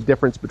dime's worth of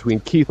difference between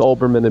Keith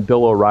Olbermann and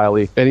Bill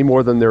O'Reilly any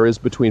more than there is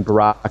between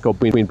Barack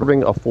Obama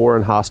between a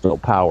foreign hostile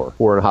power.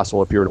 Foreign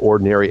hostile if you're an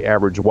ordinary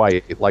average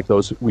white like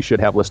those we should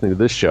have listening to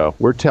this show.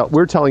 We're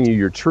telling you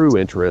your true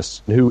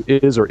interests and who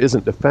is or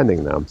isn't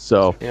defending them.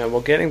 So yeah,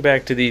 well, getting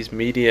back to these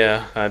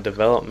media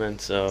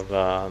developments of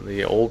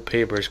the old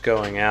papers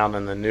going out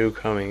and the new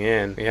coming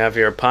in, we have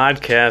here a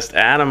podcast,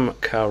 Adam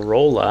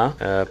Carolla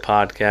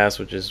podcast,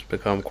 which has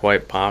become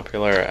quite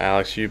popular.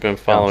 Alex, you've been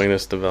following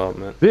this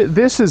development.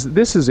 This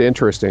is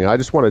interesting. I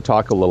just want to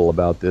talk a little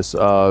about this.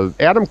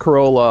 Adam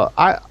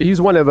Carolla,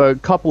 he's one of a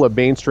couple of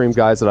mainstream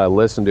guys that I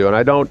listen to,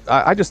 and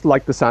I just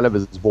like the sound of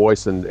his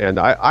voice, and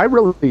I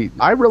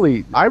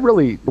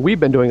really, we've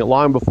been doing it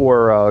long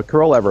before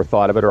Carolla ever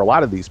thought of it, or a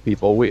lot of these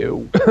people.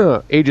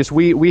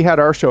 We had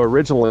our show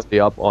originally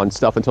up on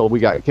stuff until we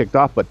got kicked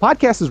off, but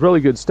podcast is really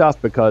good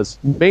stuff because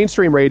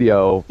mainstream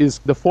radio is,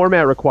 the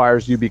format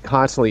requires you be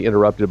constantly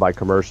interrupted by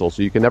commercials,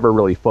 so you can never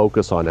really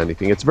focus on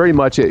anything. It's very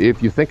much,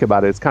 if you think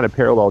about it, it's kind of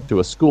parallel to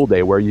a school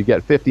day where you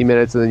get 50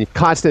 minutes and then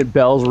constant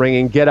bells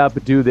ringing, get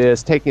up, do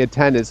this, taking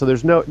attendance, so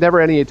there's never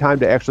any time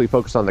to actually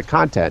focus on the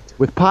content.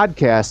 With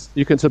podcasts,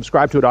 you can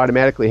subscribe to it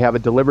automatically, have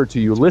it delivered to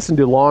you, listen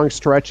to long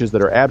stretches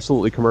that are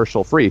absolutely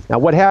commercial free. Now,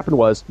 what happened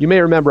was, you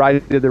may remember I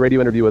did the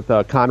radio interview with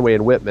Conway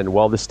and Whitman.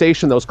 Well, the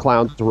station those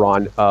clowns were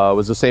on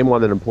was the same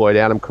one that employed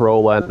Adam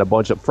Carolla and a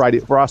bunch of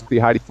Frosty,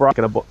 Heidi Frock,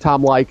 and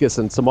Tom Likas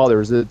and some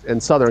others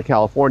in Southern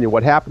California.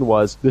 What happened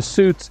was the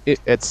suits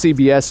at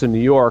CBS in New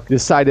York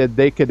decided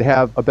they could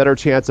have a better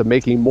chance of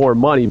making more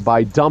money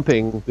by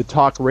dumping the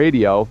talk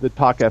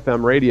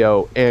FM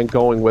radio, and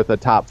going with a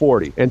top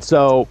 40. And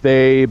so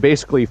they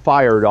basically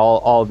fired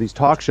all of these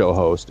talk show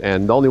hosts.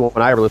 And the only one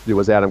I ever listened to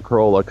was Adam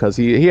Carolla because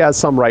he has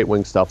some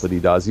right-wing stuff that he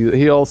does.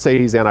 He'll say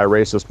he's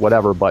anti-racist,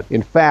 whatever, but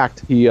in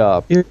fact,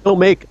 he'll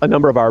make a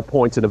number of our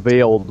points in a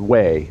veiled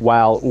way,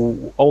 while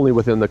only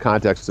within the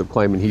context of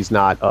claiming he's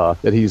not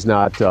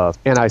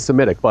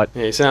anti-Semitic. But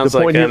yeah, he sounds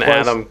like an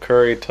Adam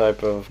Curry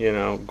type of,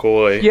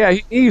 goy. Yeah,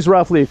 he's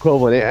roughly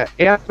equivalent.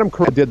 Adam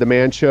Curry did the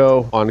Man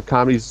Show on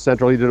Comedy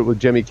Central. He did it with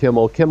Jimmy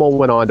Kimmel. Kimmel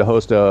went on to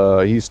host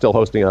he's still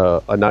hosting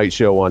a night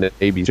show on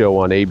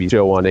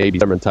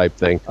ABC type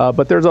thing.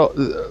 But there's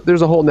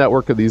a whole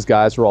network of these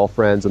guys who are all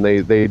friends, and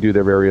they do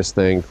their various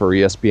thing for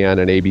ESPN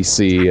and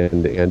ABC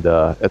and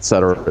et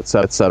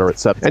cetera.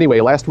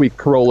 Anyway, last week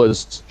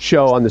Carolla's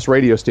show on this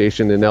radio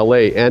station in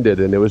LA ended,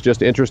 and it was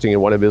just interesting.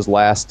 In one of his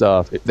last,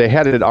 they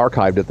had it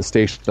archived at the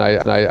station.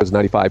 I is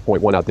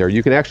 95.1 out there.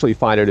 You can actually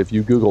find it if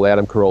you Google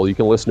Adam Carolla. You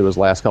can listen to his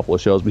last couple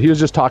of shows. But he was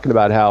just talking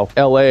about how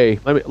L.A.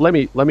 Let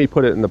me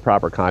put it in the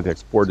proper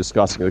context before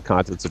discussing the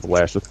contents of the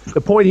last show.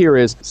 The point here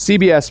is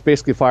CBS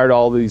basically fired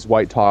all these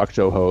white talk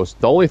show hosts.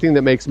 The only thing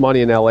that makes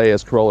money in L.A.,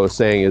 as Carolla was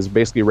saying, is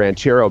basically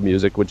ranchero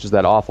music, which is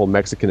that awful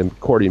Mexican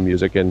accordion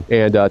music,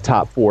 and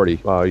top 40,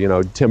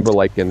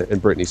 Timberlake and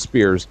Britney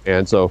Spears.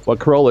 And so what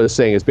Carolla is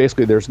saying is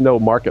basically there's no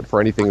market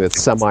for anything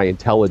that's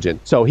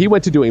semi-intelligent. So he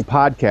went to doing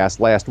podcasts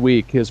last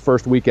week, his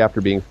first week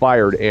after being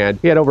fired, and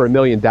he had over 1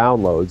 million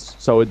downloads.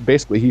 So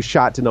basically he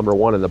shot to number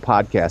one in the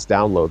podcast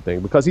download thing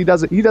because he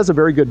does a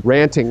very good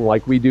ranting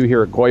like we do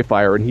here at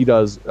GoyFire, and he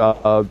does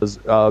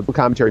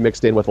commentary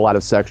mixed in with a lot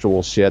of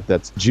sexual shit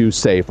that's Jew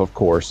safe, of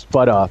course.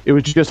 But it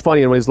was just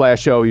funny. In his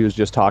last show, he was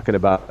just talking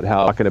about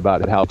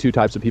how two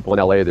types of people in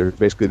LA.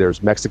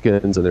 There's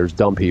Mexicans and there's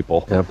dumb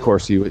people, and of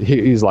course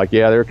he's like,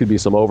 yeah, there could be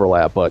some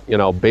overlap, but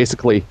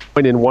basically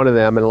in one of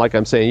them, and like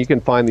I'm saying, you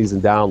can find these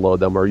and download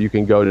them, or you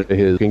can go to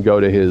his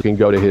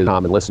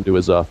and listen to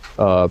his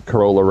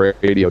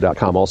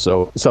CarollaRadio.com.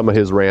 Also, some of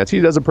his rants. He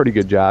does a pretty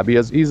good job.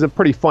 He's a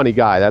pretty funny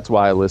guy. That's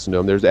why I listen to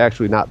him. There's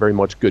actually not very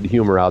much good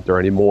humor out there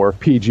anymore.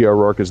 PG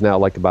O'Rourke is now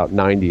like about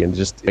 90 and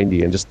just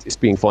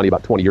being funny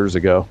about 20 years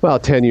ago. Well,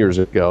 10 years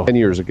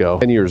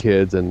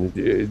kids,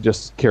 and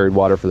just carried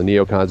water for the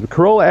neocons. But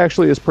Carolla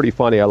actually is pretty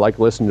funny. I like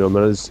listening to him.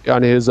 And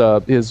on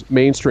his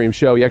mainstream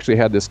show, he actually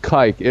had this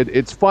kike.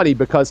 It's funny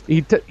because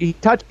he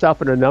touched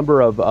stuff in a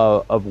number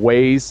of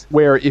ways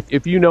where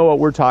if you know what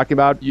we're talking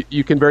about,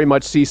 you can very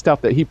much see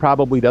stuff that he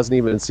probably doesn't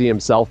even see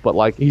himself. But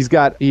like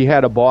he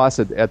had a boss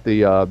at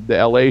the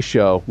LA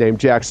show named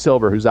Jack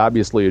Silver, who's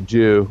obviously a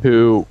Jew,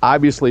 who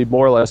obviously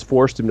more or less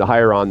forced him to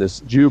hire on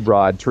this Jew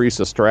broad,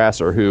 Teresa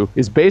Strasser, who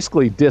is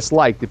basically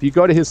disliked. If you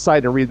go to his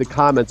site and read the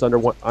comments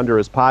under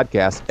his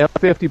podcast,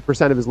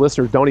 50% of his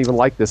listeners don't even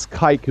like this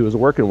kike who is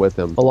working with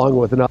him, along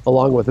with enough.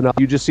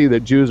 You just see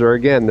that Jews are,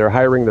 again, they're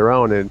hiring their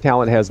own, and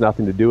talent has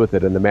nothing to do with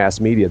it in the mass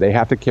media. They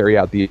have to carry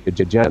out the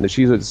agenda.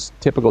 She's a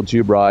typical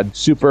Jew broad,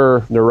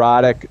 super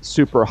neurotic,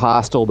 super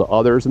hostile to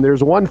others. And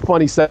there's one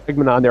funny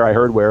segment on there I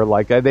heard where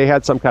like they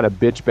had some kind of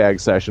bitch bag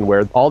session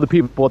where all the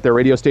people at their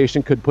radio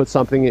station could put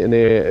something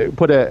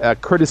put a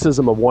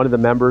criticism of one of the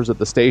members at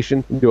the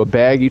station into a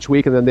bag each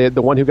week, and then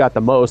the one who got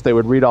the most, they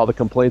would read all the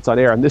complaints on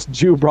air. And this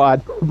Jew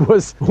broad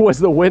was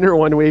the winner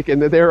one week,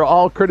 and they were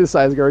all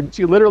criticizing her, and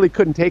she literally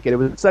couldn't take it. It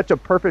was such a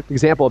perfect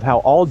example of how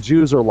all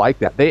Jews are like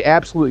that. They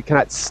absolutely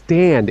cannot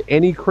stand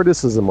any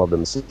criticism of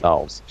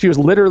themselves. She was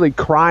literally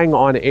crying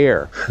on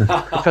air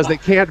because they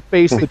can't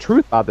face the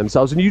truth about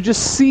themselves. And you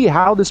just see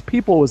how this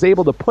people was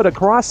able to put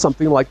across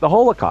something like the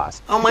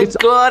Holocaust. Oh my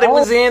God, it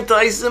was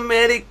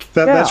anti-Semitic.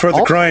 That's where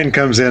the crying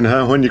comes in,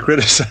 huh? When you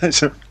criticize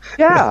them.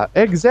 Yeah,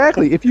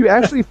 exactly. If you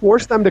actually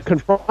force them to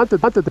confront a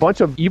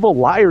bunch of evil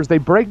liars, they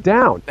break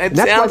down. That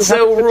sounds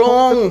so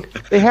wrong.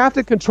 They have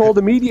to control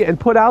the media and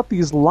put out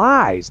these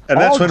lies. And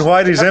that's when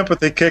Whitey's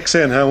empathy kicks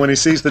in, huh? When he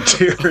sees the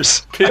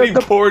tears. Pity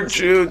poor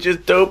Jew.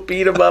 Just don't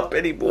beat him up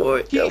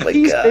anymore.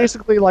 He's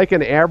basically like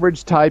an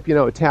average type,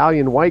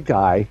 Italian white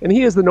guy, and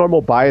he has the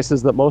normal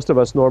biases that most of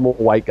us normal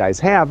white guys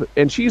have.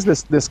 And she's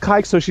this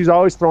kike, so she's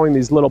always throwing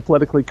these little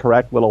politically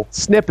correct little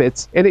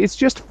snippets, and it's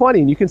just funny.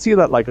 And you can see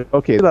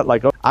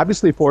that,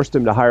 obviously forced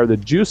him to hire the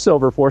Jew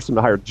Silver, forced him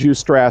to hire Jew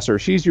Strasser.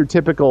 She's your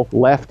typical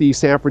lefty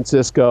San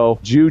Francisco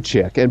Jew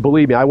chick, and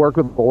believe me, I worked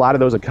with a lot of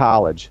those at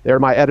college. They're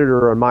my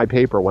editor on my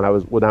paper when I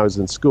was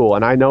in school,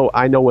 and I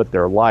know what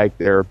they're like.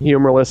 They're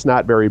humorless,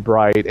 not very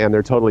bright, and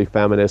they're totally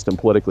feminist and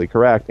politically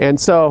correct. And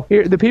so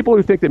here, the people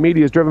who think that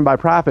media is driven by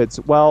profits,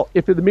 well,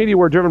 if the media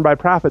were driven by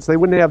profits, they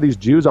wouldn't have these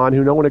Jews on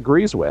who no one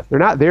agrees with. They're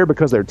not there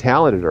because they're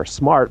talented or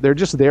smart. They're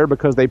just there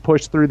because they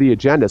push through the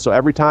agenda. So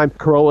every time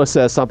Carolla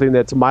says something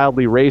that's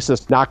mildly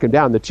racist, knock him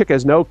down. The chick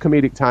has no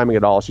comedic timing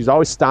at all. She's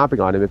always stomping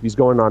on him if he's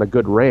going on a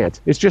good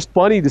rant. It's just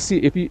funny to see.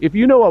 If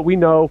you know what we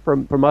know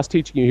from us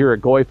teaching you here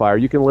at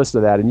GoyFire, you can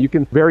listen to that, and you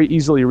can very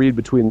easily read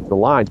between the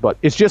lines. But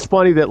it's just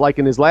funny that, like,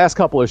 in his last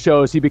couple of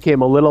shows, he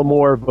became a little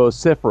more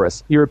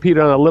vociferous. He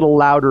repeated on a little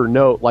louder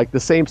note, like the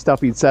same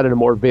stuff he'd said in a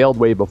more veiled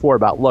way before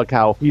about, look,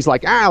 how he's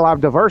like, I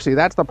love diversity.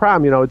 That's the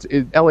problem.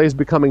 LA is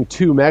becoming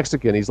too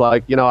Mexican. He's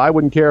like, I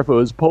wouldn't care if it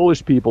was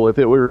Polish people, if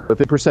it were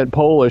 50%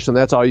 Polish and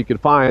that's all you could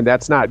find.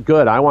 That's not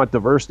good. I want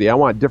diversity. I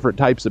want different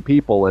types of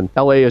people, and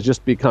LA is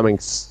just becoming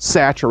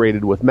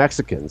saturated with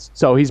Mexicans.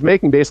 So he's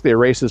making basically a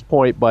racist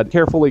point, but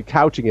carefully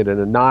couching it in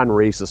a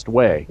non-racist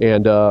way.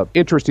 And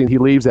interesting, he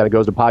leaves that and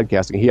goes to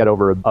podcasting. He had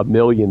over 1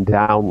 million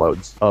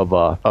downloads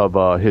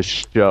of his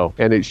show,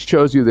 and it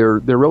shows you there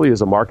really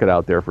is a market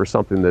out there for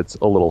something that's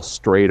a little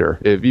straighter.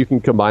 If you can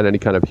combine any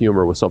kind of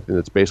humor with something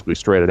that's basically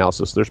straight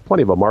analysis, there's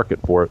plenty of a market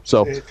for it.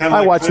 So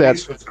I watch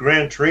that. With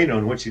Gran Torino,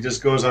 in which he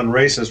just goes on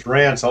racist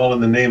rants, all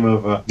in the name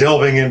of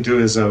delving into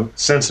his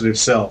sensitive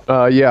self.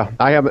 Yeah,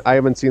 I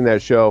haven't seen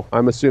that show.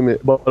 I'm assuming,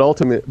 but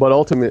ultimately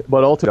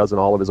does in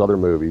all of his other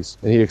movies,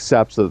 and he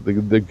accepts that the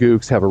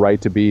gooks have a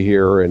right to be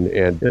here,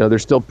 and they're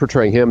still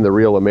portraying him, the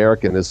real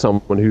American, as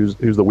someone who's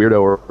the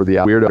weirdo or the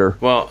weirdo.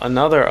 Well,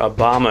 another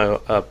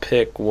Obama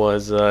pick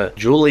was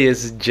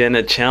Julius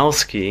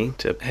Genachowski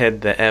to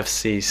head the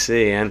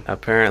FCC, and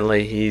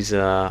apparently he's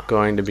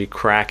going to be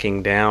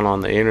cracking down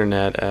on the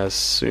internet as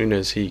soon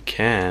as he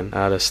can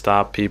to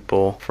stop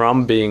people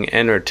from being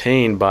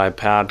entertained by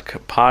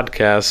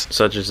podcasts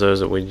such as those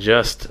that we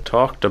just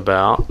talked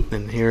about.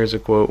 And here's a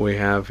quote we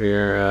have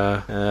here.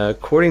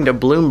 According to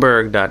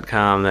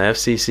Bloomberg.com, the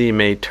FCC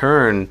may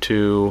turn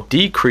to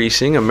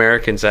decreasing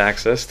Americans'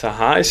 access to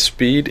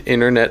high-speed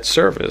internet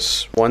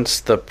service once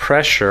the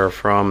pressure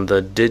from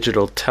the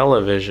digital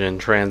television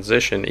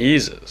transition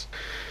eases.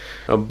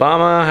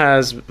 Obama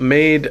has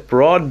made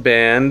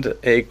broadband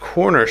a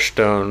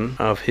cornerstone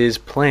of his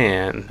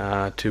plan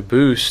to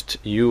boost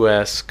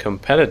U.S.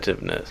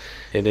 competitiveness.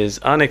 It is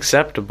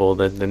unacceptable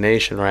that the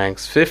nation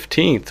ranks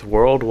 15th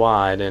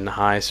worldwide in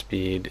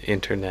high-speed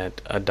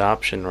internet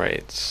adoption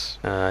rates.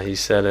 He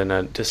said in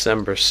a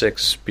December 6th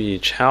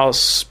speech. House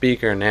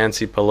Speaker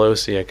Nancy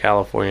Pelosi, a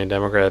California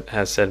Democrat,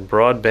 has said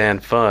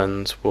broadband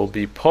funds will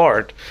be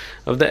part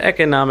of the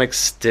economic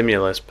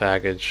stimulus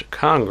package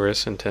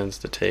Congress intends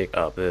to take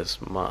up this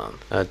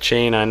month.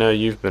 Shane, I know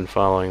you've been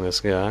following this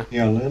guy.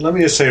 Yeah, let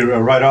me just say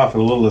right off a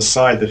little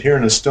aside that here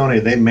in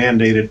Estonia, they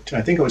mandated,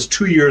 I think it was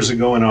 2 years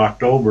ago in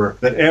October,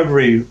 that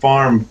every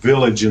farm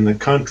village in the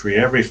country,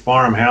 every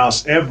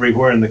farmhouse,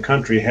 everywhere in the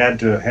country had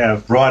to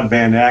have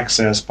broadband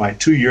access by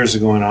 2 years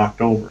ago in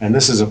October. And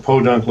this is a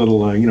podunk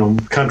little,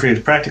 country.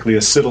 It's practically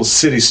a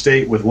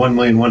city-state with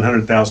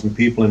 1,100,000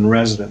 people in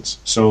residence.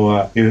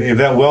 So if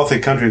that wealthy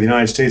country, the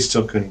United States,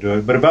 still couldn't do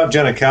it. But about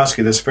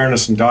Genachowski, this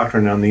fairness and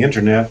doctrine on the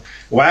internet,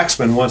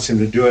 Waxman wants him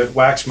to do it.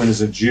 Waxman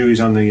is a Jew. He's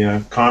on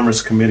the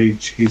Commerce Committee.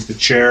 He's the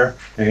chair,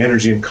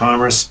 Energy and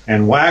Commerce.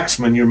 And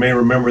Waxman, you may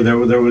remember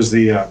there was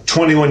the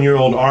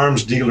 21-year-old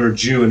arms dealer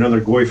Jew,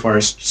 another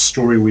GoyFire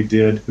story we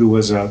did, who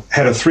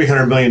had a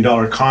 $300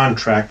 million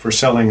contract for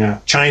selling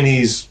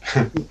Chinese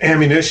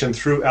ammunition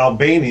through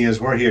Albania is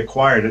where he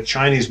acquired it.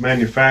 Chinese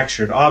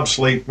manufactured,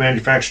 obsolete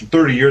manufactured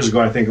 30 years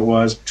ago, I think it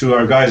was, to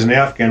our guys in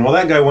Afghan. Well,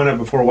 that guy went up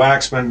before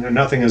Waxman, and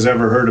nothing has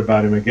ever heard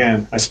about him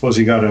again. I suppose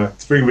he got a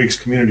 3 weeks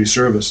community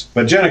service.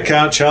 But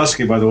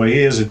Genachowski, by the way,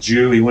 he is a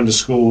Jew. He went to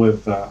school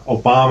with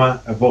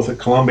Obama, both at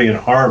Columbia and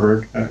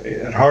Harvard.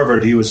 At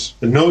Harvard, he was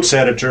the notes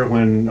editor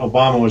when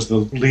Obama was the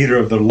leader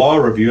of the law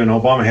review, and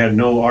Obama had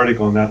no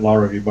article in that law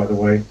review, by the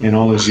way, in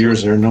all his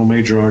years there, no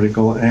major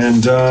article.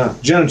 And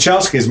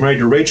Genachowski is married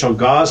to Rachel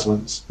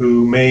Goslins,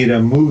 who made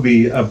a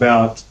movie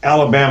about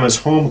Alabama's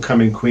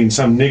homecoming queen,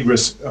 some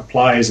negress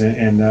applies,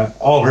 and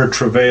all her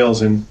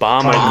travails and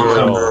Bama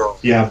Girl.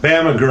 Yeah,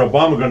 Bama Girl.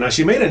 Now,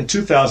 she made it in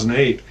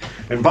 2008.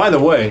 And by the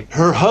way,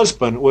 her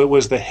husband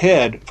was the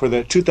head for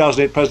the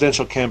 2008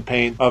 presidential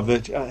campaign of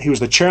he was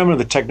the chairman of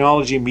the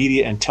Technology,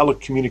 Media, and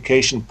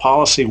Telecommunication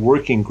Policy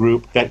Working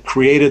Group that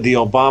created the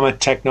Obama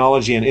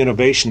Technology and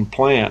Innovation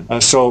Plan.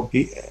 So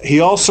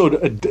he also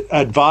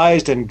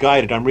advised and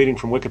guided, I'm reading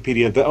from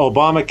Wikipedia, the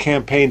Obama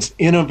campaign's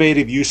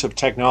innovative use of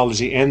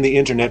technology and the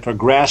internet for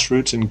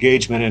grassroots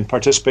engagement and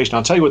participation.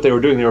 I'll tell you what they were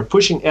doing. They were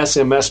pushing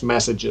SMS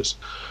messages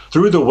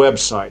through the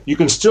website. You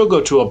can still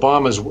go to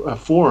Obama's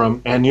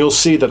forum, and you'll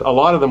see that a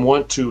lot of them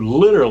want to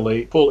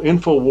literally pull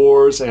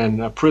InfoWars and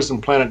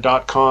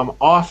PrisonPlanet.com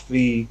off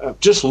the,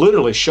 just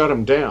literally shut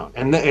them down.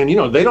 And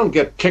they don't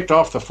get kicked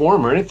off the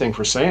forum or anything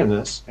for saying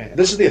this.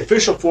 This is the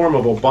official forum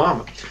of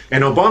Obama.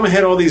 And Obama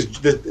had all these,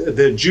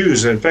 the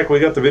Jews. In fact, we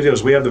got the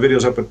videos. We have the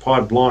videos up at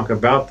Pod Blanc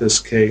about this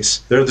case.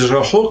 There's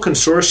a whole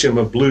consortium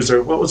of Blues.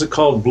 What was it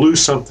called? Blue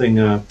something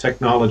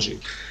technology.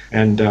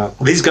 And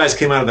these guys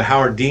came out of the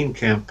Howard Dean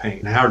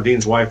campaign. Howard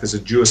Dean's wife is a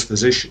Jewish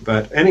physician.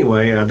 But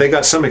anyway, they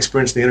got some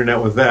experience in the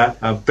internet with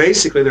that.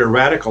 Basically, they're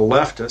radical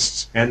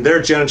leftists, and they're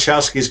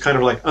Genachowski's kind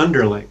of like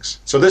underlings.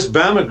 So this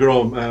Bama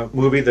Girl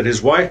movie that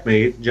his wife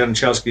made,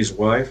 Genachowski's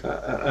wife,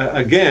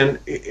 again,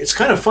 it's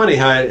kind of funny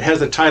how it has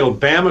the title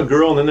Bama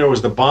Girl, and then there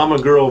was the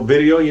Bama Girl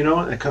video,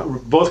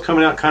 both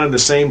coming out kind of the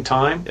same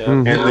time. Yeah.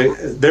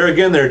 And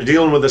they're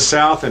dealing with the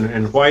South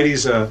and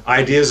Whitey's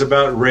ideas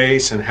about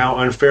race and how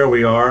unfair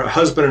we are.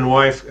 Husband and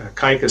wife,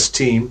 Kaika's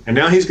team, and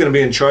now he's going to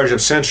be in charge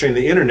of censoring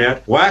the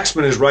internet.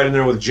 Waxman is right in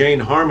there with Jane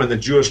Harmon, the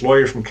Jewish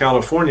lawyer from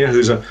California,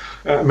 who's a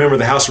member of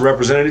the House of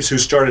Representatives, who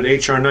started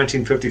H.R.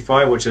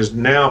 1955, which is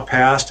now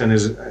passed, and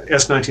is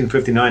S.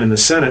 1959 in the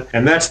Senate,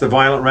 and that's the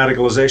Violent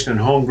Radicalization and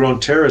Homegrown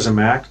Terrorism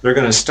Act. They're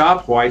going to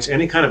stop whites.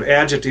 Any kind of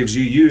adjectives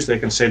you use, they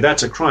can say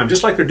that's a crime,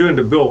 just like they're doing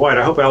to Bill White.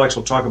 I hope Alex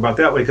will talk about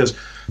that, because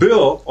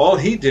Bill, all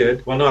he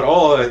did, well, not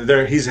all,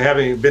 he's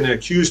having been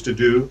accused to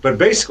do, but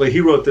basically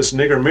he wrote this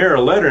nigger mayor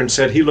a letter and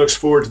said he looks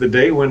forward to the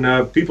day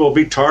when people will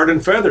be tarred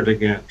and feathered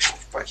again.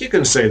 fuck, you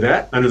can say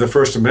that under the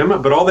First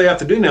Amendment, but all they have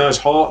to do now is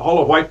haul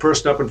a white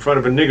person up in front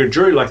of a nigger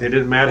jury like they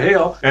did in Matt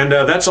Hale, and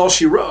that's all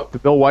she wrote. The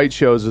Bill White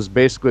shows is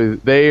basically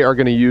they are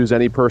going to use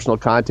any personal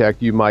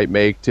contact you might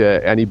make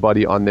to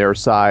anybody on their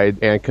side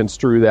and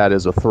construe that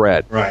as a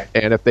threat. Right.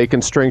 And if they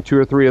can string 2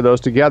 or 3 of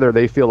those together,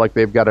 they feel like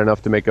they've got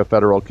enough to make a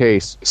federal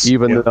case,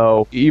 even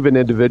though, even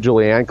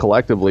individually and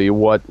collectively,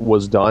 what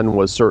was done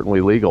was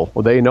certainly legal.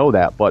 Well, they know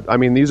that, but I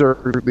mean, these are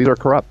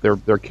corrupt.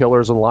 They're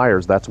killers and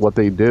liars. That's what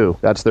they do.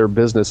 That's their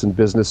business, and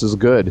business is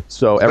good.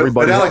 So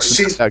everybody but Alex,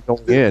 has that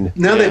going in.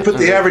 Now they put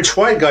the average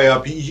white guy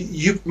up.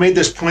 You made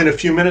this point a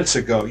few minutes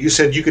ago. You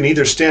said you can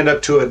either stand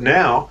up to it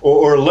now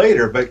or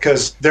later,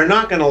 because they're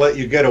not going to let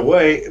you get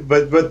away.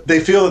 But they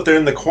feel that they're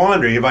in the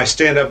quandary. If I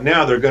stand up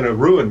now, they're going to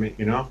ruin me.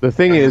 You know. The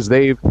thing is,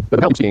 the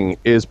penalty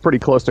is pretty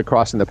close to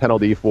crossing the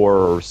penalty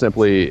for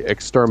simply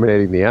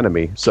exterminating the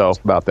enemy. So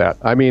about that,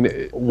 I mean,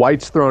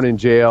 White's thrown in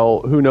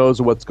jail. Who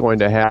knows what's going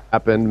to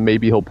happen?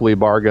 Maybe he'll plea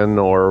bargain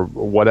or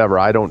whatever.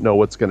 I don't know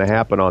what's going to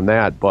happen on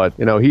that. But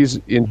he's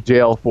in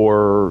jail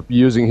for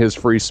using his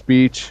free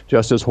speech,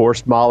 just as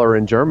Horst Mahler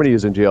in Germany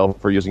is in jail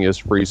for using his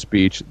free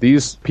speech.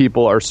 These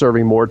people are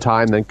serving more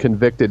time than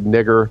convicted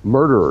nigger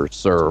murderers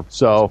serve.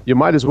 So you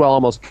might as well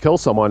almost kill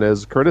someone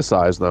as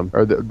criticize them.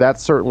 Or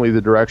that's certainly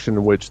the direction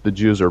in which the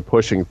Jews are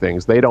pushing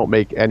things. They don't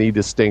make any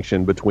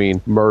distinction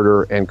between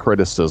murder and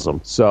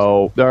criticism.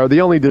 So the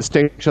only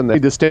distinction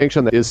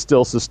that is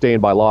still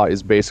sustained by law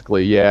is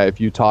basically, if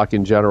you talk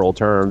in general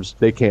terms,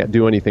 they can't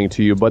do anything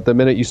to you. But the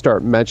minute you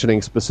start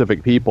mentioning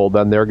specific people,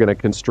 then they're going to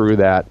construe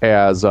that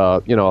as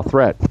a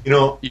threat.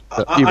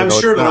 I'm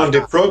sure that on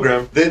the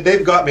program,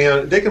 they've got me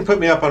on. They can put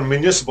me up on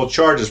municipal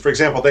charges. For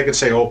example, they could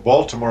say, "Oh,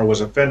 Baltimore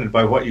was offended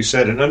by what you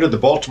said," and under the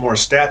Baltimore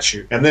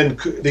statute, and then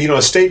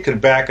a state could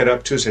back it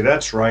up too, say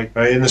that's right.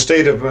 In the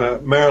state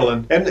of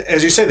Maryland, and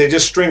as you say, they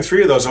just string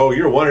 3 of those. Oh,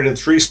 you're wanted in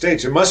 3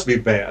 states. It must be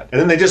bad.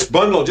 And then they just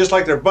bundle, just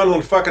like they're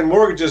bundling fucking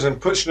mortgages and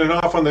pushing it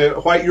off on the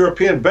white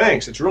European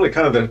banks. It's really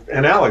kind of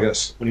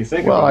analogous when you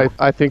think about it.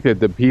 I think that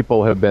the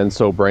people have been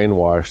so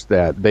brainwashed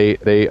that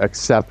they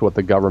accept what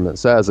the government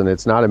says, and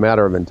it's not a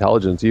matter of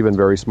intelligence. Even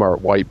very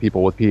smart white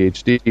people with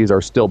PhDs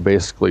are still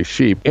basically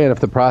sheep. And if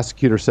the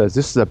prosecutor says,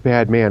 this is a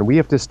bad man, we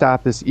have to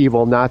stop this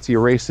evil Nazi,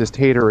 racist,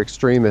 hater,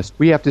 extremist,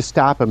 we have to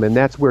stop him, and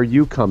that's where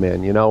you come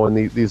in,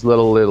 and these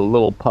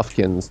little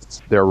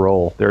puffkins, their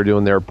role. They're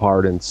doing their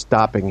part in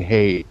stopping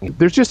hate.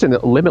 There's just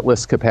a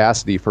limitless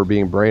capacity for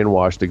being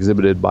brainwashed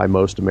exhibited by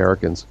most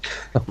Americans.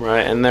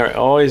 Right, and they're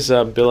always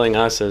billing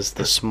us as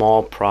the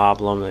small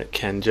problem that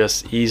can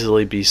just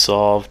easily be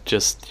solved.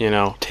 Just,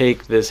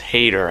 take this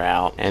hater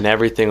out and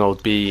everything will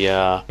be,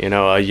 a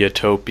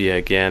utopia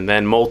again.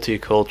 Then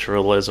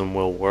multiculturalism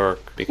will work.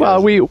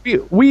 Well,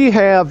 we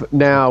have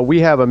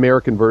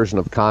American version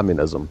of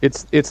communism.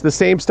 It's the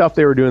same stuff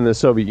they were doing in the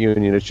Soviet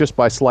Union. It's just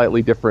by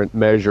slightly different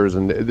measures.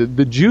 And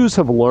the Jews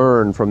have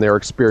learned from their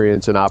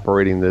experience in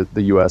operating the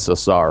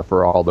USSR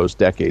for all those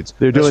decades.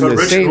 They're doing the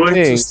same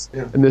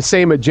thing and the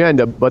same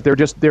agenda, but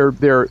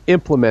they're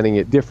implementing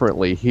it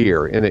differently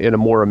here in a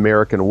more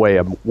American way,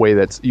 a way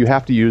that's you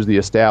have to use the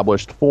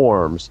established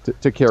forms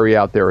to carry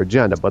out their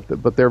agenda.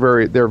 But they're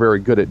very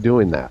good at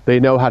doing that. They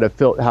know how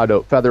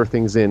to feather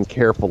things in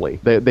carefully.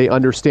 They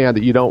understand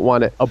that you don't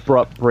want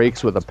abrupt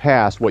breaks with the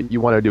past. What you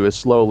want to do is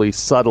slowly,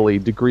 subtly,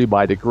 degree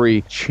by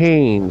degree,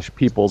 change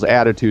people's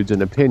attitudes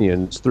and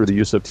opinions through the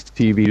use of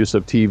TV,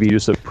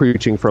 use of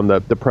preaching from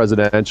the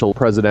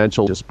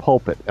presidential just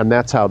pulpit. And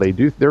that's how they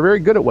do. They're very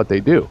good at what they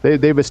do.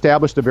 They've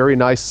established a very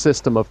nice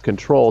system of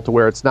control to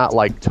where it's not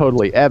like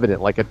totally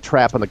evident, like a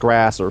trap in the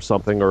grass or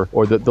something, or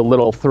the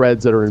little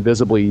threads that are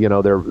invisibly,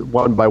 they're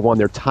one by one,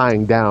 they're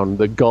tying down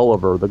the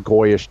Gulliver, the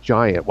Goyish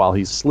giant, while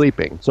he's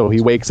sleeping. So he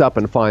wakes up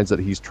and finds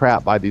that he's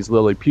trapped by these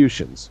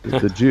Lilliputians,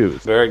 the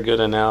Jews. Very good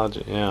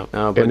analogy, yeah.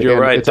 No, but you're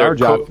right.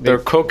 They're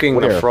cooking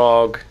the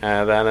frog.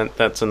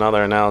 That's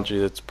another analogy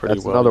that's pretty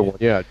well. That's another one,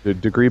 yeah.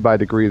 Degree by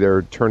degree,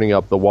 they're turning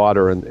up the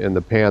water in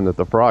the pan that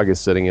the frog is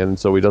sitting in,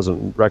 so he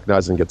doesn't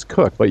recognize and gets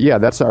cooked. But yeah,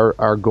 that's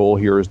our goal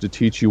here, is to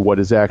teach you what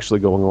is actually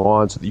going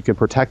on so that you can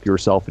protect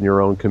yourself in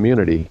your own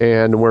community.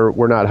 And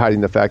we're not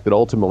hiding the fact that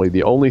ultimately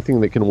the only thing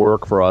that can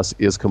work for us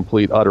is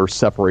complete, utter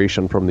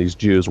separation from these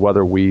Jews,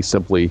 whether we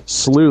simply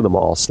slay them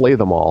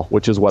all,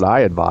 which is what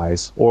I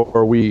advise,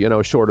 or we,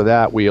 short of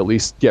that, we at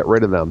least get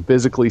rid of them,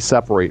 physically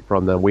separate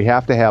from them. We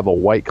have to have a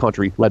white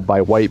country led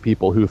by white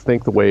people who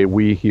think the way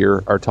we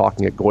here are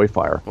talking at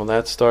GoyFire. Well,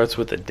 that starts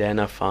with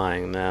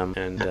identifying them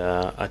and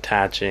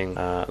attaching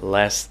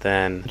less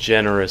than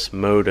generous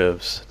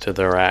motives to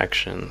their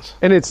actions.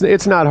 And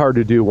it's not hard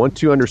to do.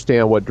 Once you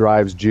understand what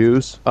drives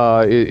Jews,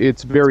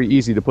 it's very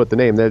easy to put the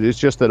name. That it's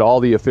just that all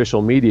the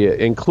official media,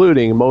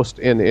 including most,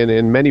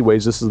 in many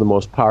ways, this is the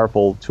most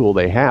powerful tool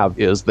they have,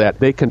 is that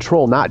they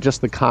control not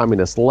just the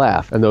communist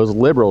left and those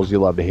liberals you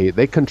love to hate.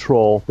 They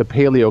control the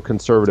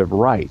paleo-conservative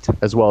right,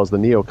 as well as the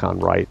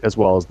neocon right, as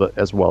well as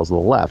the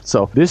left.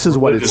 So this is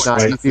what it's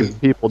not easy for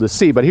people to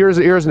see. But here's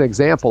an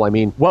example. I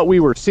mean, what we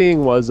were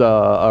seeing was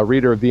a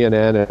reader of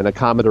VNN and a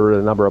commenter at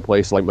a number of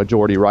places like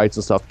Majority Rights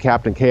and stuff.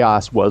 Captain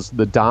Chaos was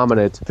the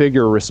dominant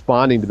figure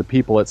responding funding to the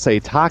people at, say,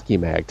 Taki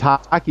Mag.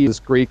 Taki is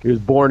Greek. He was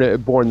born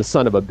the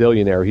son of a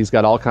billionaire. He's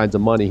got all kinds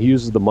of money. He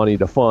uses the money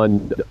to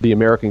fund the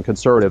American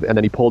Conservative, and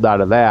then he pulled out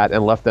of that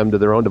and left them to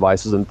their own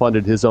devices and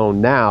funded his own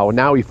now.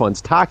 Now he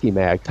funds Taki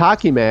Mag.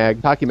 Taki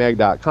Mag,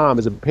 TakiMag.com,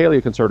 is a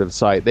paleoconservative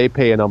site. They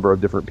pay a number of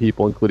different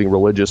people, including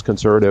religious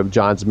conservative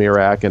John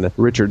Zmirak and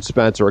Richard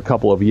Spencer, a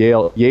couple of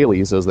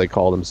Yaleys, as they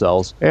call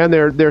themselves. And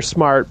they're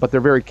smart, but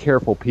they're very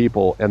careful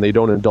people, and they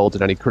don't indulge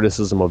in any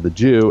criticism of the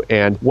Jew.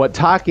 And what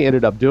Taki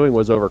ended up doing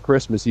was, over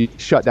Christmas, he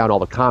shut down all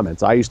the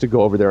comments. I used to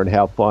go over there and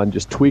have fun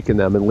just tweaking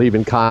them and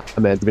leaving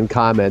comments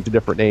to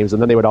different names,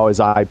 and then they would always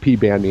IP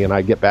ban me, and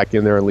I'd get back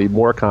in there and leave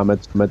more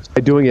comments.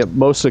 Doing it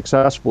most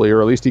successfully,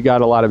 or at least he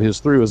got a lot of his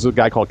through, was a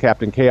guy called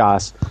Captain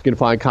Chaos. You can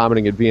find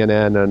commenting at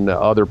VNN and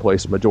other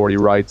places, Majority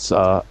Rights.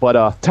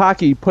 But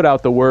Taki put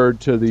out the word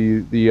to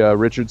the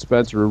Richard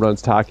Spencer, who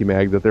runs Taki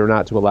Mag, that they're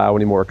not to allow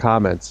any more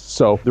comments.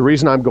 So the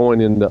reason I'm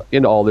going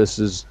into all this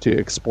is to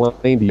explain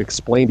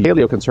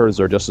paleoconservatives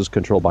are just as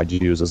controlled by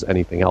Jews as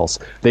anything else.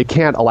 They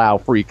can't allow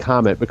free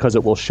comment because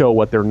it will show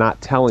what they're not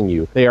telling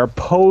you. They are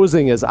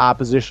posing as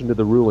opposition to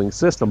the ruling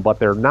system, but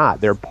they're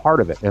not. They're part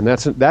of it. And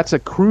that's a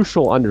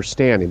crucial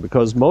understanding,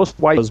 because most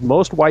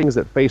whitings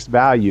at face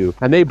value,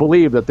 and they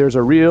believe that there's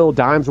a real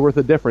dime's worth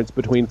of difference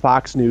between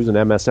Fox News and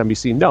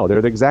MSNBC. No,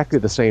 they're exactly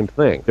the same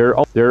thing. They're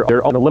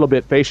a little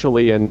bit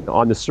facially and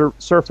on the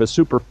surface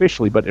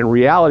superficially, but in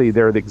reality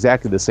they're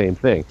exactly the same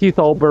thing. Keith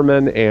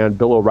Olbermann and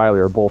Bill O'Reilly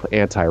are both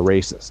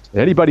anti-racist.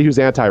 And anybody who's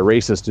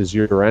anti-racist is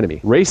your enemy.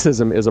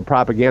 Racism is a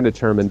propaganda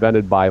term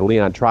invented by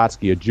Leon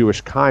Trotsky, a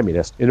Jewish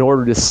communist, in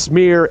order to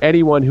smear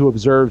anyone who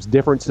observes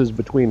differences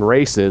between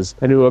races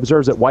and who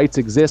observes that whites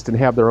exist and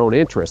have their own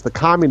interests. The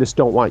communists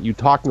don't want you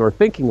talking or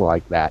thinking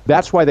like that.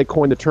 That's why they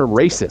coined the term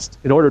racist,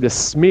 in order to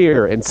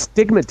smear and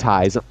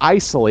stigmatize,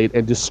 isolate,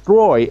 and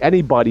destroy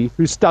anybody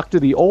who's stuck to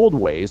the old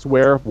ways,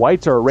 where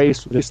whites are a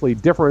race vastly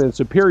different and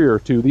superior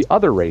to the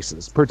other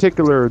races,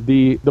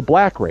 particularly the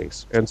black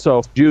race. And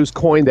so Jews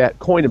coined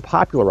and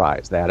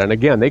popularized that. And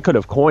again, they could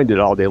have coined it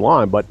all day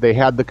long, but they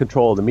had the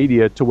control of the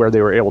media to where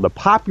they were able to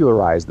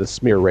popularize the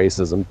smear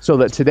racism, so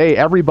that today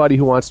everybody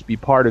who wants to be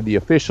part of the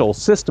official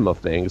system of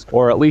things,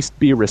 or at least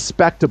be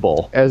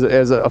respectable as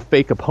a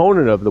fake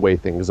opponent of the way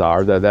things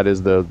are, that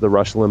is the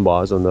Rush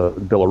Limbaughs and the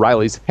Bill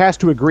O'Reillys, has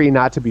to agree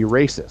not to be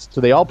racist.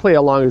 So they all play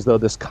along as though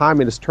this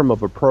communist term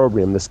of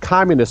opprobrium, this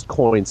communist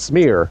coin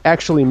smear,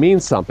 actually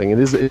means something. It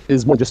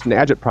is more just an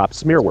agitprop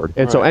smear word.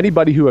 And so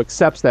anybody who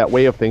accepts that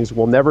way of things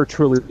will never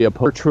truly be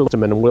opposed to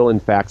them, and will in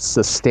fact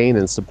sustain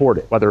and support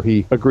it, whether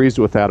he agrees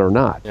with that or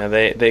not. Yeah,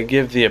 they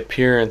give the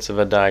appearance of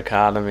a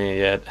dichotomy,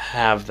 yet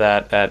have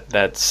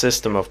that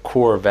system of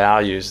core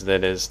values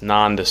that is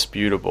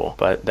non-disputable.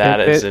 But that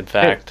is in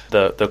fact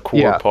the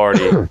core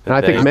party. And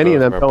I think many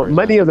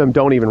of them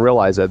don't even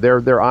realize that.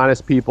 They're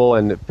honest people,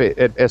 and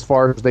as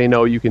far as they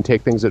know, you can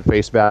take things at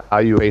face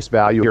value.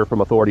 Here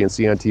from authority and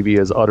see on TV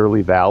is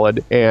utterly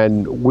valid.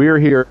 And we're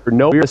here.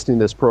 Nobody listening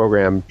to this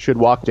program should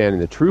walk down.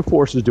 And the true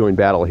forces doing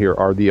battle here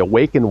are the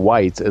awakened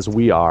whites, as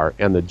we are,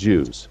 and the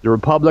Jews. The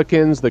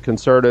Republicans, the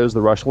conservatives,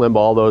 the Rush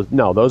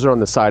Limbaugh, those are on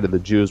the side of the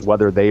Jews,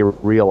 whether they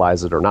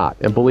realize it or not.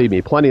 And believe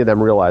me, plenty of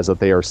them realize that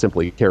they are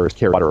simply carry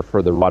water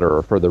for the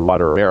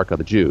water America,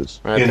 the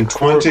Jews. Right,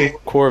 the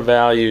core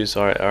values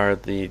are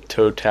the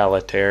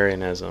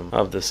totalitarianism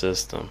of the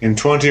system. In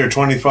 20 or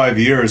 25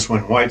 years,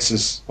 when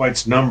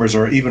whites' numbers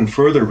are even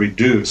further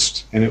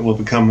reduced, and it will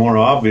become more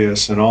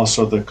obvious, and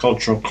also the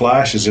cultural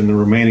clashes in the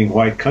remaining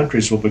white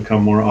countries will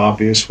become more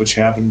obvious, which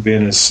haven't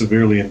been as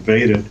severely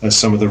invaded as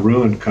some of the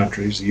ruined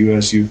countries, the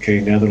U.S.,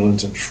 U.K.,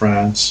 Netherlands, and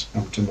France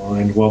come to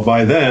mind. Well,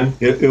 by then,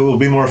 it will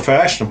be more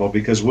fashionable,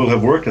 because we'll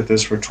have worked at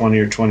this for 20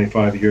 or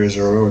 25 years,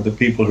 or the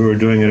people who are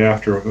doing it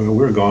after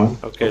we're gone.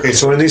 Okay,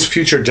 so in these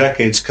future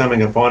decades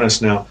coming upon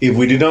us now, if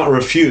we do not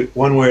refute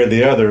one way or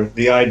the other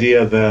the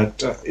idea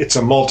that it's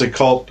a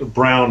multi-cult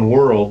brown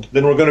world,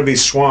 then we're going to be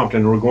swamped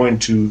and we're going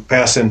to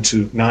pass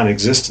into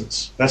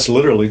non-existence. That's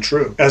literally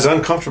true. As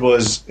uncomfortable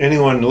as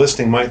anyone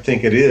listening might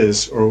think it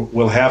is, or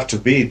will have to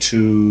be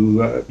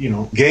to,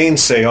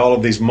 gainsay all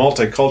of these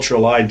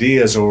multicultural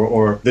ideas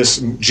or this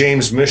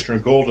James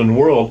Michener golden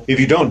world, if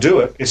you don't do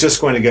it, it's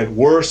just going to get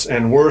worse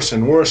and worse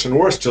and worse and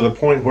worse, to the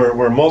point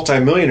where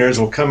multimillionaires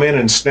will come in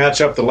and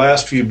snatch up the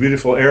last few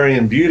beautiful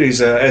Aryan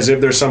beauties as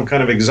if they're some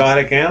kind of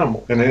exotic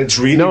animal. And it's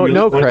really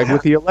Craig.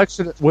 With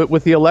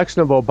the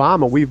election of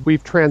Obama,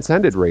 we've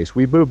transcended race.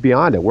 We've moved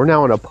beyond it. We're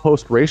now in a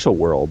post-racial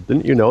world.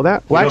 Didn't you know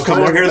that?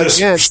 Come over here this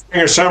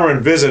spring or summer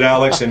and visit,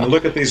 Alex, and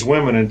look at these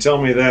women and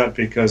tell me that,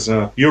 because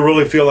you'll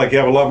really feel like you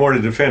have a lot more to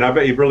defend. I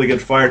bet you really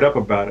get fired up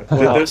about it.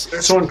 They're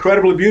so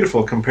incredibly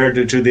beautiful compared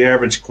to the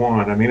average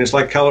Kwan. I mean, it's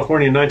like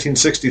California in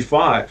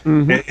 1965.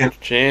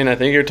 Mm-hmm. Gene, I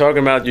think you're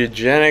talking about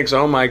eugenics.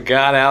 Oh my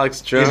God,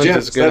 Alex Jones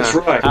is going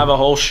to have a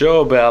whole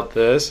show about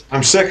this.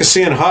 I'm sick of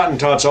seeing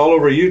Hottentots all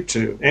over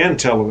YouTube and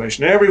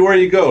television. Everywhere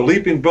you go,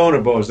 leaping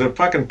bonobos. They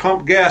fucking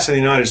pump gas in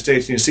the United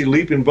States, and you see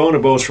leaping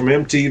bonobos from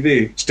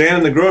MTV. Stand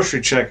in the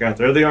grocery checkout.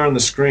 There they are on the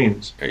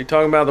screens. Are you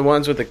talking about the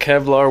ones with the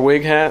Kevlar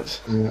wig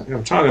hats? Yeah,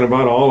 I'm talking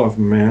about all of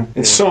them, man.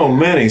 It's so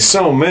many.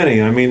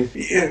 funny. I mean,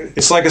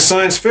 it's like a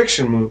science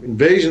fiction movie,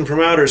 invasion from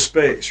outer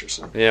space or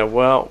something. Yeah,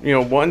 well,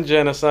 one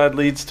genocide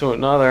leads to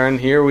another, and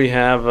here we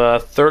have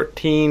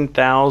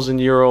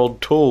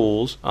 13,000-year-old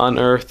tools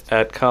unearthed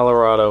at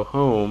Colorado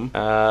home.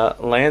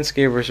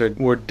 Landscapers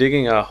were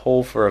digging a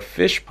hole for a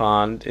fish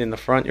pond in the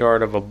front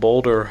yard of a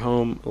Boulder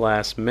home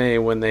last May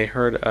when they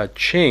heard a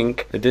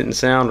chink that didn't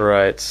sound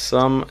right.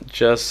 Some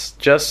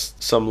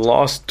some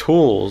lost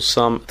tools,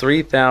 some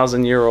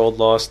 3,000-year-old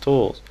lost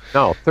tools.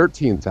 No,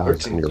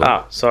 13,000 year old.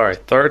 Ah, sorry,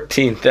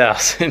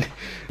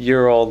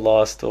 13,000-year-old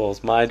lost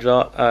tools. My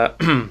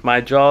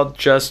jaw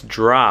just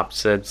dropped,"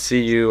 said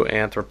CU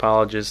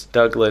anthropologist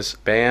Douglas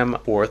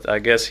Bamforth. I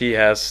guess he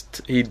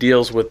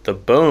deals with the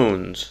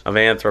bones of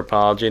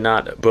anthropology,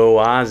 not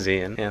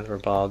Boasian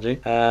anthropology.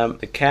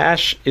 The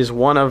cache is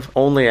one of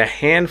only a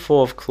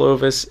handful of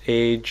Clovis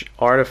age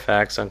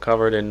artifacts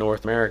uncovered in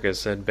North America,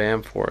 said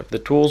Bamforth. The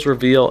tools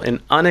reveal an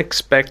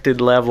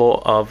unexpected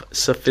level of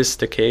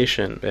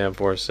sophistication,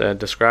 Bamforth said,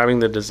 describing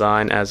the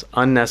design as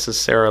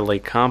unnecessarily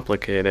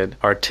complicated,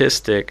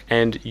 artistic,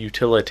 and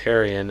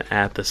utilitarian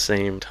at the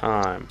same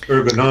time.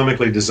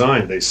 Ergonomically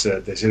designed, they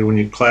said. They said when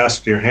you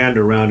clasped your hand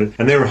around it.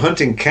 And they were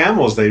hunting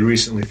camels, they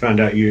recently found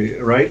out,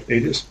 right,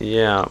 Aegis?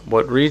 Yeah.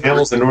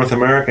 Camels in North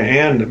America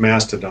and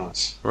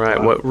mastodons. Right.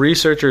 What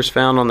researchers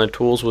found on the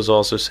tools was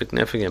also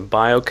significant.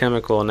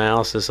 Biochemical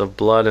analysis of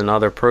blood and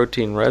other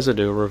protein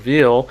residue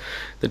reveal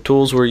the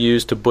tools were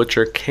used to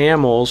butcher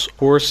camels,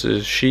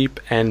 horses,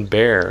 sheep, and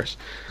bears.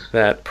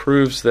 That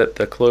proves that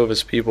the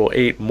Clovis people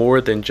ate more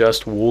than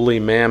just woolly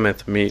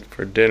mammoth meat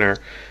for dinner,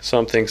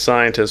 something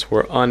scientists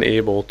were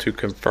unable to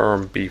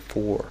confirm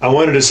before. I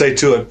wanted to say,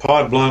 too, at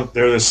Pod Blanc,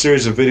 there is a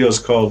series of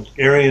videos called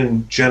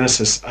Aryan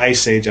Genesis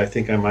Ice Age. I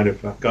think I might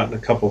have gotten a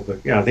couple of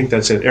the... Yeah, I think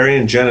that's it.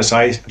 Aryan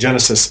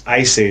Genesis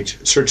Ice Age.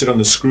 Search it on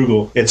the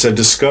Scroogle. It's a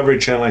Discovery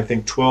Channel, I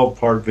think,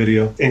 12-part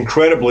video.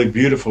 Incredibly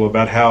beautiful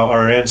about how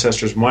our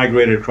ancestors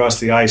migrated across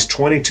the ice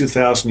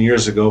 22,000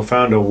 years ago,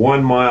 found a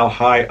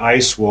 1-mile-high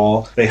ice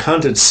wall. They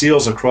hunted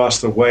seals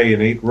across the way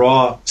and ate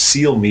raw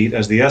seal meat,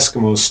 as the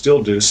Eskimos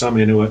still do. Some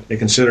Inuit, they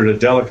consider it a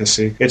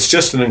delicacy. It's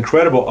just an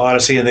incredible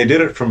odyssey, and they did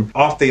it from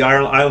off the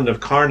island of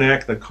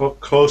Carnac, the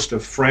coast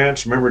of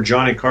France. Remember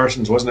Johnny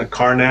Carson's, wasn't it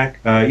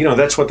Carnac?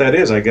 That's what that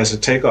is, I guess, a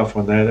takeoff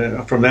on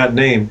that from that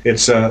name.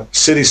 It's a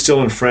city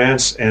still in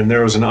France, and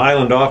there was an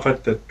island off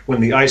it that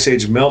when the Ice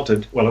Age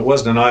melted, well, it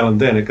wasn't an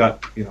island then, it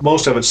got,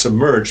 most of it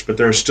submerged, but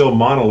there are still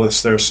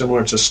monoliths there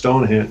similar to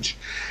Stonehenge.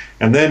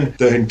 And then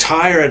the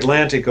entire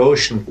Atlantic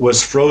Ocean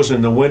was frozen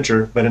in the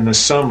winter, but in the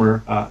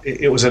summer,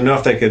 it was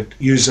enough they could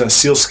use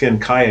sealskin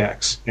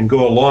kayaks and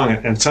go along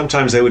it. And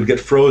sometimes they would get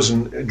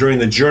frozen during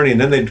the journey, and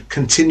then they'd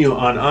continue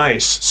on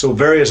ice. So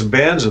various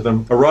bands of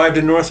them arrived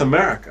in North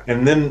America.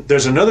 And then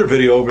there's another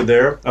video over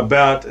there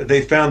about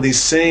they found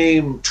these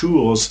same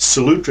tools,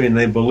 Salutrian,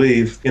 they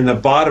believe, in the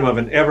bottom of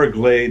an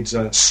Everglades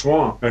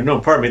swamp.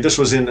 This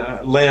was in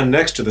land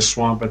next to the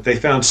swamp, but they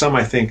found some,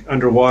 I think,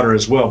 underwater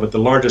as well. But the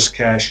largest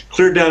cache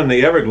clear down in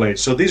the Everglades.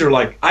 So these are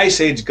like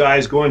Ice Age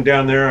guys going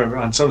down there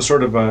on some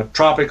sort of a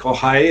tropical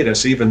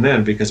hiatus even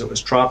then, because it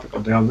was tropical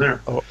down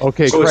there. Oh,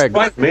 okay, so Craig. It's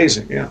quite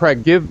amazing, yeah.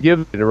 Craig, give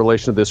in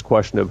relation to this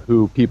question of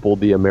who peopled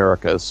the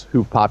Americas,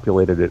 who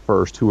populated it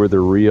first, who are the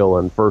real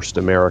and first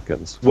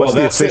Americans. What's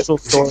the official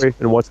story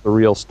and what's the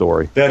real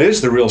story? That is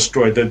the real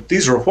story. That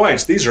these are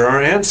whites. These are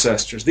our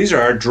ancestors. These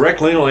are our direct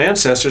lineal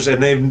ancestors,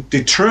 and they've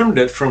determined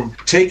it from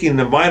taking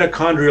the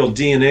mitochondrial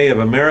DNA of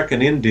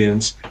American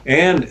Indians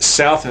and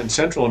South and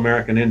Central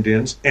American Indians.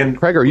 And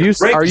Craig, are you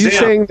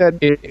saying that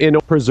in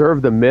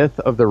preserve the myth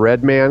of the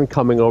red man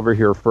coming over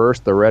here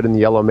first, the red and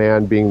yellow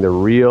man being the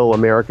real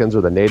Americans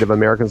or the Native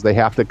Americans, they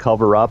have to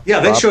cover up? Yeah,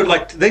 they showed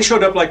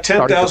up like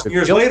 10,000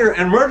 years later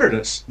and murdered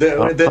us. They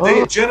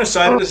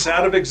genocided us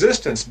out of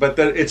existence. But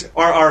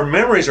our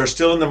memories are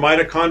still in the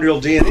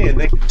mitochondrial DNA, and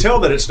they can tell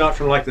that it's not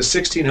from like the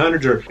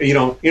 1600s or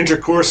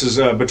intercourses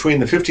between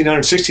the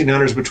 1500s,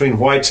 1600s between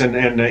whites and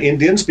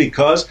Indians,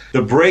 because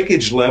the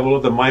breakage level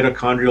of the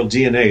mitochondrial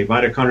DNA.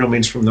 Mitochondrial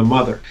means from the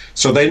mother.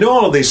 So they know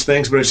all of these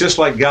things, but it's just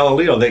like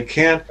Galileo. They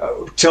can't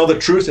tell the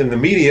truth in the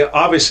media,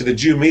 obviously the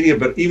Jew media,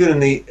 but even in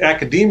the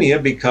academia,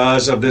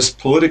 because of this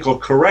political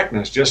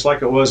correctness, just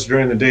like it was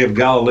during the day of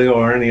Galileo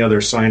or any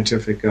other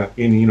scientific,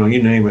 you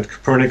name it,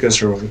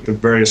 Copernicus or the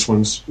various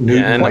ones.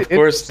 Yeah, and of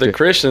course the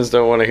Christians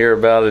don't want to hear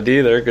about it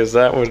either, because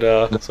that would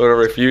sort of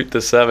refute the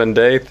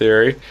 7-day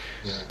theory.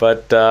 Yeah.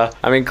 But,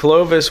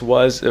 Clovis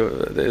was,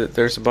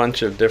 there's a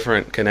bunch of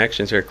different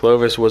connections here.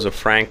 Clovis was a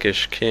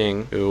Frankish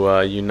king who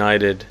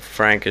united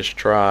Frankish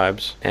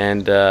tribes,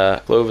 and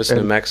Clovis,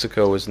 New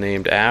Mexico was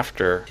named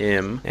after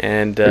him.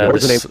 And where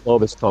does the name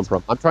Clovis come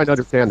from? I'm trying to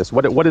understand this.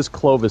 What does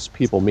Clovis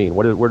people mean?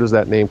 Where does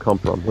that name come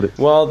from?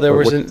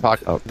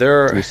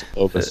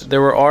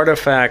 There were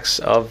artifacts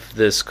of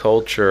this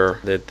culture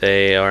that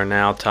they are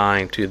now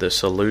tying to the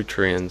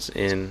Salutrians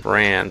in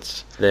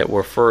France that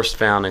were first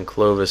found in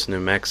Clovis, New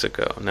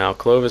Mexico. Now,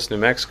 Clovis, New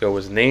Mexico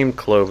was named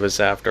Clovis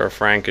after a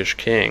Frankish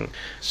king.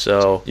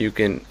 So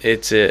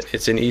it's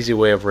an easy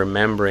way of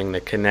remembering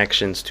the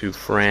connections to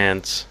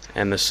France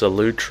and the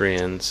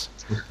Salutrians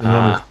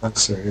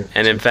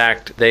And in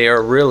fact, they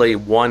are really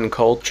one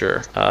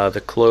culture,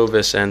 the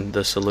Clovis and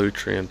the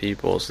Solutrean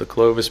peoples. The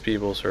Clovis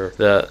peoples are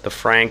the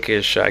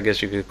Frankish, I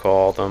guess you could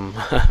call them,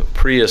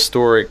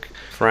 prehistoric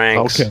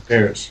Franks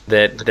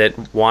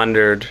that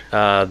wandered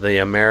the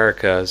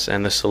Americas,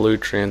 and the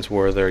Solutreans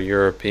were their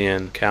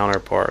European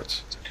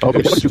counterparts. Okay,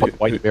 what do you want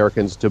white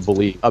Americans to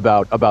believe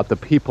about the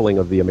peopling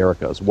of the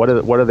Americas? What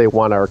do they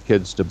want our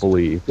kids to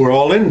believe? We're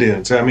all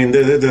Indians. I mean,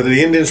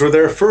 the Indians were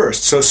there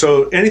first.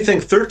 So anything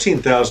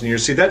 13,000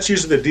 years, see, that's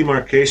usually the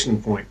demarcation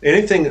point.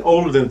 Anything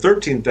older than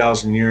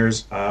 13,000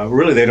 years,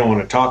 really they don't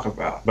want to talk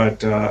about.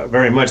 But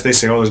very much, they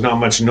say, oh, there's not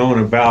much known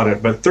about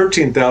it. But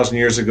 13,000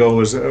 years ago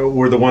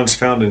were the ones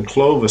found in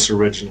Clovis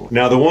originally.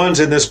 Now, the ones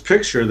in this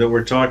picture that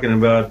we're talking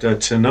about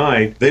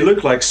tonight, they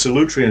look like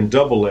Solutrean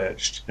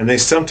double-edged. And they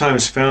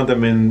sometimes found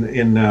them in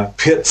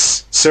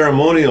pits,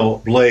 ceremonial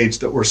blades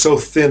that were so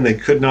thin they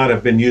could not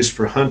have been used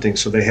for hunting,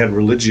 so they had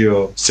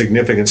religio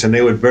significance, and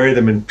they would bury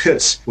them in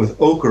pits with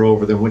ochre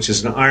over them, which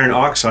is an iron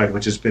oxide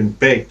which has been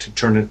baked to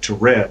turn it to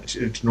red.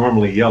 It's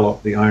normally yellow,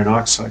 the iron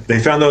oxide. They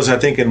found those, I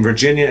think, in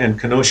Virginia and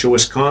Kenosha,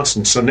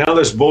 Wisconsin. So now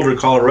this Boulder,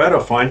 Colorado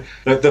find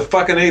that the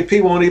fucking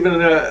AP won't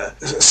even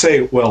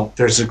say, well,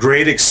 there's a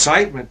great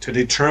excitement to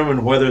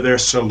determine whether they're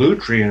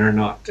Solutrean or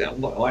not.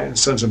 Lying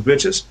sons of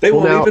bitches. They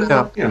won't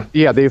even.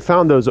 Yeah, they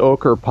found those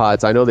ochre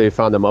pots. I know they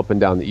found them up and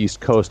down the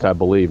East Coast, I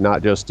believe,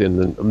 not just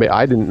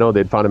I didn't know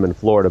they'd found them in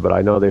Florida, but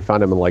I know they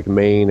found them in like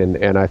Maine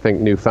and I think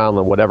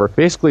Newfoundland, whatever.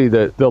 Basically,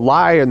 the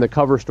lie in the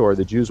cover story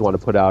the Jews want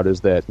to put out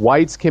is that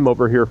whites came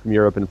over here from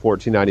Europe in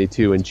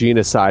 1492 and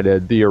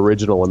genocided the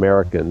original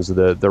Americans,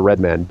 the red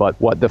men. But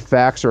what the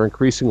facts are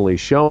increasingly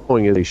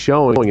showing is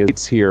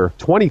it's here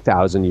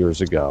 20,000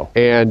 years ago.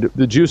 And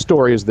the Jew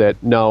story is that,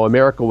 no,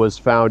 America was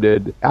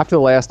founded after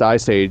the last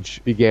ice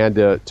age began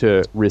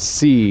to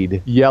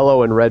recede.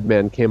 Yellow and red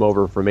men came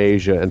over from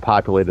Asia and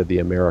populated the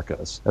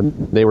Americas. And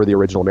they were the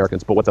original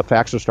Americans. But what the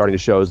facts are starting to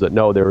show is that,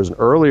 no, there was an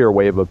earlier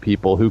wave of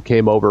people who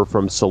came over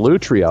from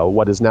Solutria,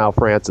 what is now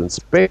France and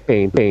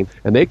Spain,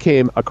 and they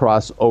came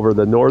across over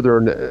the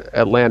northern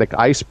Atlantic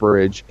ice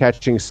bridge,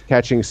 catching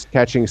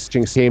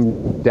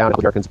came down to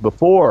Americans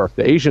before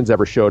the Asians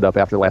ever showed up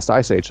after the last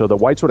ice age. So the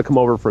whites would have come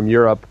over from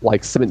Europe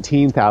like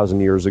 17,000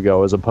 years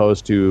ago as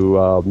opposed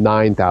to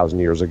 9,000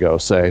 years ago,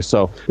 say.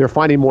 So they're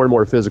finding more and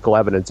more physical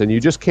evidence, and you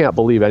just can't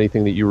believe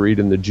anything that you read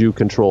in the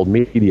Jew-controlled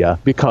media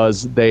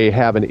because they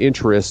have an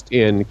interest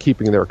in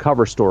keeping their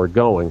cover story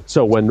going.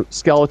 So when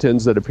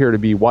skeletons that appear to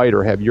be white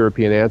or have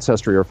European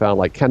ancestry are found,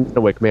 like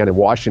Kennewick Man in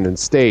Washington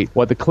State,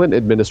 what the Clinton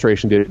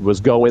administration did was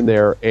go in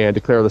there and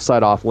declare the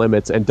site off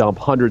limits and dump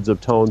hundreds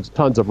of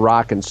tons of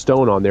rock and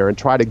stone on there and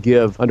try to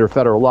give, under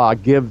federal law,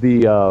 give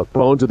the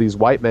bones of these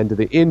white men to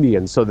the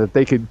Indians so that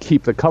they could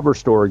keep the cover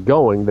story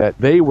going that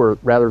they were,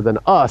 rather than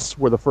us,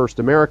 were the first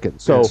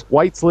Americans. So yes.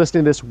 Whites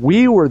listening to this,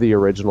 we were the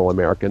original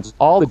Americans.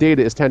 All the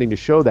data is tending to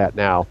show that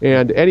now.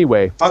 And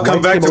anyway, I'll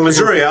come back to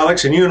Missouri,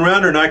 Alex, and you and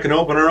Rounder and I can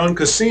open our own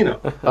casino.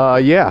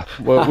 Yeah.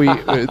 Well,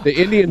 the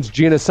Indians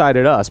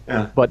genocided us,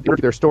 but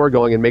their story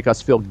going and make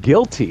us feel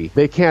guilty.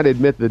 They can't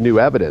admit the new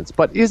evidence.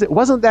 But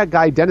wasn't that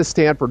guy Dennis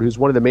Stanford, who's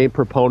one of the main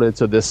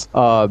proponents of this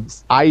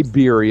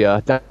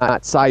Iberia,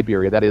 not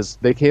Siberia? That is,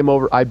 they came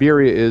over.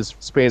 Iberia is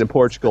Spain and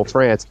Portugal,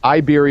 France.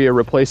 Iberia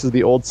replaces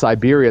the old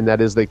Siberian,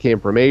 that is, they came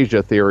from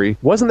Asia theory.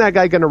 Wasn't that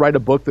guy going to write a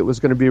book that was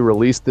going to be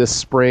released this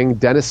spring?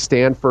 Dennis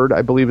Stanford,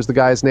 I believe, is the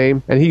guy's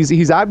name. And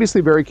he's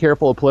obviously very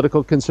careful of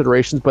political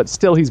considerations, but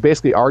still he's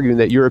basically arguing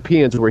that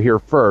Europeans were here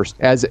first,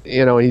 as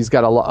you know, and he's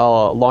got a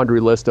laundry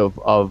list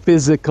of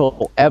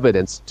physical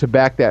evidence to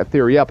back that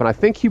theory up. And I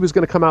think he was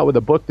going to come out with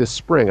a book this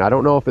spring. I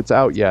don't know if it's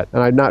out yet,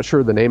 and I'm not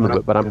sure the name of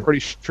it, but I'm pretty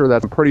sure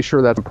that's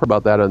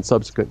about that on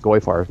subsequent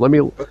GoyFire.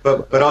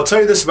 But I'll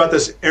tell you this about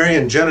this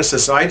Aryan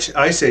Genesis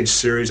Ice Age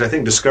series. I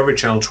think Discovery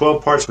Channel,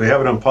 12 parts. We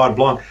have it on Pod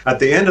Blanc. At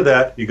the end of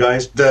that, you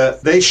guys,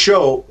 they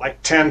show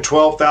like 10,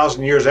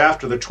 12,000 years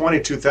after the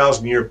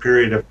 22,000 year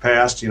period have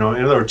passed. You know,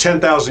 in other words,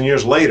 10,000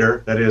 years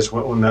later. That is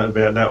when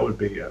that would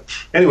be.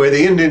 Anyway,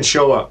 the Indians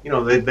show up. You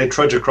know, they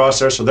trudge across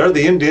there. So they're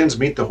the Indians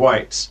meet the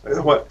whites.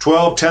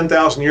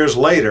 10,000 years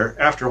later,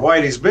 after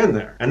Whitey's been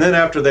there, and then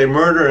after they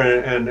murder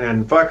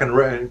and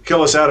fucking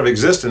kill us out of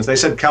existence. They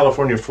said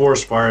California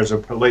forest fires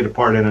have played a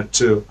part in it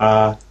too.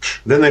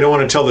 Then they don't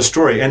want to tell the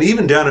story. And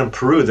even down in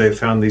Peru, they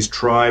found these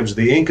tribes.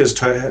 The Incas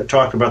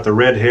talked about the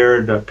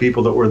red-haired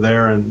people that were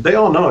there, and they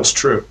all know it's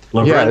true.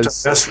 La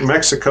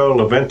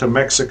Venta,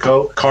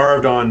 Mexico,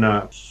 carved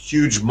on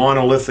huge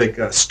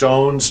monolithic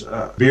stones,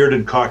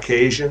 bearded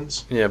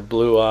Caucasians. Yeah,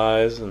 blue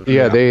eyes.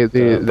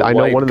 And, I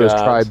know one of those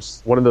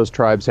tribes. One of those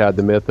tribes had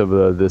the myth of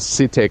the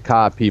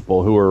Siteka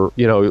people, who were,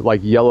 you know,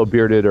 like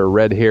yellow-bearded or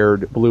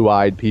red-haired,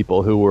 blue-eyed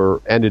people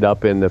who ended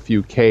up in a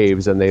few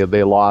caves, and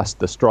they lost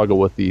the struggle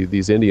with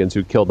these Indians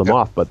who killed them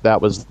off. But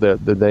that was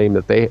the name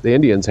that the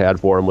Indians had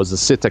for them, was the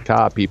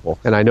Siteka people.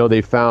 And I know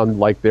they found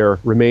like their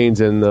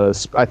remains in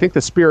I think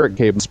the Spirit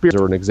Cave. Spirits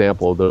are an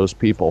example of those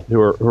people who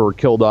were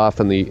killed off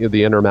in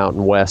the Intermountain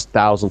Mountain West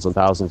thousands and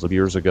thousands of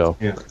years ago.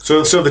 Yeah.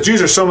 So the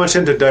Jews are so much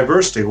into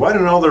diversity. Why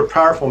didn't all their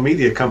powerful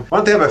media come? Why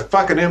don't they have a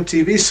fucking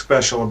MTV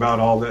special about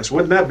all this?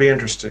 Wouldn't that be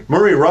interesting?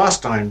 Murray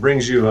Rothstein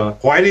brings you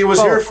Whitey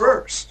was here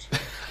first.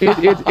 It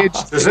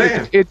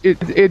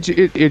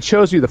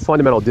shows you the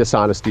fundamental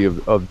dishonesty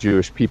of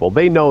Jewish people.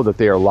 They know that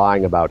they are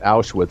lying about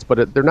Auschwitz,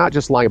 but they're not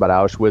just lying about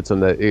Auschwitz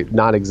and the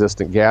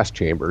non-existent gas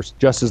chambers,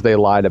 just as they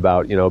lied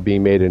about,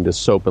 being made into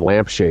soap and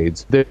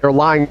lampshades. They're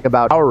lying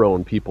about our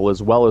own people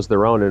as well as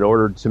their own in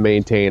order to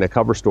maintain a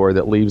cover story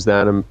that leaves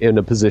them in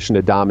a position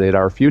to dominate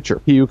our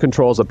future. He who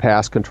controls the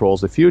past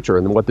controls the future.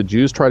 And what the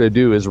Jews try to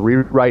do is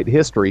rewrite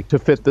history to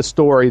fit the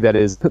story that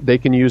is they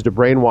can use to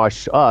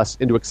brainwash us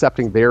into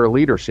accepting their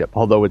leadership,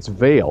 although it's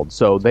veiled.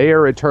 So they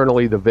are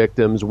eternally the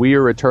victims, we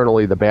are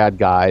eternally the bad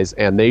guys,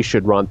 and they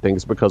should run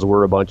things because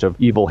we're a bunch of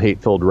evil,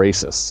 hate-filled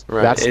racists.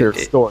 Right. That's their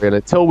story. And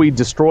until we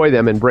destroy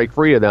them and break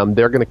free of them,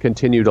 they're going to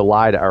continue to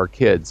lie to our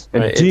kids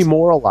and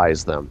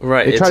demoralize them.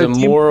 Right. It's a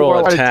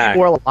moral attack.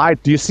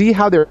 Do you see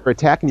how they're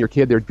attacking your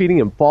kid? They're feeding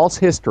him false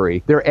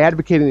history. They're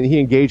advocating that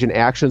he engage in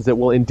actions that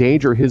will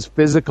endanger his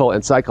physical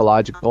and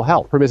psychological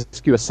health,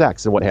 promiscuous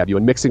sex and what have you,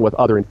 and mixing with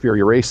other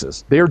inferior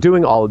races. They are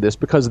doing all of this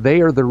because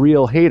they are the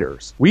real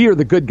haters. We are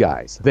the good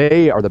guys.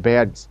 They are the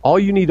bad guys. All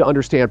you need to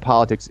understand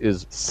politics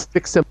is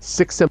fix them,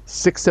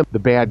 the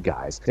bad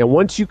guys. And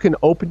once you can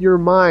open your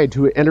mind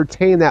to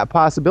entertain that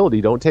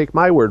possibility, don't take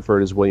my word for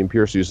it, as William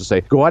Pierce used to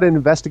say, go out and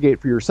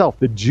investigate for yourself.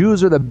 The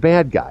Jews are the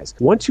bad guys.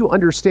 Once you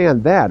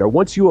understand that, or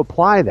once you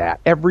apply that,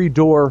 every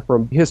door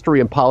from history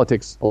and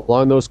politics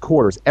along those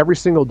corridors, every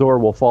single door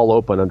will fall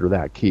open under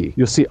that key.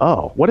 You'll see,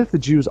 what if the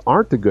Jews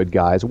aren't the good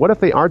guys? What if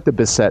they aren't the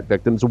beset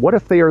victims? What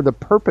if they are the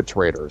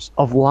perpetrators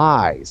of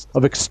lies,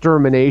 of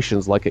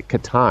exterminations like at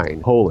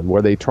Katyn, Poland,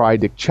 where they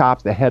tried to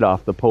chop the head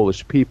off the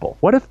Polish people?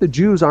 What if the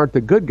Jews aren't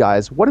the good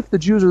guys? What if the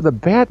Jews are the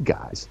bad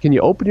guys? Can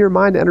you open your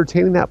mind to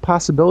entertaining that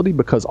possibility?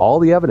 Because all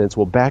the evidence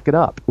will back it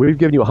up. We've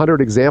given you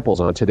 100 examples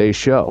on today's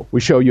show.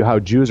 We show you how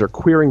Jews are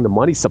queering the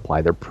money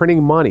supply. They're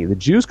printing money. The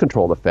Jews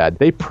control the Fed.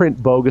 They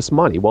print bogus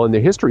money. Well, in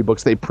their history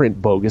books, they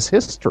print bogus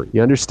history.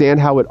 You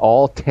understand how it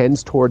all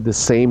tends toward the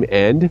same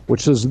end,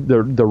 which is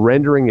the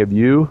rendering of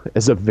you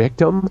as a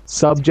victim,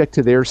 subject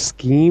to their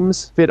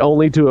schemes, fit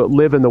only to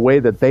live in the way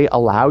that they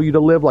allow you to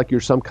live, like you're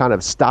some kind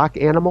of stock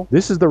animal.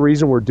 This is the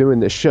reason we're doing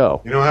this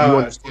show. You know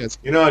how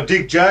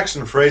Deke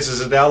Jackson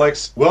phrases it,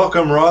 Alex?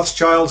 Welcome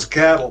Rothschild's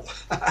cattle.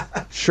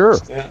 Sure.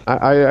 Yeah.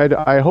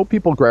 I hope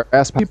people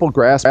grasp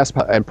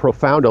and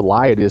profound a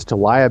lie it is to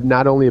lie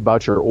not only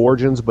about your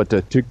origins, but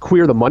to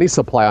queer the money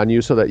supply on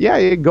you so that,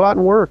 you go out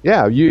and work.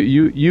 Yeah,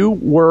 you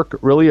work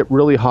really,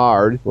 really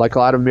hard. Like a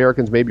lot of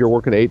Americans, maybe you're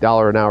working an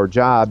 $8 an hour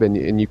job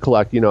and you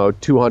collect,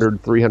 $200,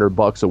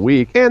 $300 a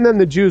week. And then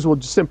the Jews will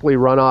just simply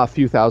run off a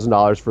few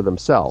 $1,000s for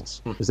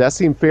themselves. Does that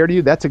seem fair to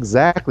you? That's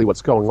exactly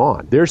what's going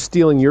on. They're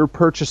stealing your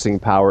purchasing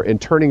power and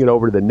turning it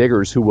over to the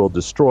niggers who will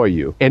destroy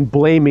you and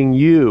blaming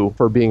you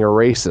for being a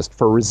racist,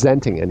 for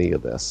resenting any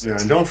of this. Yeah,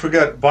 and don't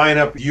forget buying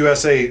up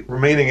USA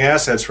remaining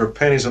assets for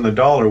pennies on the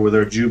dollar with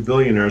our Jew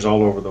billionaires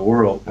all over the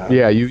world.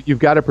 Yeah, you've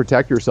got to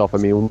protect yourself. I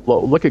mean,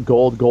 look at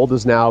gold. Gold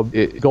is now,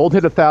 gold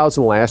hit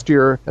 1,000 last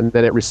year, and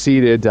then it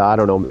receded, lower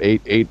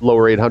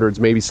 800s,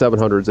 maybe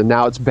 700s, and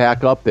now it's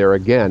back up there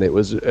again. It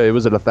was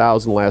at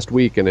 1,000 last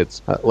week, and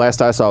it's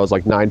last I saw it was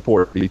like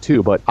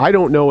 942. But I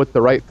don't know what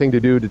the right thing to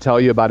do to tell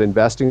you about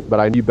investing,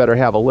 but you better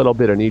have a little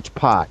bit in each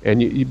pot,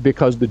 and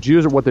because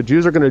what the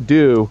Jews are going to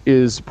do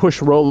is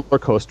push roller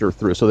coaster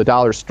through. So the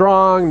dollar's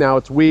strong, now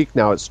it's weak,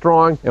 now it's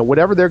strong, and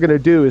whatever they're going to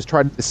do is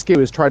try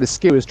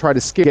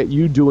to get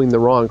you doing the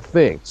wrong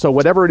thing. So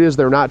whatever it is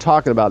they're not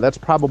talking about, that's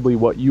probably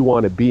what you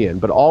want to be in.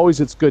 But always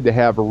it's good to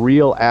have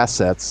real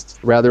assets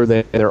rather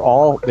than they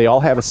all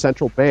have a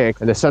central bank,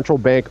 and the central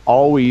bank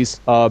always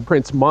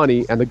prints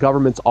money, and the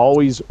governments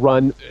always do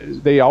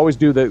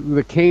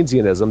the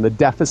Keynesianism, the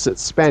deficit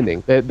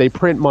spending. They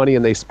print money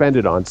and they spend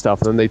it on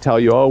stuff, and then they tell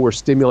you, we're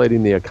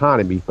stimulating the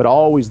economy, but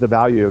always the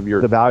value of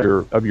your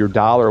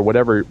dollar or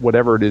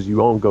whatever it is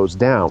you own goes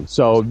down.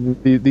 So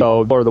the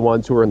are the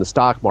ones who are in the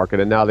stock market,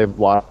 and now they've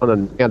lost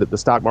understand that the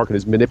stock market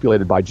is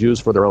manipulated by Jews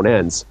for their own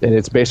ends, and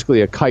it's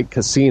basically a kite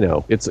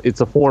casino.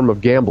 It's a form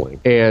of gambling,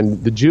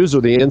 and the Jews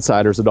are the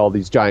insiders at all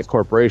these giant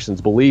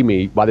corporations. Believe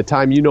me, by the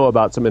time you know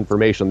about some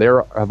information, they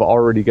have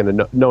already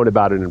known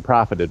about it and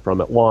profited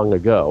from it long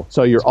ago.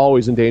 So you're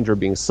always in danger of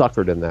being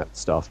suckered in that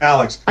stuff.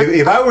 Alex,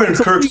 if I were in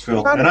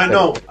Kirksville, and I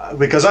know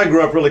because I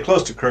grew up really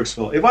close to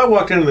Kirksville, if I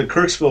walked into the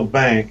Kirksville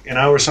bank and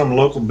I were some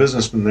local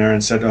businessman there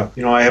and said,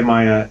 I have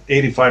my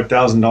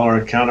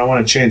 $85,000 account, I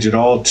want to change it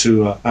all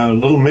to a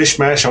little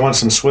mishmash, I want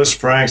some Swiss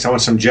francs, I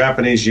want some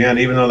Japanese yen,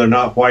 even though they're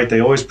not white, they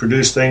always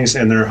produce things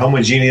and they're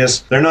homogeneous.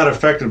 They're not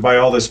affected by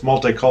all this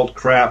multi-cult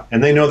crap,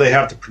 and they know they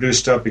have to produce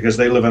stuff because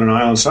they live on an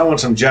island. So I want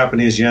some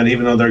Japanese yen,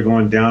 even though they're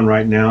going down around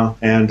right now,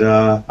 and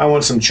I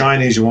want some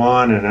Chinese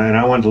yuan, and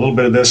I want a little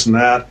bit of this and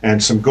that,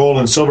 and some gold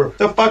and silver.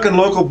 The fucking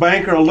local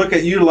banker will look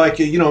at you like,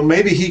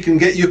 maybe he can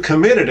get you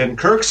committed in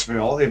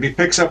Kirksville if he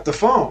picks up the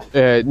phone.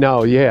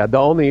 No, yeah. The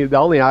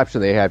only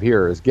option they have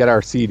here is get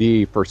our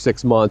CD for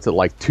 6 months at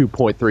like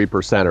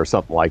 2.3% or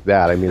something like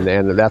that. I mean,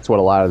 and that's what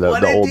a lot of the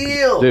old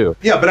people do.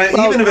 Yeah, but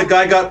even if a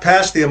guy got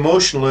past the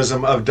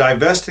emotionalism of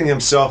divesting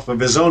himself of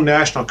his own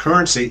national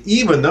currency,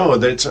 even though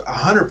that it's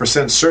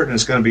 100% certain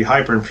it's going to be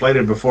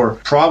hyperinflated before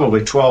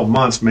probably 12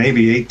 months,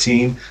 maybe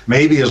 18,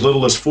 maybe as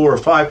little as 4 or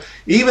 5,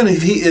 even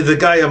if the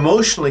guy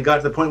emotionally got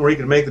to the point where he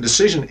could make the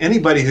decision,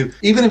 anybody who,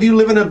 even if you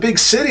live in a big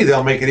city,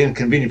 they'll make it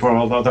inconvenient for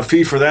them. The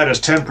fee for that is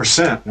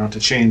 10%, to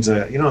change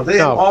that. They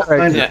have all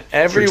kinds of...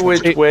 Every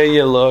which way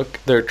you look,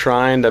 they're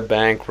trying to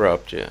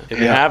bankrupt you. If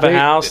you have a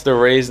house, they're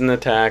raising the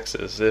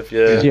taxes. If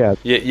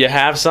you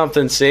have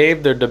something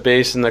saved, they're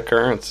debasing the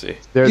currency.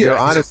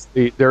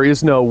 Honestly, there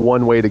is no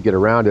one way to get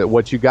around it.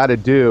 What you got to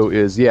do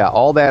is,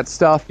 all that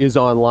stuff is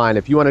online.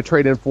 If you want to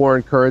trade in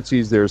foreign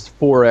currencies, there's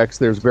Forex,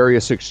 there's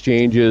various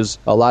exchanges.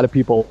 A lot of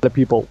people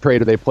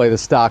trade or they play the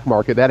stock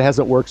market. That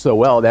hasn't worked so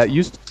well.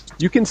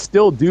 You can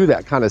still do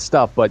that kind of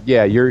stuff, but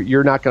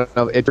you're not gonna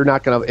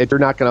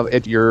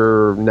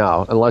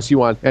unless you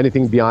want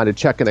anything beyond a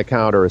checking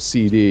account or a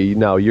CD.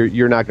 No,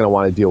 you're not gonna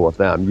want to deal with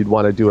them. You'd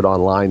want to do it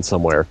online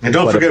somewhere. And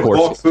don't forget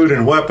bulk food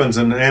and weapons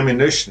and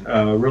ammunition.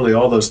 Really,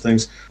 all those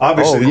things.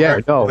 Obviously,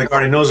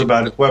 already knows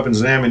about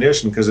weapons and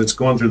ammunition because it's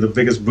going through the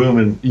biggest boom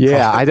in.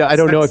 Yeah, I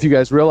don't know if you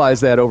guys realize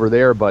that over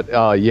there, but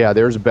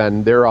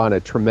they're on a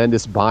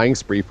tremendous buying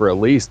spree for at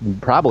least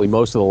probably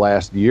most of the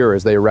last year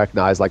as they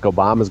recognize like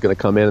Obama's going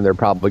to come in and they're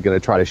probably going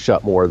to try to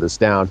shut more of this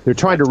down. They're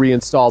trying to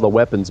reinstall the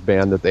weapons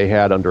ban that they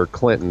had under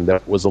Clinton. I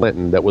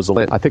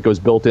think it was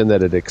built in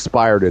that it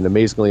expired, and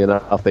amazingly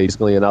enough, it's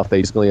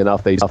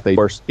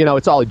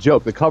all a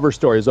joke. The cover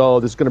story is,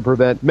 this is going to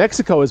prevent.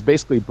 Mexico is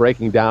basically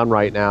breaking down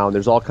right now, and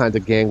there's all kinds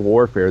of gang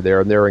warfare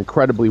there, and they're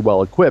incredibly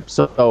well equipped.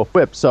 So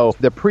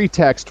the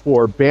pretext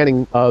for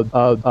banning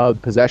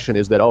possession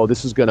is that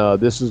this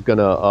is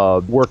gonna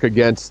work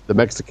against the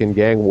Mexican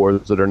gang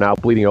wars that are now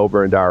bleeding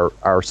over into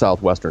our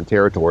southwestern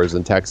territories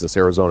in Texas,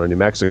 Arizona, New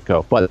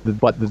Mexico. But the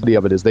idea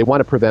of it is they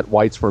want to prevent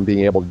whites from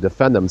being able to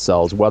defend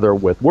themselves, whether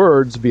with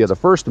words via the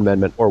First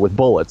Amendment or with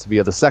bullets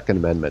via the Second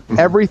Amendment. Mm-hmm.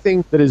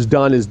 Everything that is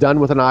done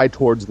with an eye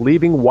towards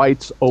leaving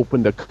whites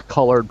open to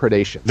colored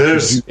predation.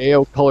 There's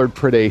Judeo-colored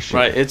predation.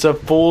 Right. It's a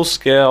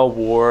full-scale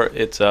war.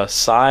 It's a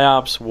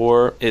psyops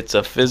war. It's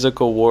a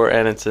physical war,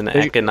 and it's an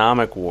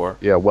economic war.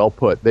 Yeah, well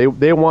put. They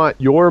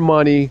want your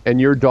money and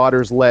your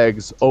daughter's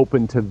legs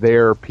open to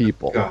their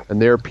people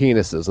and their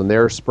penises and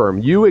their sperm.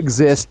 You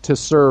exist to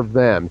serve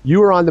them.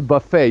 You are on the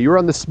buffet. You're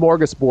on the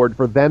smorgasbord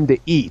for them to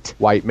eat,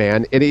 white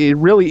man. And it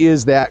really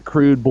is that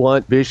crude,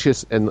 blunt,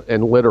 vicious, and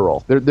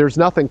literal. There's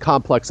nothing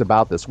complex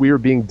about this. We are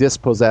being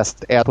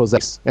dispossessed as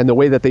possessed. And the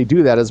way that they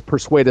do that is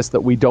persuade us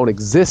that we don't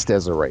exist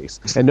as a race.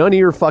 And none of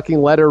your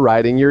fucking letter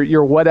writing,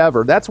 your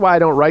whatever. That's why I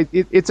don't write.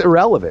 It's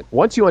irrelevant.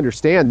 Once you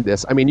understand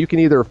this, I mean, you can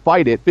either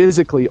fight it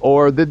physically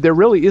or there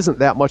really isn't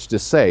that much to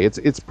say.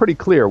 It's pretty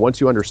clear once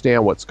you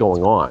understand what's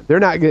going on. You're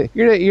not going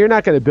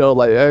to build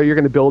you're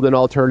going to build an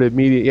alternative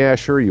media. Yeah,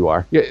 sure you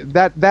are. Yeah,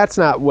 that's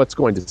not what's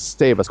going to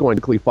save us. Going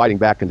to fighting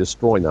back and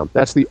destroying them.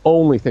 That's the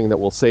only thing that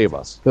will save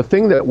us. The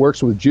thing that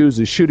works with Jews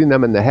is shooting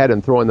them in the head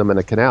and throwing them in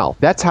a canal.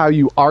 That's how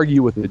you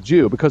argue with the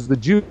Jew, because the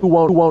Jew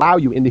won't allow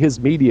you into his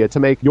media to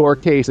make your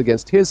case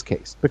against his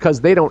case,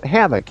 because they don't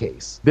have a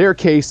case. Their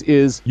case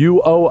is,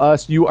 you owe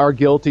us, you are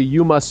guilty,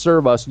 you must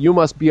serve us, you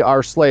must be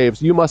our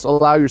slaves, you must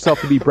allow yourself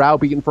to be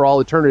browbeaten for all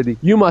eternity,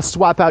 you must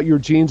swap out your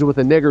genes with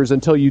the niggers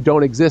until you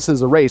don't exist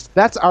as a race.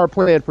 That's our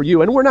plan for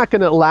you, and we're not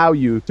going to allow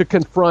you to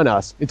confront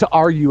us and to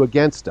argue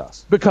against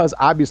us, because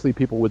obviously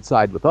people would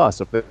side with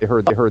us if they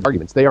heard the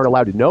arguments. They aren't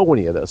allowed to know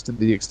any of this to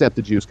the extent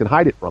the Jews can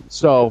hide it from.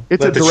 So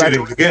it's a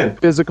direct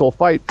physical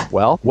fight.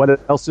 Well, what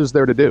else is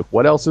there to do?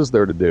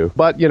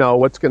 But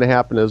what's going to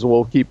happen is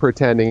we'll keep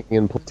pretending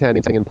and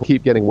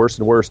keep getting worse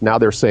and worse. Now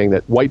they're saying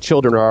that white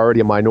children are already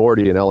a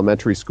minority in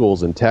elementary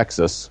schools in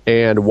Texas,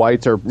 and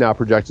whites are now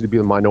projected to be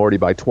the minority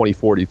by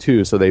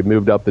 2042. So they've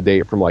moved up the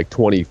date from like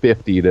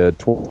 2050 to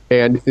 20.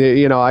 And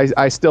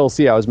I still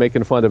see. I was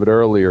making fun of it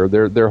earlier.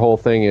 Their whole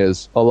thing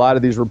is a lot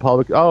of these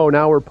Republicans.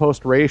 Now we're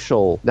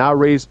post-racial. Now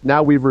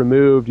we've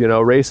removed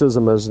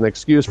racism as an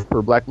excuse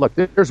for black. Look,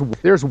 there's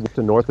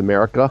in North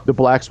America. The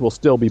blacks will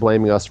still be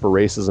blaming us for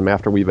racism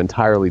after we've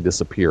entirely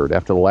disappeared.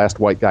 After the last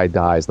white guy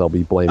dies, they'll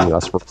be blaming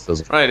us for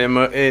racism. Right.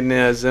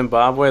 In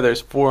Zimbabwe,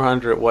 there's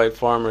 400 white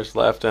farmers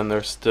left, and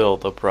they're still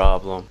the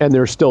problem. And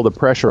there's still the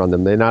pressure on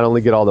them. They not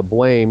only get all the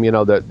blame.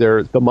 That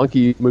they're the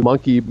monkey.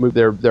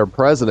 Their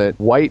president,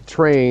 white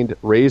trained,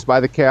 raised by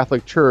the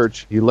Catholic Church.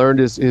 church. He learned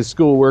his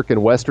schoolwork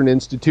in Western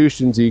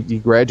institutions. He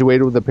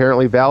graduated with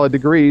apparently valid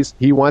degrees.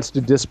 He wants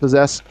to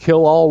dispossess,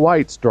 kill all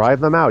whites, drive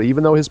them out,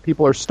 even though his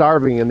people are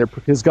starving and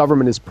his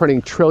government is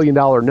printing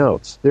trillion-dollar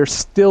notes. They're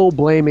still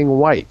blaming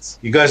whites.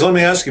 You guys, let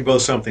me ask you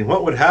both something.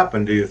 What would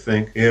happen, do you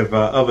think, if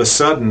of a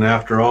sudden,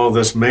 after all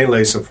this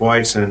melees of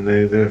whites and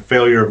the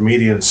failure of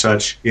media and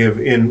such, if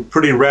in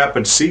pretty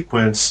rapid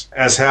sequence,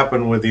 as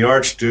happened with the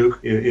Archduke,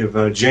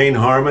 if Jane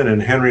Harman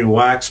and Henry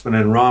Waxman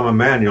and Rahm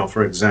Emanuel,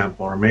 for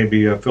example, or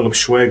maybe Philip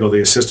Schwegel,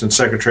 the Assistant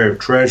Secretary of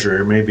Treasury,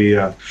 or maybe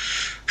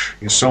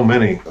so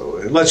many.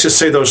 Let's just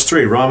say those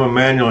three, Rahm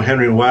Emanuel,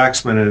 Henry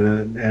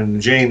Waxman,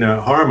 and Jane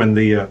Harman,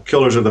 the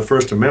killers of the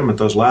First Amendment,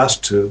 those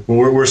last two,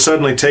 were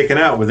suddenly taken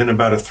out within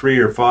about a 3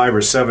 or 5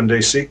 or 7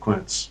 day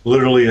sequence,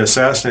 literally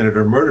assassinated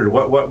or murdered.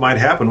 What might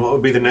happen? What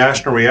would be the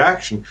national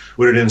reaction?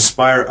 Would it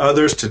inspire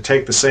others to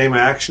take the same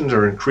actions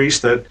or increase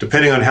that,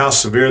 depending on how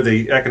severe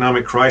the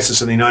economic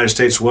crisis in the United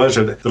States was,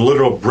 or the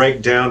literal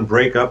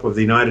breakup of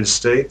the United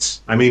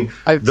States? I mean,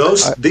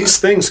 these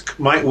things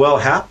might well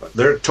happen.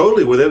 They're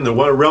totally within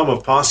the realm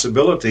of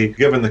possibility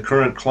given the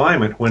current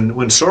climate. When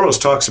Soros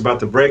talks about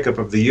the breakup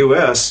of the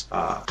U.S.,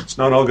 it's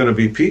not all going to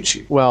be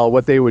peachy. Well,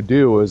 what they would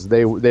do is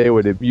they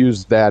would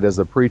use that as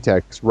a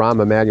pretext.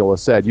 Rahm Emanuel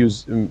has said,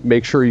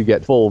 make sure you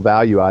get full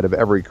value out of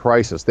every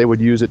crisis. They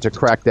would use it to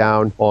crack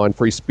down on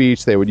free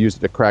speech. They would use it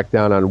to crack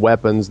down on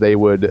weapons. They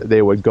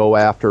would go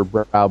after,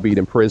 browbeat,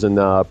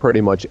 imprison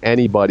pretty much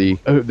anybody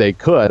they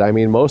could. I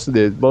mean, most of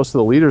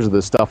the leaders of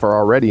this stuff are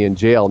already in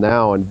jail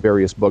now on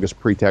various bogus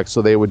pretexts.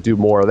 So they would do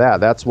more of that.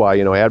 That's why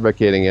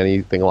advocating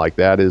anything like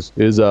that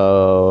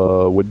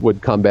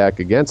would come back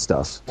against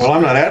us. Well,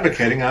 I'm not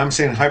advocating. I'm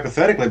saying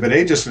hypothetically, but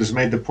Aegis has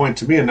made the point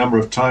to me a number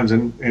of times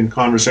in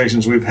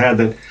conversations we've had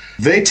that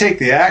they take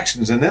the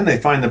actions and then they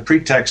find the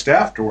pretext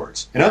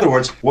afterwards. In other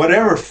words,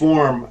 whatever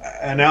form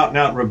an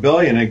out-and-out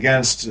rebellion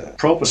against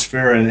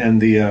troposphere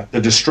and the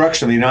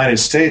destruction of the United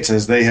States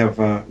as they have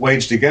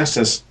waged against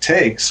us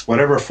takes,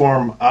 whatever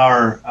form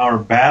our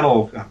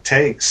battle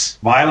takes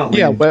violently.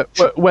 Yeah, but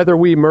whether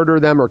we murder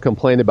them or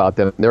complain about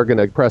them, they're going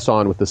to press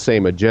on with the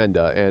same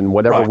agenda, and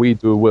whatever we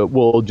do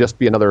will just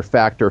be another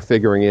factor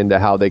figuring into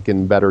how they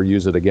can better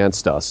use it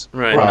against us.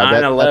 Right,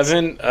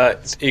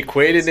 9/11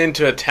 equated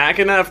into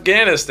attacking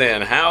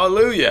Afghanistan.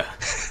 Hallelujah.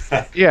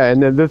 Yeah,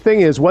 and the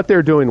thing is, what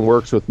they're doing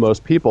works with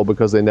most people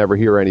because they never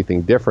hear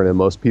anything different, and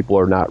most people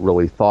are not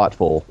really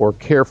thoughtful or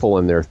careful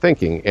in their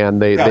thinking,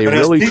 and they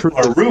really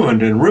are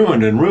ruined and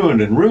ruined and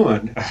ruined and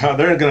ruined.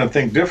 They're going to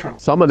think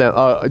different. Some of them,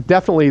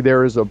 definitely,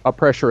 there is a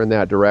pressure in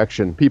that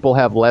direction. People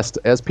have less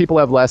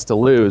to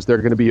lose. They're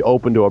going to be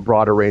open to a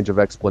broader range of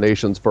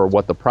explanations for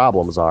what the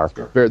problems are.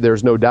 Sure.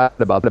 There's no doubt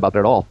about that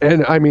at all.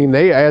 And I mean,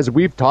 as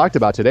we've talked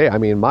about today, I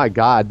mean, my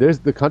God,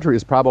 the country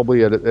is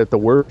probably at the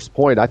worst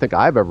point I think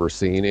I've ever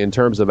seen in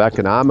terms of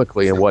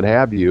economically and what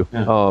have you.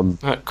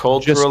 Yeah.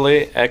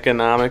 Culturally,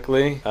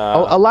 economically.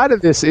 A lot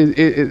of this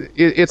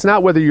it's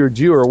not whether you're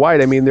Jew or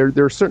white. I mean, there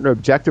are certain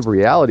objective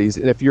realities,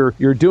 and if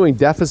you're doing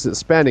deficit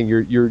spending,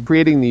 you're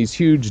creating these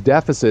huge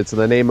deficits in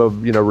the name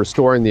of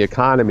restoring the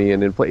economy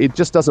and it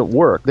just doesn't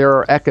work. There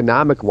are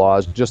economic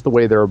laws just the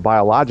way there are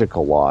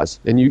biological laws,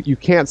 and you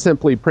can't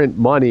simply print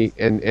money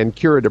and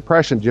cure a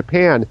depression.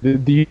 Japan,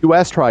 the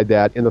U.S. tried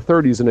that in the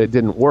 30s and it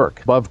didn't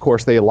work. But of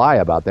course they lie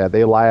about that.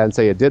 They lie and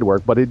say it did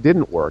work, but it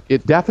didn't work.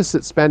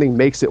 Deficit spending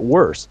makes it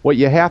worse. What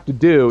you have to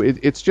do,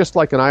 it's just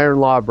like an iron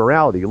law of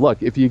morality.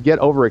 Look, if you get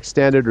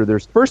overextended or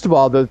first of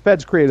all, the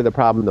Feds created the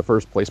problem in the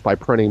first place by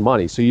printing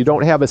money. So you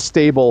don't have a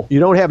stable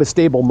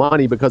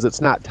money because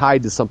it's not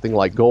tied to something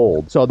like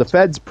gold. So the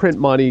Feds print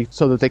money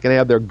so that they can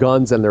have their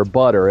guns and their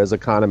butter, as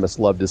economists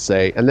love to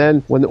say. And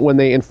then when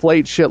they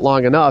inflate shit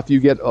long enough, you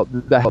get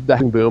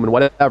the boom and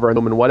whatever and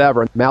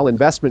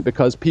malinvestment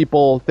because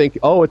people think,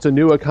 oh, it's a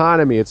new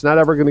economy. It's not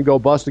ever going to go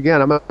bust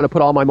again. I'm not going to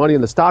put all my money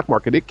in the stock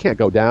market. It can't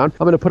go down.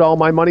 I'm going to put all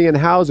my money in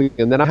housing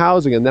and then a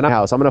housing and then a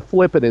house. I'm going to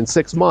flip it in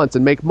 6 months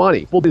and make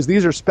money. Well,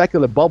 these are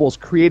speculative bubbles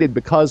created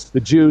because the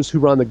Jews who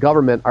run the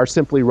government are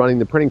simply running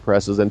the printing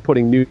presses and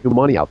putting new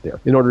money out there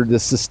in order to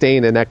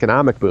sustain an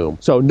economic boom.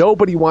 So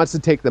nobody wants to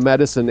take the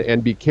medicine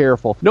and be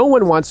careful. No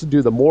one wants to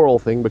do the moral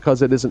thing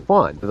because it isn't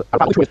fun.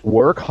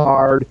 Work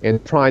hard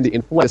and trying to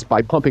inflate this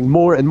by pumping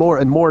more and more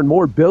and more and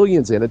more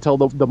billions in until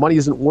the money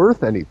isn't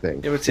worth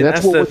anything. Yeah, but see,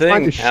 that's the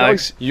thing,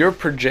 Alex. You're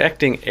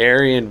projecting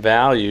Aryan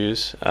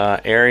values,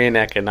 Aryan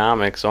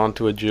economics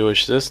onto a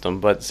Jewish system,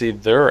 but see,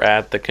 they're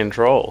at the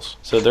controls.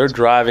 So they're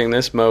driving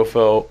this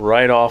mofo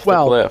right off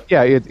the cliff.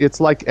 Yeah, it's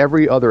like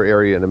every other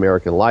area in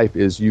American life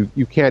is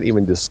you can't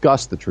even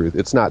discuss the truth.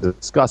 It's not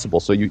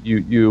discussable. So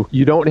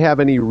you don't have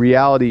any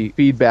reality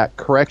feedback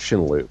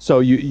correction loop. So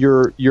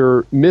your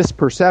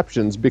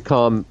misperceptions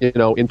become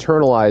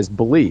internalized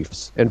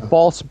beliefs and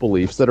false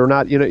beliefs that are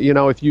not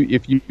if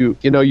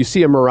you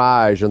see a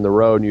mirage on the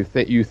road and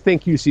you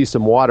think you see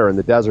some water in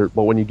the desert,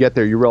 but when you get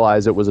there, you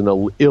realize it was an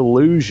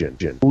illusion.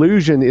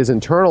 Illusion is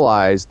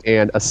internalized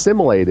and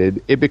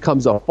assimilated. It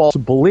becomes a false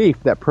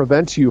belief that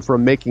prevents you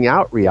from making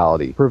out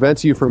reality,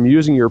 prevents you from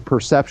using your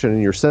perception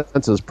and your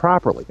senses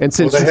properly. And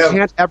since you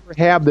can't ever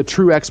have the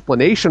true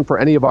explanation for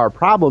any of our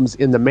problems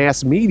in the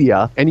mass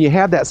media, and you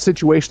have that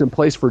situation in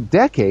place for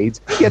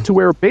decades, you get to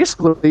where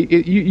basically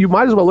you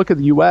might as well look at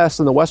the U.S.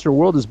 and the Western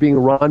world as being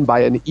run by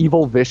an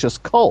evil, vicious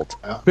cult,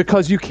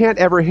 because you can't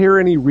ever hear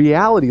any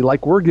reality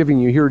like we're giving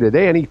you here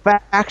today, any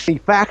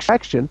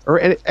faction or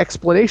any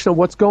explanation of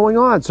what's going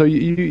on. So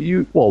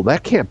well,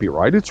 that can't be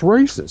right. It's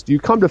racist. You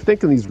come to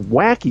think in these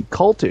wacky,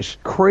 cultish,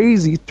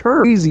 crazy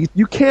terms.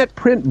 You can't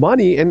print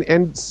money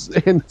and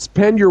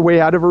spend your way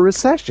out of a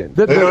recession.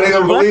 They don't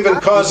even believe in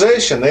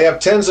causation. They have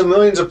tens of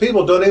millions of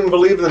people don't even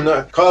believe in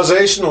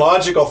causation,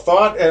 logical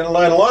thought, and a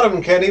lot of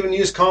them can't even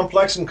use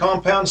complex and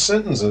compound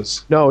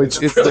sentences. No,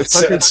 it's really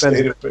sad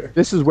state of affairs.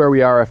 This is where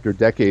we are after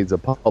decades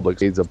of public.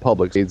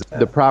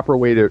 The proper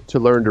way to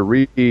learn to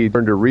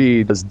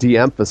read was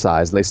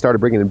de-emphasized, and they started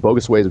bringing in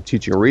bogus ways of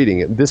teaching and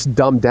reading. And this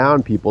dumbed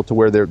down people to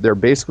where they're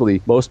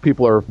basically, most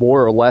people are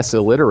more or less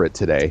illiterate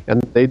today,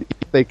 and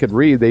if they could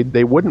read,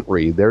 they wouldn't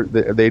read.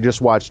 They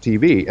just watch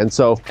TV,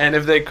 and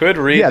if they could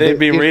read, they'd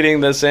be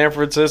reading the San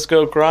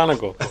Francisco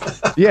Chronicle.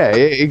 Yeah,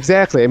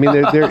 exactly. I mean,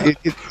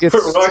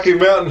 it's Rocky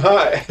Mountain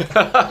High.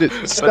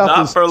 But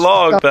not for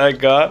long, thank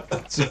God.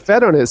 It's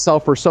fed on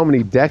itself for so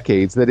many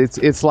decades that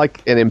it's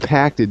like an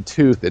impacted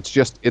tooth. It's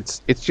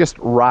just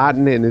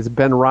rotten, and it's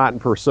been rotten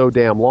for so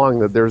damn long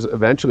that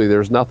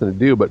there's nothing to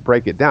do but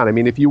break it down. I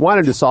mean, if you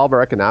wanted to solve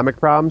our economic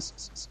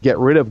problems, get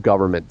rid of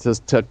government,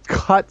 to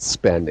cut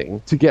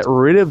spending, to get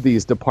rid of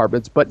these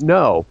departments. But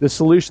no,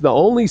 the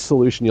only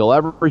solution you'll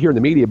ever hear in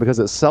the media, because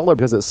it's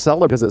celebers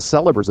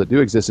that do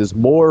exist, is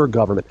more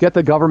government. Get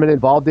the government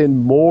involved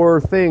in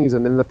more things,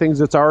 and then the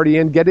things it's already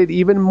in, get it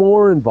even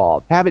more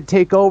involved. Have it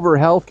take over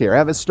healthcare.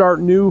 Have it start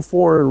new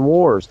foreign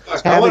wars.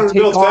 I want to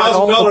build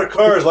 $1,000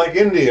 cars like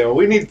India.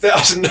 We need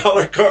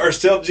 $1,000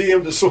 cars. Tell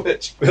GM to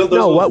switch. Build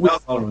those.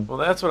 Well,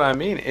 that's what I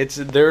mean. It's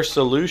their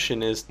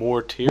solution is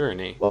more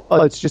tyranny. Well,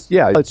 it's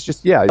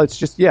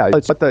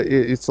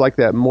like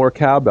that more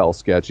cowbell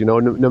sketch. You know,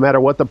 no matter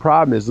what the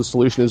problem is, the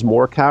solution is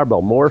more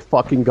cowbell, more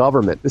fucking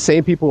government. The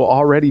same people who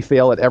already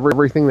fail at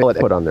everything they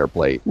put on their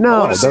plate. No, I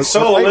want to see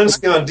Saul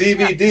Alinsky on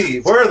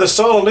DVD. Where are the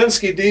Saul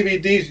Alinsky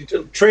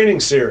DVD training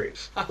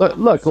series?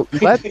 Look,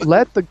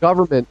 let the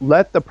government,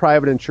 let the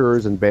private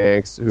insurers and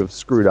banks who have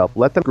screwed up,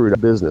 let them screw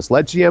up business.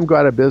 Let GM go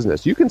out of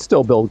business. You can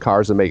still build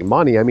cars and make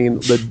money. I mean,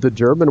 the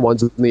German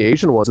ones and the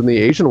Asian ones.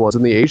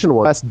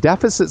 Less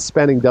deficit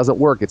spending doesn't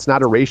work. It's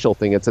not a racial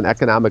thing. It's an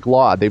economic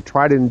law. They've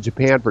tried it in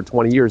Japan for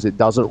 20 years. It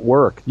doesn't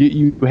work.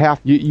 You have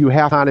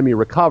economy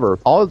recover.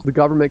 All the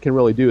government can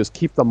really do is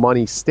keep the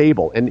money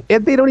stable, and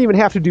they don't even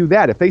have to do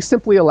that. If they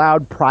simply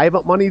allowed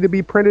private money to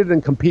be printed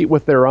and compete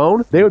with their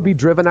own, they would be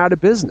driven out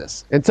of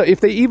business. And so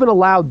if they even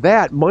allowed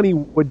that, money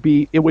would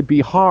be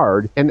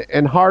hard,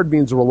 and hard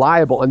means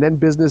reliable, and then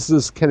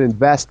businesses can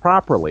invest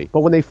properly.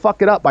 But when they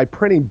fuck it up by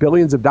printing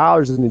billions of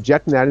dollars and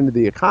injecting that into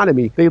the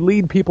economy, they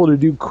lead people to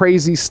do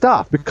crazy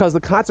stuff because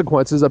the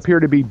consequences appear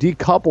to be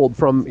decoupled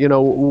from,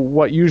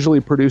 what usually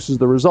produces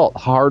the result: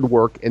 hard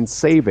work and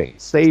saving.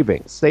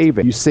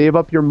 You save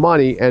up your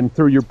money, and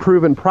through your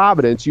proven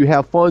providence, you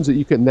have funds that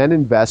you can then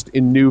invest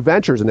in new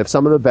ventures. And if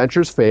some of the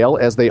ventures fail,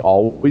 as they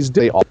always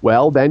do,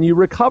 well, then you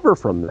recover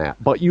from that.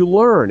 But you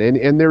learn,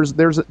 and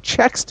there's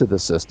checks to the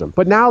system.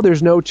 But now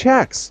there's no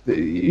checks.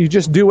 You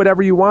just do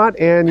whatever you want,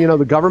 and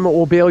the government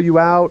will bail you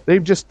out.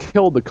 They've just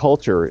killed the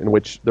culture in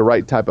which the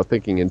right type of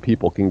thinking and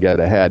people can get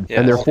ahead. Yes,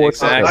 and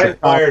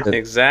they're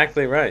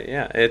exactly right.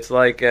 Yeah, it's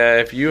like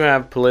if you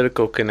have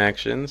political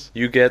connections,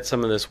 you get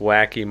some of this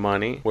wacky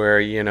money where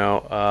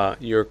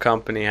your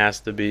company has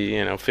to be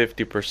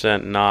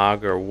 50%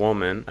 nog or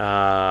woman.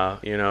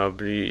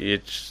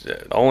 It's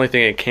the only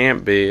thing it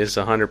can't be is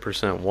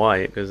 100%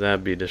 white, because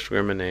that'd be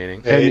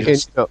discriminating.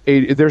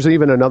 And there's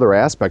even another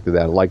aspect of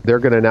that. Like, they're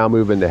going to now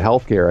move into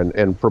healthcare,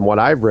 and from what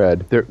I've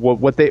read,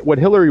 what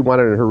Hillary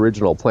wanted in her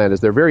original plan is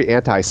they're very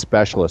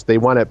anti-specialist. They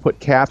want to put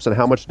caps on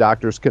how much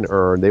doctors can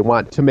earn. They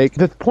want to make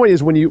the point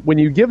is when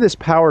you give this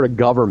power to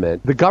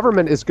government, the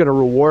government is going to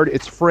reward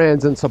its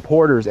friends and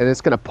supporters, and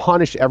it's going to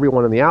punish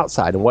everyone on the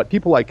outside. And what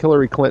people like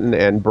Hillary Clinton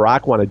and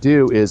Barack want to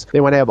do is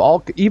they want to have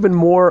even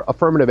more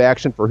affirmative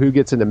action for who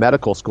gets into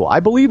medical school. I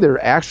believe there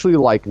are actually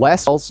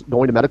less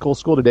going to medical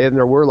school today than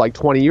there were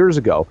 20 years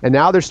ago. And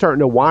now they're starting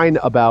to whine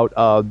about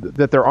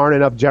that there aren't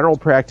enough general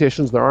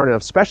practitioners, there aren't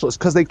enough specialists,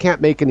 because they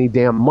can't make any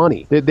damn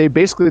money.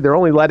 They're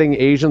only letting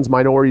Asians,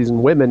 minorities,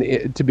 and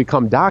women to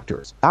become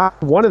doctors.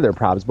 That's one of their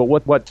problems. But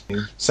what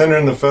send her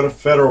in the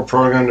federal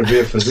program to be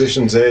a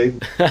physician's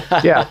aide.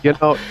 Yeah,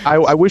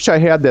 I wish I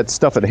had that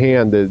stuff at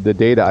hand, the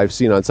data I've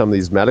seen on some of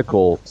these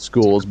medical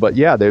schools. But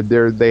yeah,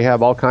 they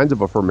have all kinds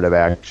of affirmative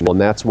action, and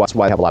that's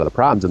why they have a lot of the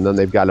problems. And then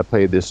they've got to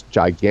pay this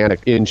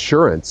gigantic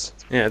insurance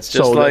Yeah, it's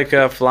just So like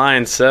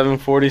flying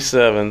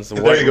 747s. The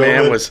There white you go.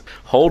 man was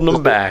holding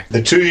them back.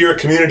 The 2-year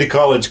community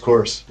college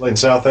course in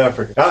South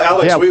Africa.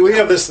 Alex, Yeah. we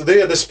have this. They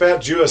have this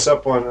fat Jewess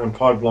up on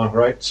Pod Blanc,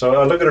 right? So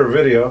I look at her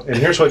video, and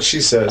here's what she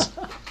says.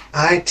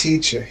 I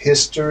teach a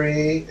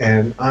history,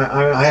 and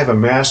I have a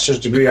master's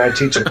degree. I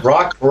teach at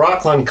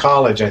Rockland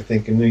College, I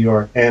think, in New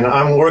York, and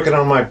I'm working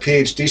on my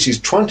PhD. She's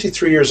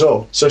 23 years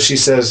old. So she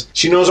says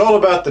she knows all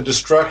about the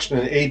destruction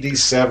in AD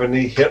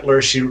 70,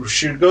 Hitler. She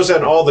goes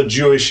down all the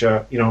Jewish,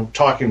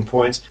 talking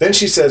points. Then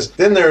she says,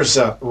 then there's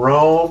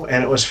Rome,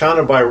 and it was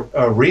founded by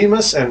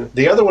Remus, and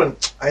the other one,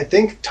 I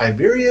think,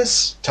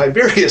 Tiberius, I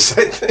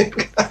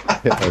think.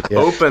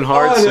 Open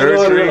heart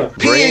surgery.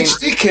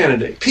 PhD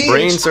candidate.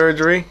 Brain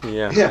surgery.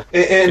 Yeah.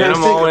 And Get I'm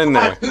them all in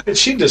there. who did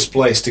she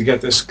displace to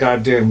get this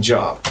goddamn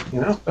job?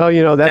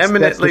 Well, that's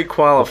Eminently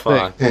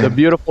qualified. The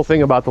beautiful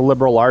thing about the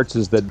liberal arts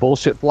is that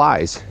bullshit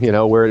flies.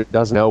 Where it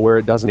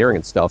doesn't hearing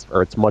and stuff,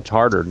 or it's much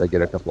harder to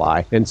get it to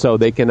fly. And so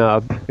they can,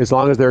 as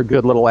long as they're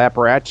good little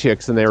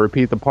apparatchiks and they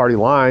repeat the party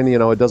line,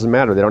 it doesn't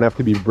matter. They don't have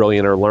to be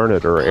brilliant or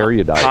learned or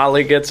erudite.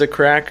 Polly gets a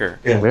cracker.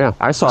 Yeah,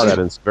 I saw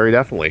that very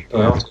definitely.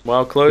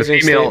 Well,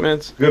 closing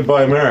statements.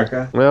 Goodbye,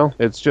 America. Well,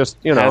 it's just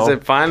Has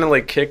it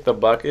finally kicked the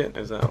bucket?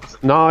 Is that?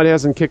 No, it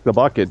hasn't kicked the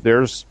bucket.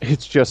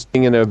 It's just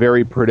in a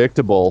very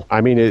predictable.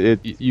 I mean,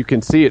 you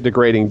can see it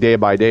degrading day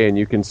by day, and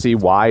you can see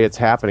why it's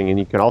happening, and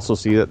you can also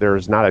see that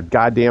there's not a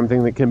goddamn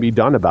thing that can be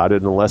done about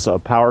it unless a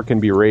power can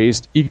be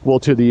raised equal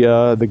to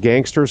the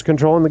gangsters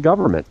controlling the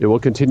government. It will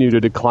continue to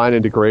decline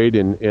and degrade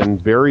in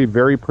very,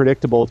 very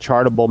predictable,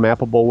 chartable,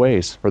 mappable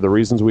ways for the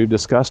reasons we've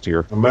discussed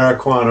here.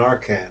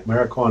 Marijuana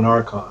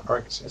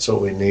Arcan. That's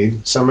what we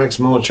need. Some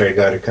ex-military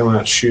guy to come out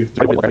and shoot.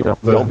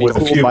 Don't be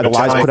fooled by the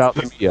lies put out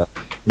in the media.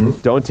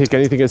 Don't take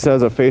anything it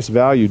says at face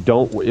value.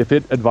 If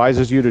it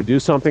advises you to do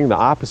something, the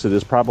opposite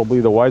is probably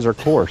the wiser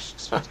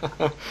course.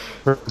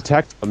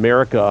 Protect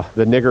America,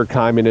 the nigger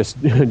communist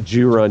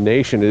Jew-run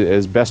nation,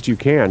 as best you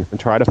can, and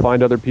try to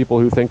find other people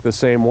who think the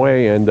same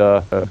way and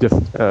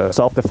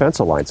self-defense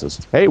alliances.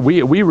 Hey,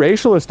 we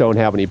racialists don't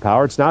have any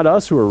power. It's not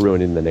us who are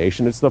ruining the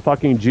nation. It's the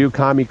fucking Jew,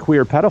 commie,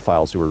 queer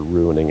pedophiles who are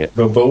ruining it.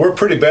 But we're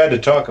pretty bad to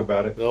talk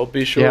about it. They'll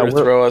be sure to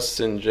throw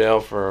us in jail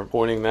for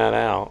pointing that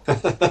out.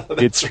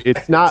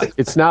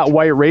 It's not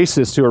white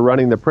racists who are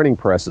running the printing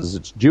presses.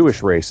 It's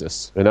Jewish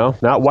racists,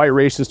 not white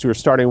racists who are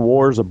starting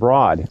wars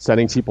abroad,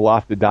 sending people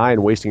off to die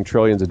and wasting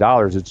trillions of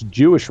dollars. It's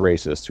Jewish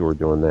racists who are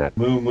doing that.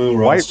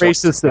 White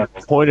racists that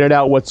pointed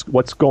out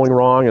what's going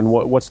wrong and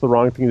what's the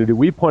wrong thing to do.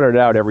 We pointed it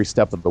out every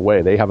step of the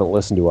way. They haven't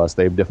listened to us.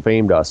 They've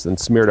defamed us and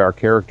smeared our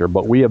character,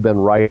 but we have been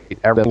right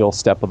every single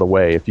step of the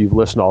way. If you've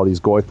listened to all these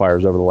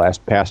GoyFires over the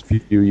past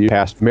few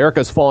years,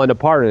 America's fallen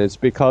apart, and it's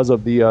because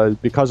of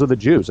the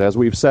Jews, as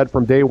we've said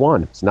from day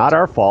one. It's not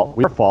our fault.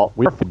 We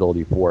have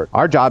ability for it.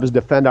 Our job is to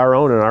defend our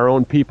own and our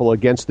own people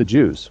against the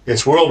Jews.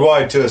 It's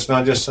worldwide too. It's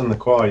not just in the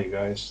Qua, you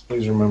guys.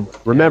 Please remember.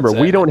 Remember,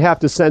 we don't have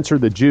to censor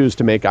the Jews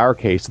to make our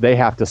case. They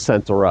have to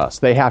censor us.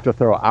 They have to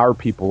throw our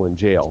people in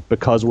jail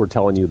because we're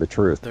telling you the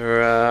truth.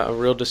 They're a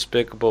real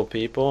despicable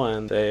people,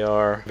 and they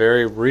are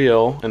very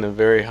real and in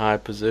very high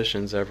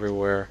positions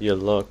everywhere you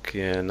look,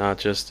 not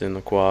just in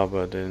the Qua,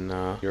 but in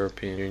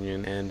European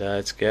Union. And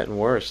it's getting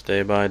worse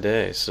day by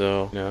day.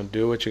 So,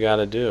 do what you got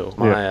to do.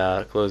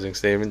 My closing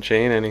statement,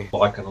 Shane, any?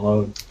 Lock and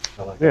load.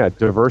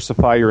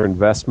 Diversify your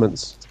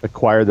investments.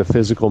 Acquire the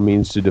physical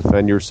means to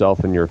defend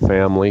yourself and your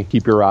family.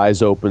 Keep your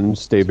eyes open.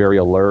 Stay very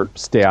alert.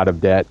 Stay out of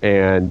debt.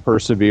 And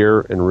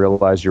persevere and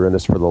realize you're in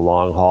this for the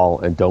long haul.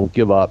 And don't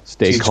give up.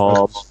 Stay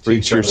calm.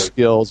 Increase your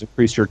skills.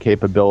 Increase your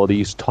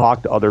capabilities.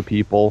 Talk to other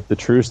people. The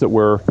truths that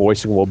we're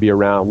voicing will be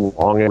around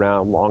long and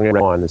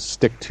on. And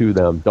stick to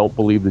them. Don't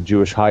believe the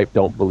Jewish hype.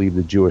 Don't believe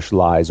the Jewish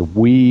lies.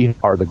 We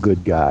are the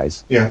good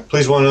guys. Yeah,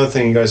 please, one other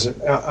thing, you guys.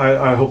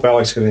 I hope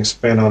Alex can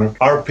expand on it.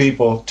 Our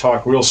people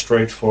talk real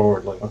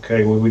straightforwardly,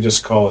 okay? We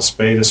just call a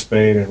spade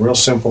and real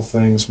simple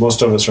things.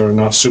 Most of us are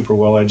not super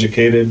well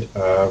educated,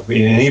 and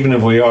even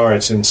if we are,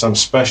 it's in some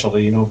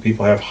specialty.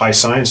 People have high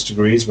science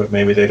degrees, but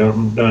maybe they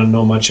don't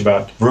know much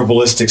about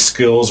verbalistic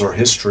skills or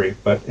history.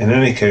 But in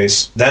any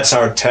case, that's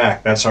our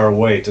tack. That's our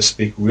way to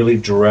speak really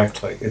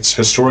directly. It's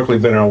historically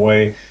been our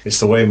way.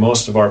 It's the way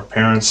most of our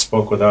parents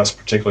spoke with us,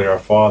 particularly our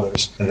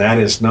fathers, and that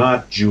is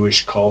not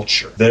Jewish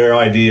culture. Their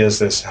ideas,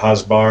 this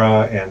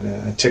Hasbara and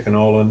Tikkun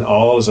Olam,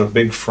 all is a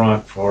big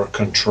front for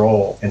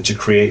control and to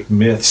create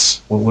myths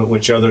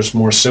which others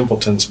more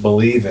simpletons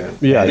believe in.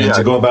 And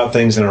to go about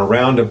things in a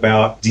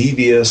roundabout,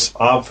 devious,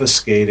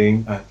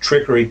 obfuscating,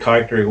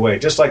 trickery way.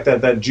 Just like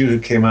that Jew who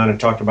came out and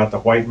talked about the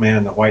white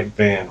man, the white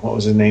van. What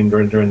was his name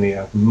during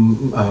the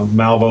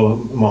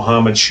Malvo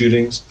Mohammed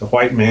shootings? The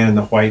white man,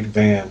 the white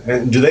van.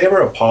 And do they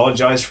ever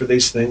apologize for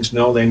these things?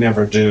 No, they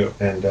never do.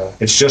 And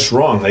it's just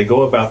wrong. They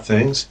go about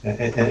things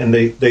and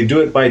they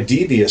do it by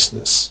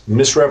deviousness,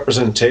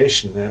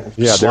 misrepresentation,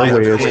 sleight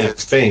of hand,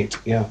 feint.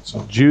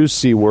 So. Jews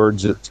see words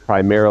just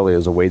primarily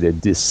as a way to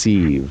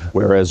deceive,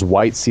 whereas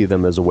whites see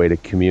them as a way to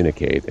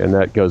communicate. And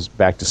that goes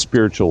back to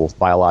spiritual,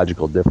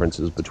 biological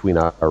differences between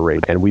our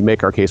race. And we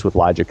make our case with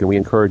logic, and we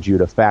encourage you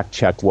to fact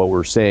check what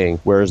we're saying,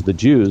 whereas the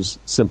Jews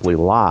simply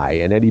lie.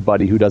 And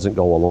anybody who doesn't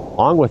go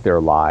along with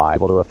their lie,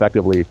 able to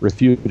effectively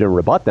refute and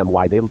rebut them,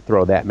 why they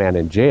throw that man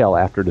in jail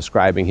after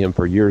describing him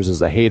for years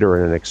as a hater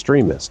and an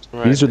extremist.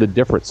 Right. These are the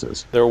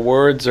differences. Their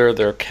words are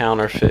their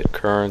counterfeit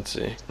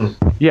currency.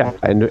 Yeah,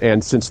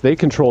 and since they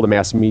control the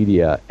mass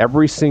media,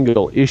 every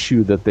single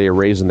issue that they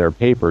raise in their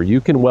paper, you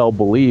can well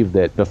believe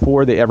that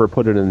before they ever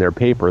put it in their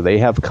paper, they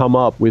have come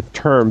up with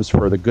terms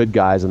for the good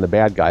guys and the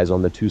bad guys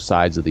on the two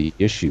sides of the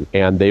issue.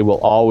 And they will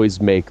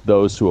always make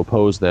those who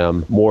oppose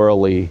them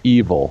morally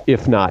evil,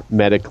 if not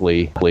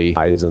medically,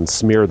 and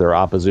smear their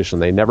opposition.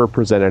 They never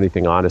present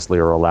anything honestly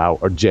or allow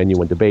a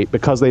genuine debate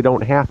because they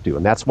don't have to.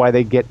 And that's why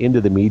they get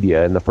into the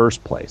media in the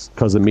first place,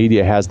 because the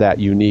media has that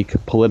unique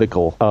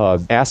political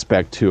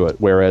aspect to it,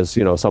 whereas,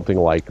 something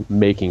like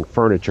making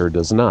furniture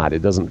does not.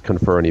 It doesn't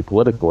confer any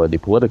political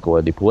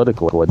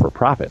for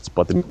profits,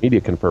 but the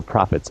media confer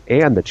profits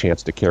and the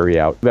chance to carry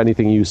out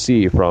anything you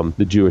see from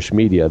the Jewish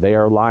media. They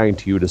are lying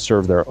to you to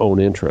serve their own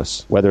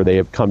interests. Whether they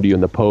have come to you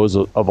in the pose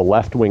of a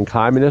left-wing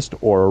communist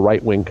or a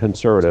right-wing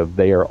conservative,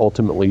 they are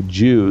ultimately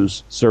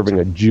Jews serving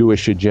a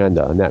Jewish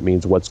agenda, and that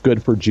means what's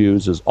good for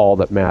Jews is all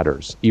that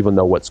matters, even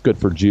though what's good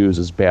for Jews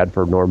is bad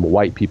for normal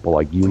white people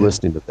like you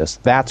listening to this.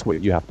 That's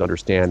what you have to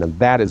understand, and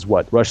that is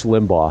what Rush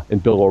Limbaugh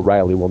and Bill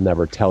O'Reilly will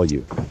never tell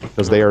you,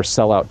 because they are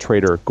sellout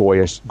traitor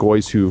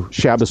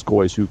Shabbos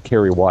goys who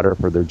carry water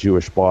for their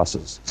Jewish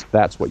bosses.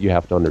 That's what you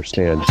have to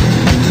understand.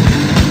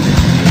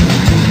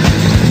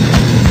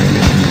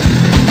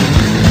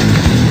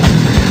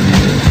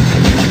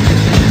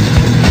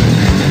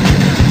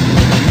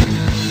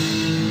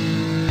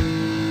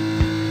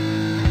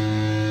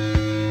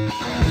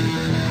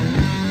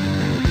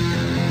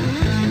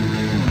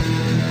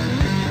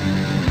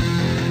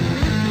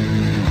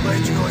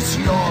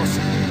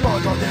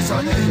 Pendant des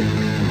années,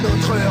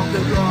 notre heure de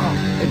gloire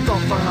est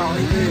enfin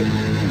arrivée.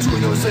 Tous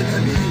nos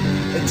ennemis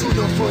et tous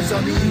nos faux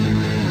amis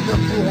ne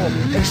pourront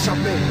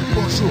échapper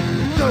au jour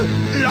de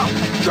la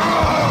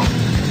guerre.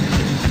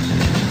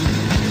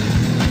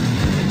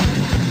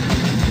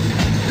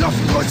 La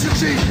foudre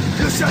surgit,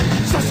 le ciel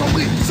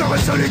s'assombrit,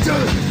 serait les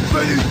dieux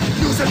venus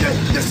nous aider,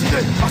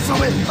 décidés à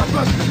sauver un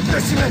peuple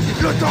décimé.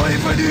 Le temps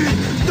est venu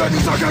de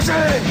nous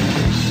engager.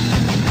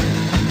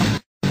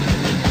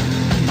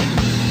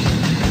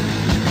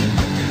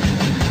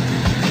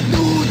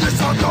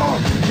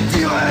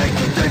 Direct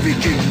des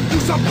Vikings, nous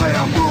sommes prêts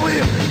à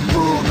mourir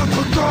pour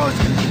notre cause.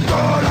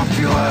 Quand la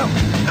fureur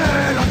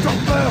et la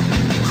torpeur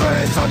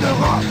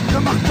résonnera le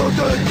marteau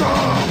de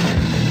Thor.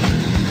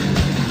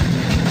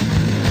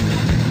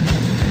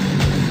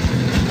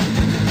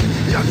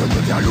 L'un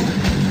devient loup,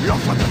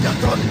 l'enfant devient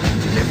homme,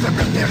 les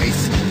faibles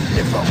périssent,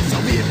 les forts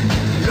survivent.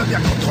 Le bien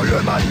contre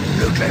le mal,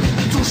 le glaive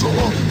toujours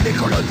haut. Les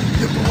colonnes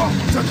du pouvoir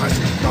se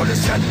dressent dans le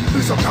ciel.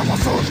 Plus aucun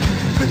mensonge,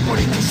 plus de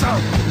politiciens,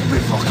 plus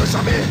fort que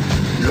jamais.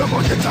 Le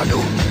monde est à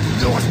nous,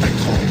 nous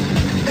respecterons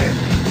et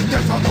nous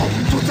défendrons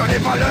toutes les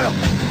valeurs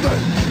de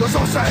nos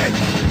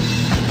ancêtres.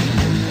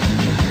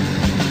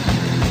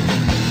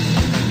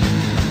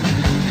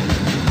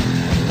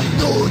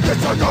 Nous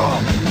descendons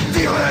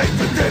direct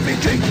des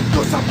Vikings,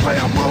 nous sommes prêts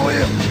à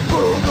mourir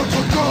pour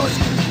notre cause.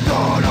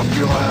 Dans la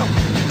fureur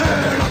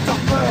et la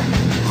torpeur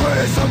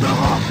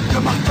résonnera le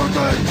marteau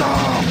de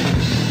Thor.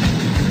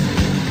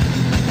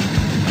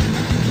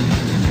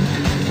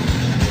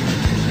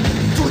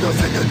 Tous nos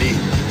ennemis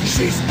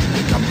gisent,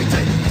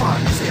 décapités,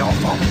 femmes et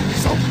enfants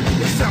sont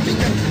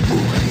exterminés pour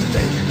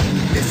éviter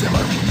les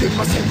erreurs du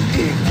passé.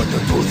 Il faut de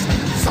tous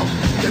s'en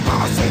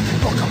débarrasser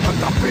pour qu'un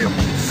peuple impur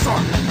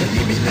soit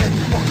éliminé,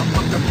 pour qu'un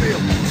peuple pur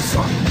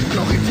soit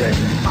glorifié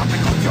avec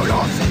grande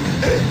violence.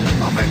 Et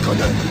avec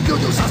honneur, nous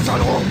nous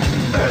installerons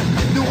et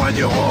nous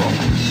régnerons.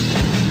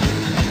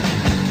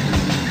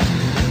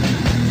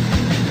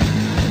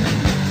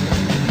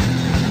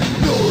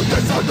 Nous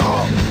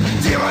descendons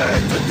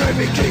direct des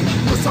Vikings,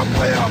 nous sommes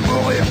prêts à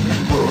mourir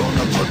pour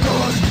notre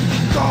cause.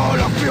 Quand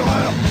la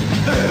fureur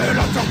et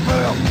la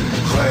torpeur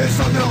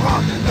résonnera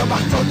le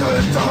marteau de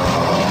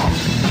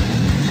Thor.